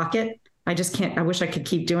personal pocket. I just can't. I wish I could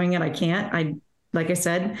keep doing it. I can't. Like I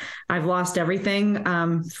said, I've lost everything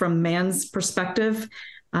from man's perspective,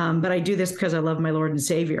 but I do this because I love my Lord and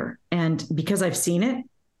Savior, and because I've seen it.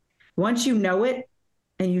 Once you know it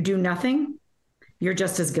and you do nothing, you're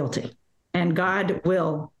just as guilty, and God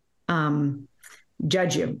will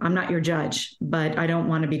judge you. I'm not your judge, but I don't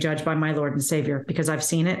want to be judged by my Lord and Savior because I've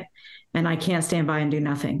seen it, and I can't stand by and do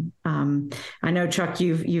nothing. I know, Chuck,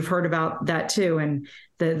 you've heard about that too, and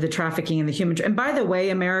the trafficking and the human. And by the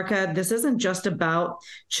way, America, this isn't just about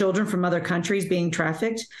children from other countries being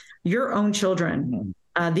trafficked. Your own children,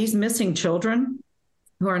 these missing children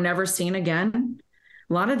who are never seen again.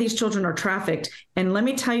 A lot of these children are trafficked. And let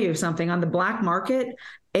me tell you something, on the black market,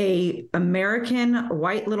 a American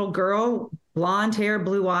white little girl, blonde hair,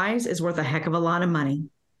 blue eyes, is worth a heck of a lot of money.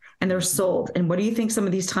 And they're sold. And what do you think some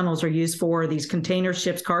of these tunnels are used for? These container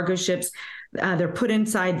ships, cargo ships, they're put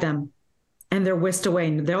inside them and they're whisked away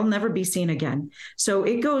and they'll never be seen again. So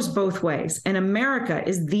it goes both ways. And America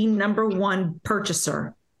is the number one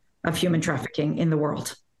purchaser of human trafficking in the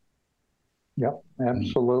world. Yep,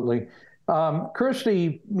 absolutely.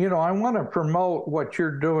 Christy, I want to promote what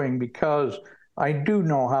you're doing because I do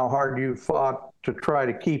know how hard you fought to try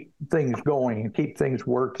to keep things going and keep things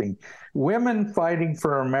working. Women Fighting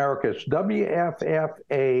for America, it's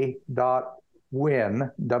WFFA.win,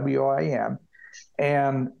 WIN.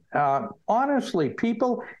 And honestly,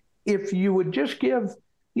 people, if you would just give,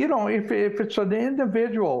 if it's an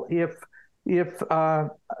individual, if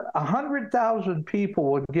 100,000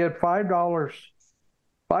 people would get $5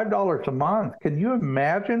 a month. Can you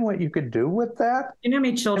imagine what you could do with that? You know how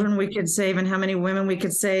many children we could save and how many women we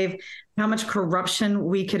could save, how much corruption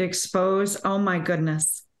we could expose? Oh, my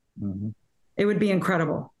goodness. Mm-hmm. It would be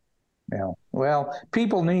incredible. Yeah. Well,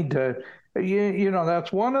 people need to,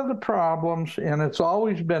 that's one of the problems, and it's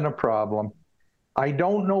always been a problem. I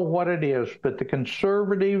don't know what it is, but the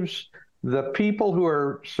conservatives, the people who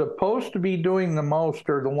are supposed to be doing the most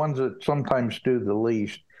are the ones that sometimes do the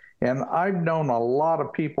least. And I've known a lot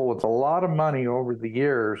of people with a lot of money over the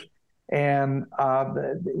years, and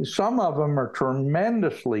some of them are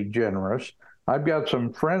tremendously generous. I've got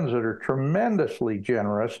some friends that are tremendously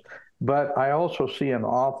generous, but I also see an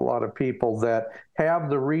awful lot of people that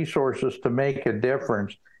have the resources to make a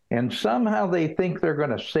difference, and somehow they think they're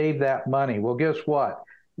going to save that money. Well, guess what?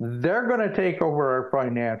 They're going to take over our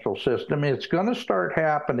financial system. It's going to start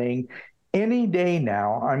happening any day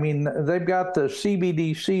now. I mean, they've got the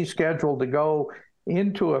CBDC scheduled to go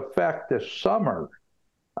into effect this summer.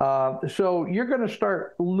 So you're going to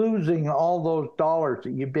start losing all those dollars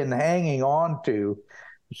that you've been hanging on to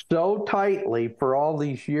so tightly for all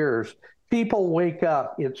these years. people wake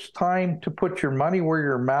up. It's time to put your money where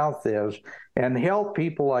your mouth is and help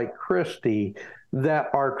people like Christy that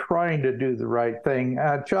are trying to do the right thing.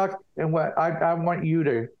 Chuck, and I want you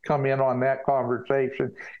to come in on that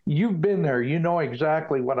conversation. You've been there. You know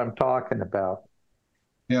exactly what I'm talking about.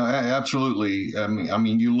 Yeah, absolutely. I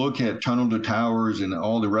mean, you look at Tunnel to Towers and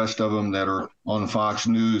all the rest of them that are on Fox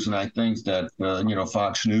News, and I think that,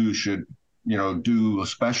 Fox News should, do a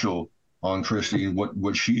special on Christy and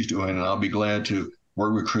what she's doing. And I'll be glad to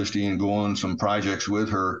work with Christy and go on some projects with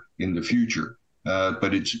her in the future.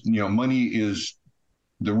 But it's, money is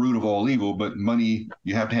the root of all evil, but money,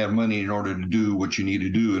 you have to have money in order to do what you need to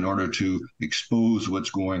do in order to expose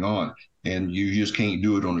what's going on. And you just can't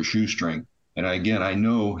do it on a shoestring. And again, I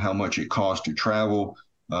know how much it costs to travel,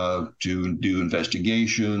 to do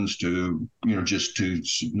investigations, to, just to,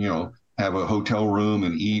 have a hotel room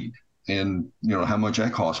and eat, and, how much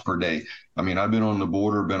that costs per day. I mean, I've been on the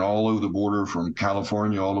border, been all over the border from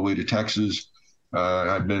California all the way to Texas.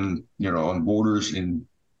 I've been, on borders in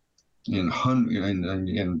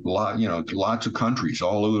lots of countries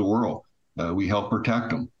all over the world. We help protect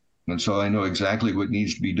them. And so I know exactly what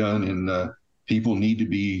needs to be done. And people need to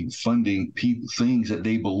be funding things that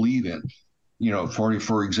they believe in.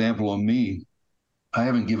 For example, on me, I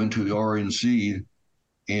haven't given to the RNC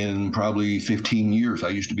in probably 15 years. I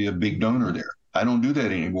used to be a big donor there. I don't do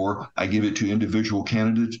that anymore. I give it to individual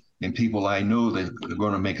candidates and people I know that are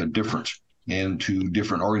going to make a difference, and to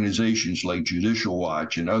different organizations like Judicial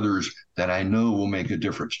Watch and others that I know will make a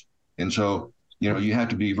difference. And so, you have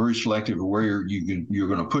to be very selective of where you're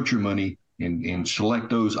going to put your money and select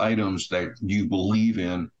those items that you believe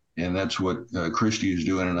in. And that's what Christy is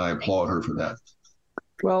doing, and I applaud her for that.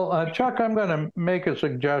 Well, Chuck, I'm going to make a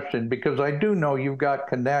suggestion, because I do know you've got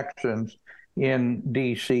connections in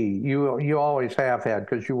D.C. You always have had,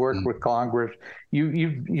 because you work with Congress.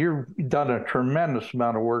 You've done a tremendous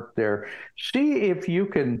amount of work there. See if you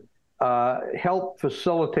can help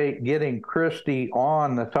facilitate getting Christy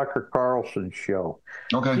on the Tucker Carlson show.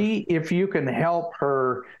 Okay. See if you can help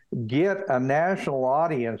her get a national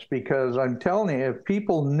audience, because I'm telling you, if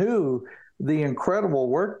people knew the incredible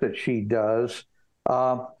work that she does,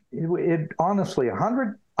 it honestly,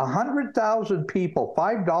 100,000 people,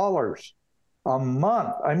 $5 a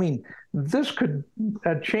month. I mean, this could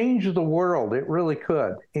change the world. It really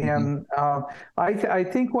could. And I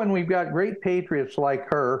think when we've got great patriots like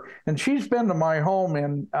her, and she's been to my home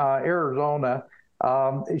in Arizona,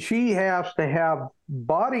 she has to have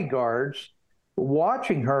bodyguards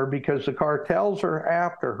watching her because the cartels are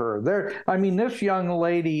after her. I mean, this young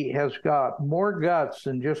lady has got more guts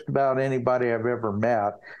than just about anybody I've ever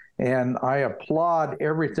met. And I applaud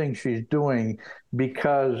everything she's doing,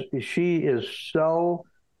 because she is so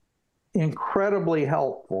incredibly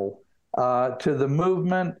helpful to the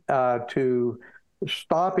movement, to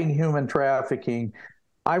stopping human trafficking.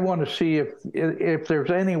 I want to see if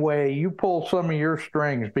there's any way you pull some of your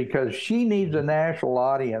strings, because she needs a national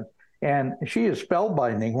audience, and she is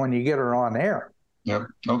spellbinding when you get her on air. Yep.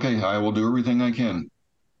 Okay. I will do everything I can.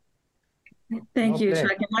 Thank you,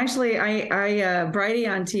 Chuck. And actually, Bridie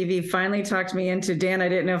on TV finally talked me into, Dan, I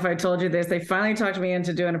didn't know if I told you this, they finally talked me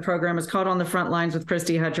into doing a program. It's called On the Front Lines with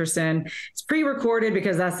Christy Hutcherson. It's pre-recorded,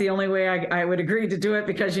 because that's the only way I would agree to do it,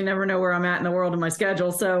 because you never know where I'm at in the world and my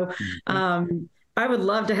schedule. So I would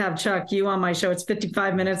love to have Chuck, you on my show. It's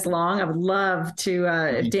 55 minutes long. I would love to,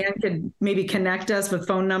 if Dan could maybe connect us with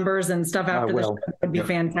phone numbers and stuff after the show, it would be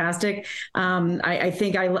fantastic. I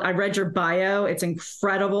think I read your bio. It's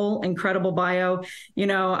incredible bio.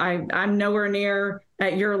 I'm nowhere near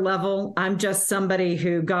at your level. I'm just somebody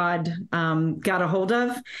who God got a hold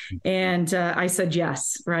of. And I said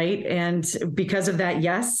yes, right? And because of that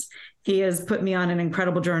yes, He has put me on an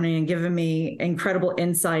incredible journey and given me incredible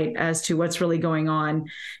insight as to what's really going on.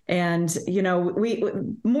 And, we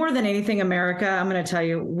more than anything, America, I'm going to tell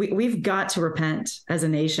you, we've got to repent as a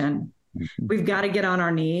nation. We've got to get on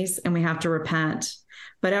our knees and we have to repent.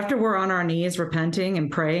 But after we're on our knees repenting and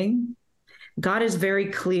praying, God is very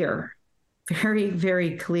clear, very,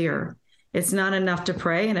 very clear. It's not enough to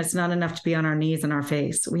pray, and it's not enough to be on our knees and our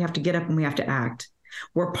face. We have to get up and we have to act.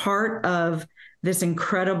 We're part of this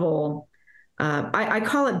incredible, I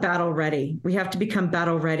call it battle ready. We have to become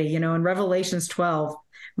battle ready. In Revelations 12,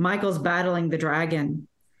 Michael's battling the dragon.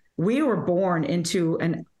 We were born into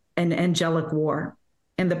an angelic war.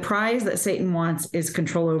 And the prize that Satan wants is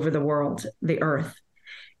control over the world, the earth.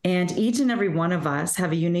 And each and every one of us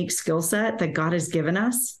have a unique skill set that God has given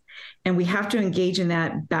us. And we have to engage in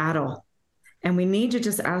that battle. And we need to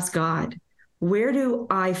just ask God, where do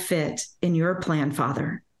I fit in your plan,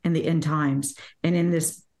 Father, in the end times and in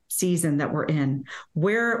this season that we're in?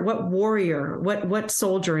 What warrior, what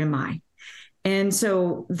soldier am I? And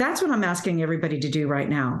so that's what I'm asking everybody to do right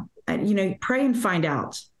now. Pray and find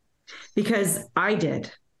out, because I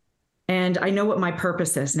did. And I know what my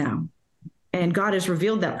purpose is now. And God has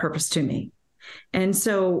revealed that purpose to me. And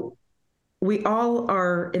so we all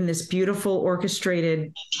are in this beautiful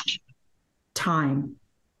orchestrated time.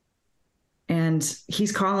 And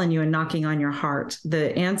he's calling you and knocking on your heart.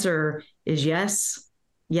 The answer is yes,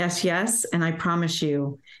 yes, yes. And I promise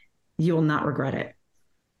you, you will not regret it.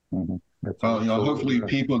 Mm-hmm. Well, hopefully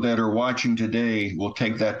people that are watching today will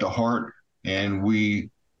take that to heart. And we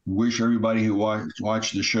wish everybody who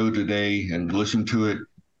watched the show today and listened to it,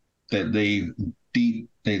 that they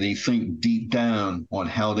think deep down on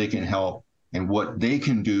how they can help and what they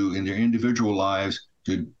can do in their individual lives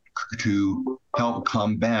to help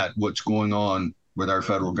combat what's going on with our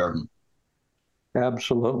federal government.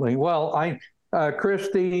 Absolutely. Well,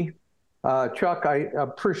 Christy, Chuck, I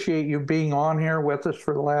appreciate you being on here with us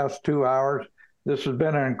for the last 2 hours. This has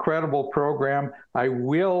been an incredible program. I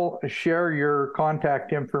will share your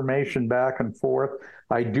contact information back and forth.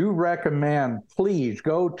 I do recommend, please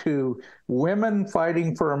go to Women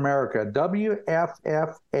Fighting for America,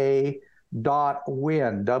 WFFA.win,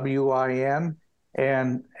 WIN,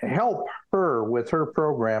 and help her with her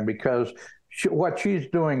program, because what she's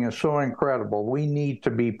doing is so incredible. We need to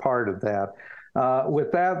be part of that.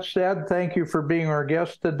 With that said, thank you for being our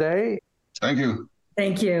guest today. Thank you.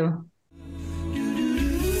 Thank you.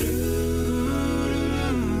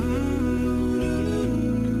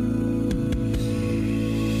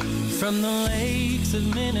 From the lakes of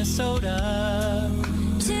Minnesota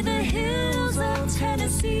to the hills of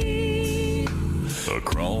Tennessee,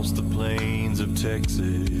 across the plains of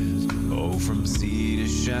Texas, oh, from sea to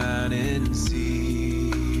shining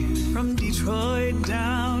sea, from Detroit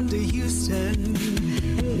down to Houston,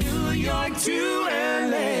 and New York to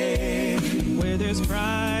LA, where there's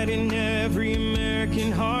pride in every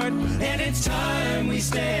American heart, and it's time we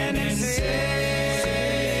stand and